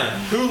sweat. Yeah,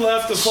 who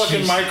left the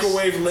fucking Jesus.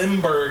 microwave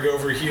Limburg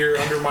over here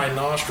under my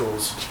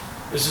nostrils?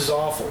 This is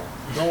awful.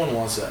 No one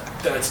wants that.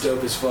 That's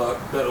dope as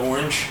fuck. That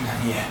orange.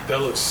 Yeah.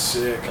 That looks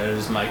sick. That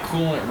is my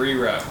coolant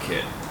reroute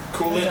kit.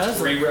 Coolant does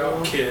look reroute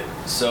cool. kit.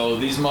 So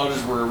these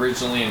motors were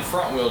originally in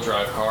front wheel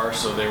drive cars,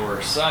 so they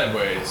were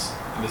sideways.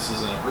 This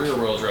is a rear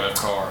wheel drive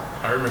car.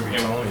 I remember you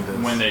telling me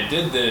this. When they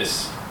did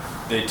this,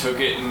 they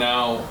took it and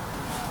now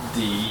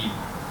the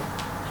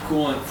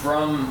coolant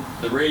from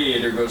the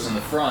radiator goes in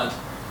the front,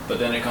 but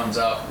then it comes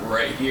out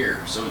right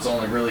here. So it's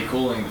only really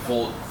cooling the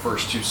full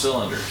first 2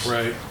 cylinders.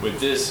 Right. With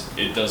this,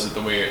 it does it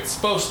the way it's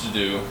supposed to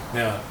do.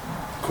 Yeah,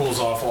 cools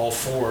off all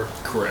 4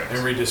 Correct. and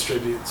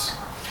redistributes.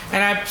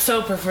 And I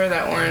so prefer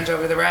that orange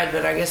over the red,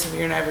 but I guess if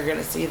you're never going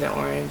to see the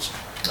orange.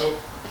 Oh,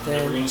 Then-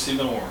 never gonna see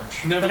the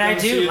orange. Never But I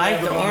gonna do see it,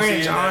 like never the gonna see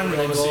orange it, on never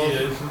the gonna see gold.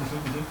 it.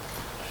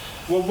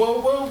 Whoa, whoa,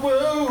 whoa,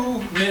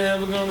 whoa.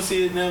 Never gonna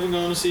see it, never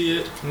gonna see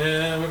it.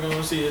 Never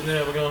gonna see it,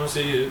 never gonna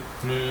see it.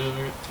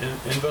 Never.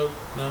 Invoke?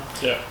 No?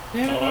 Yeah.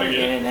 Never Oh, I gonna get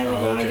get it. it, never Oh,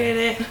 gonna okay. get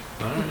it.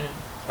 Alright.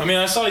 I mean,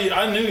 I saw you.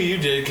 I knew you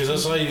did because I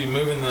saw you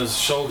moving those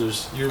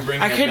shoulders. You were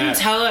bringing I it couldn't back.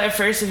 tell at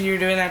first if you were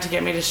doing that to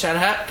get me to shut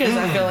up because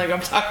I feel like I'm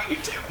talking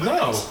too much.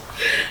 No.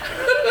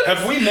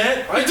 Have we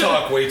met? I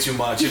talk way too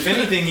much. If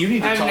anything, you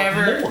need to I've talk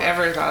never more.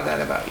 ever thought that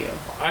about you.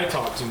 I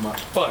talk too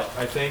much, but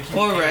I think you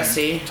Or can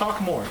Rusty. talk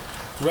more.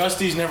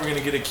 Rusty's never going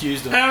to get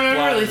accused of. I never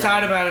really blabbering.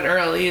 thought about it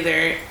Earl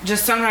either.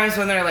 Just sometimes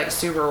when they're like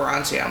super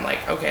raunchy, I'm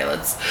like, okay,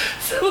 let's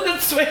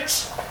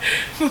switch.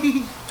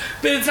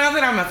 But it's not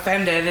that I'm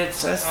offended.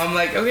 It's just I'm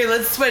like, okay,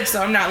 let's switch.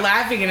 So I'm not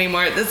laughing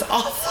anymore at this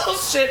awful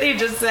shit he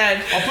just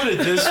said. I'll put it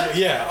this way.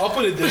 Yeah, I'll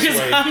put it this Because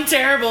way. I'm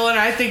terrible and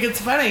I think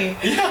it's funny.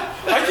 Yeah,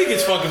 I think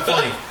it's fucking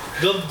funny.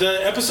 The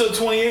episode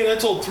 28, I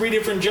told 3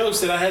 different jokes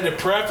that I had to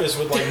preface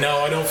with like, no,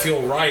 I don't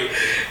feel right.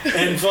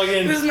 And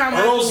fucking This is not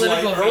my Earl's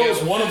like, political Earl's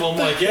view. one of them.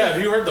 Like, yeah, have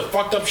you heard the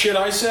fucked up shit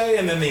I say?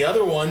 And then the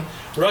other one,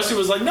 Rusty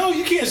was like, no,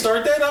 you can't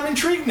start that. I'm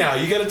intrigued now.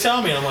 You got to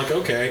tell me. And I'm like,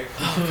 okay,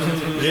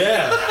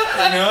 yeah.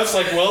 You know, it's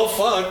like, well,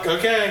 fuck,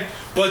 okay.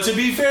 But to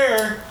be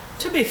fair,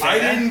 To be fair, I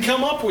didn't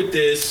come up with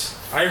this.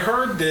 I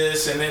heard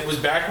this, and it was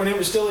back when it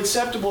was still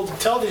acceptable to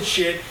tell this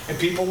shit, and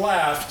people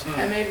laughed.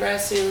 I made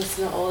Rusty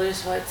listen to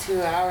Oldies for like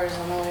 2 hours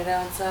on the way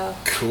down south.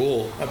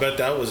 Cool. I bet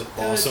that was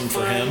awesome for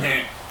fun.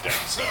 him. Down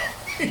south.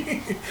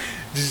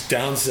 Just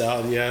down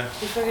south, yeah.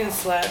 He fucking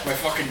slept. My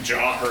fucking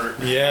jaw hurt.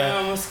 He Yeah.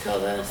 almost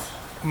killed us.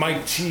 My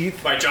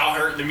teeth, My jaw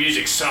hurt. The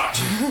music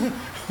sucked.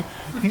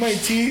 my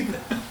teeth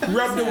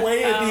rubbed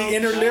away at the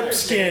inner lip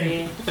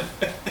skin.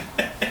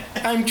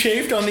 I'm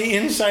chafed on the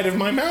inside of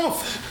my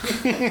mouth.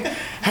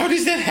 How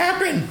does that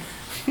happen?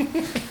 You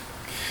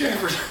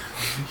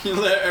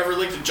ever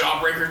licked a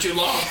jawbreaker too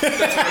long?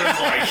 That's what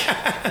it's like.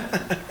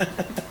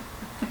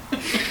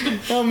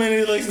 How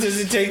many licks does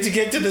it take to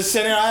get to the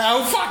center? I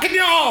don't fucking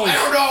know. I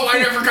don't know. I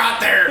never got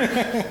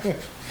there.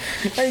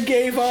 I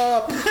gave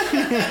up.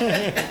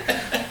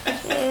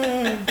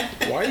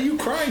 Why are you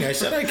crying? I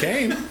said I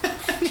came.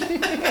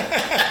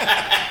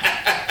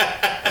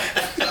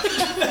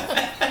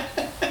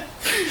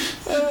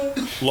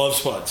 Love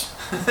Spuds.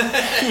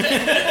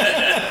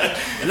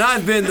 And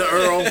I've been the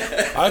Earl.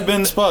 I've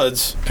been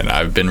Spuds. And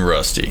I've been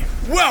Rusty.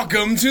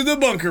 Welcome to the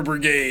Bunker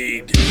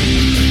Brigade.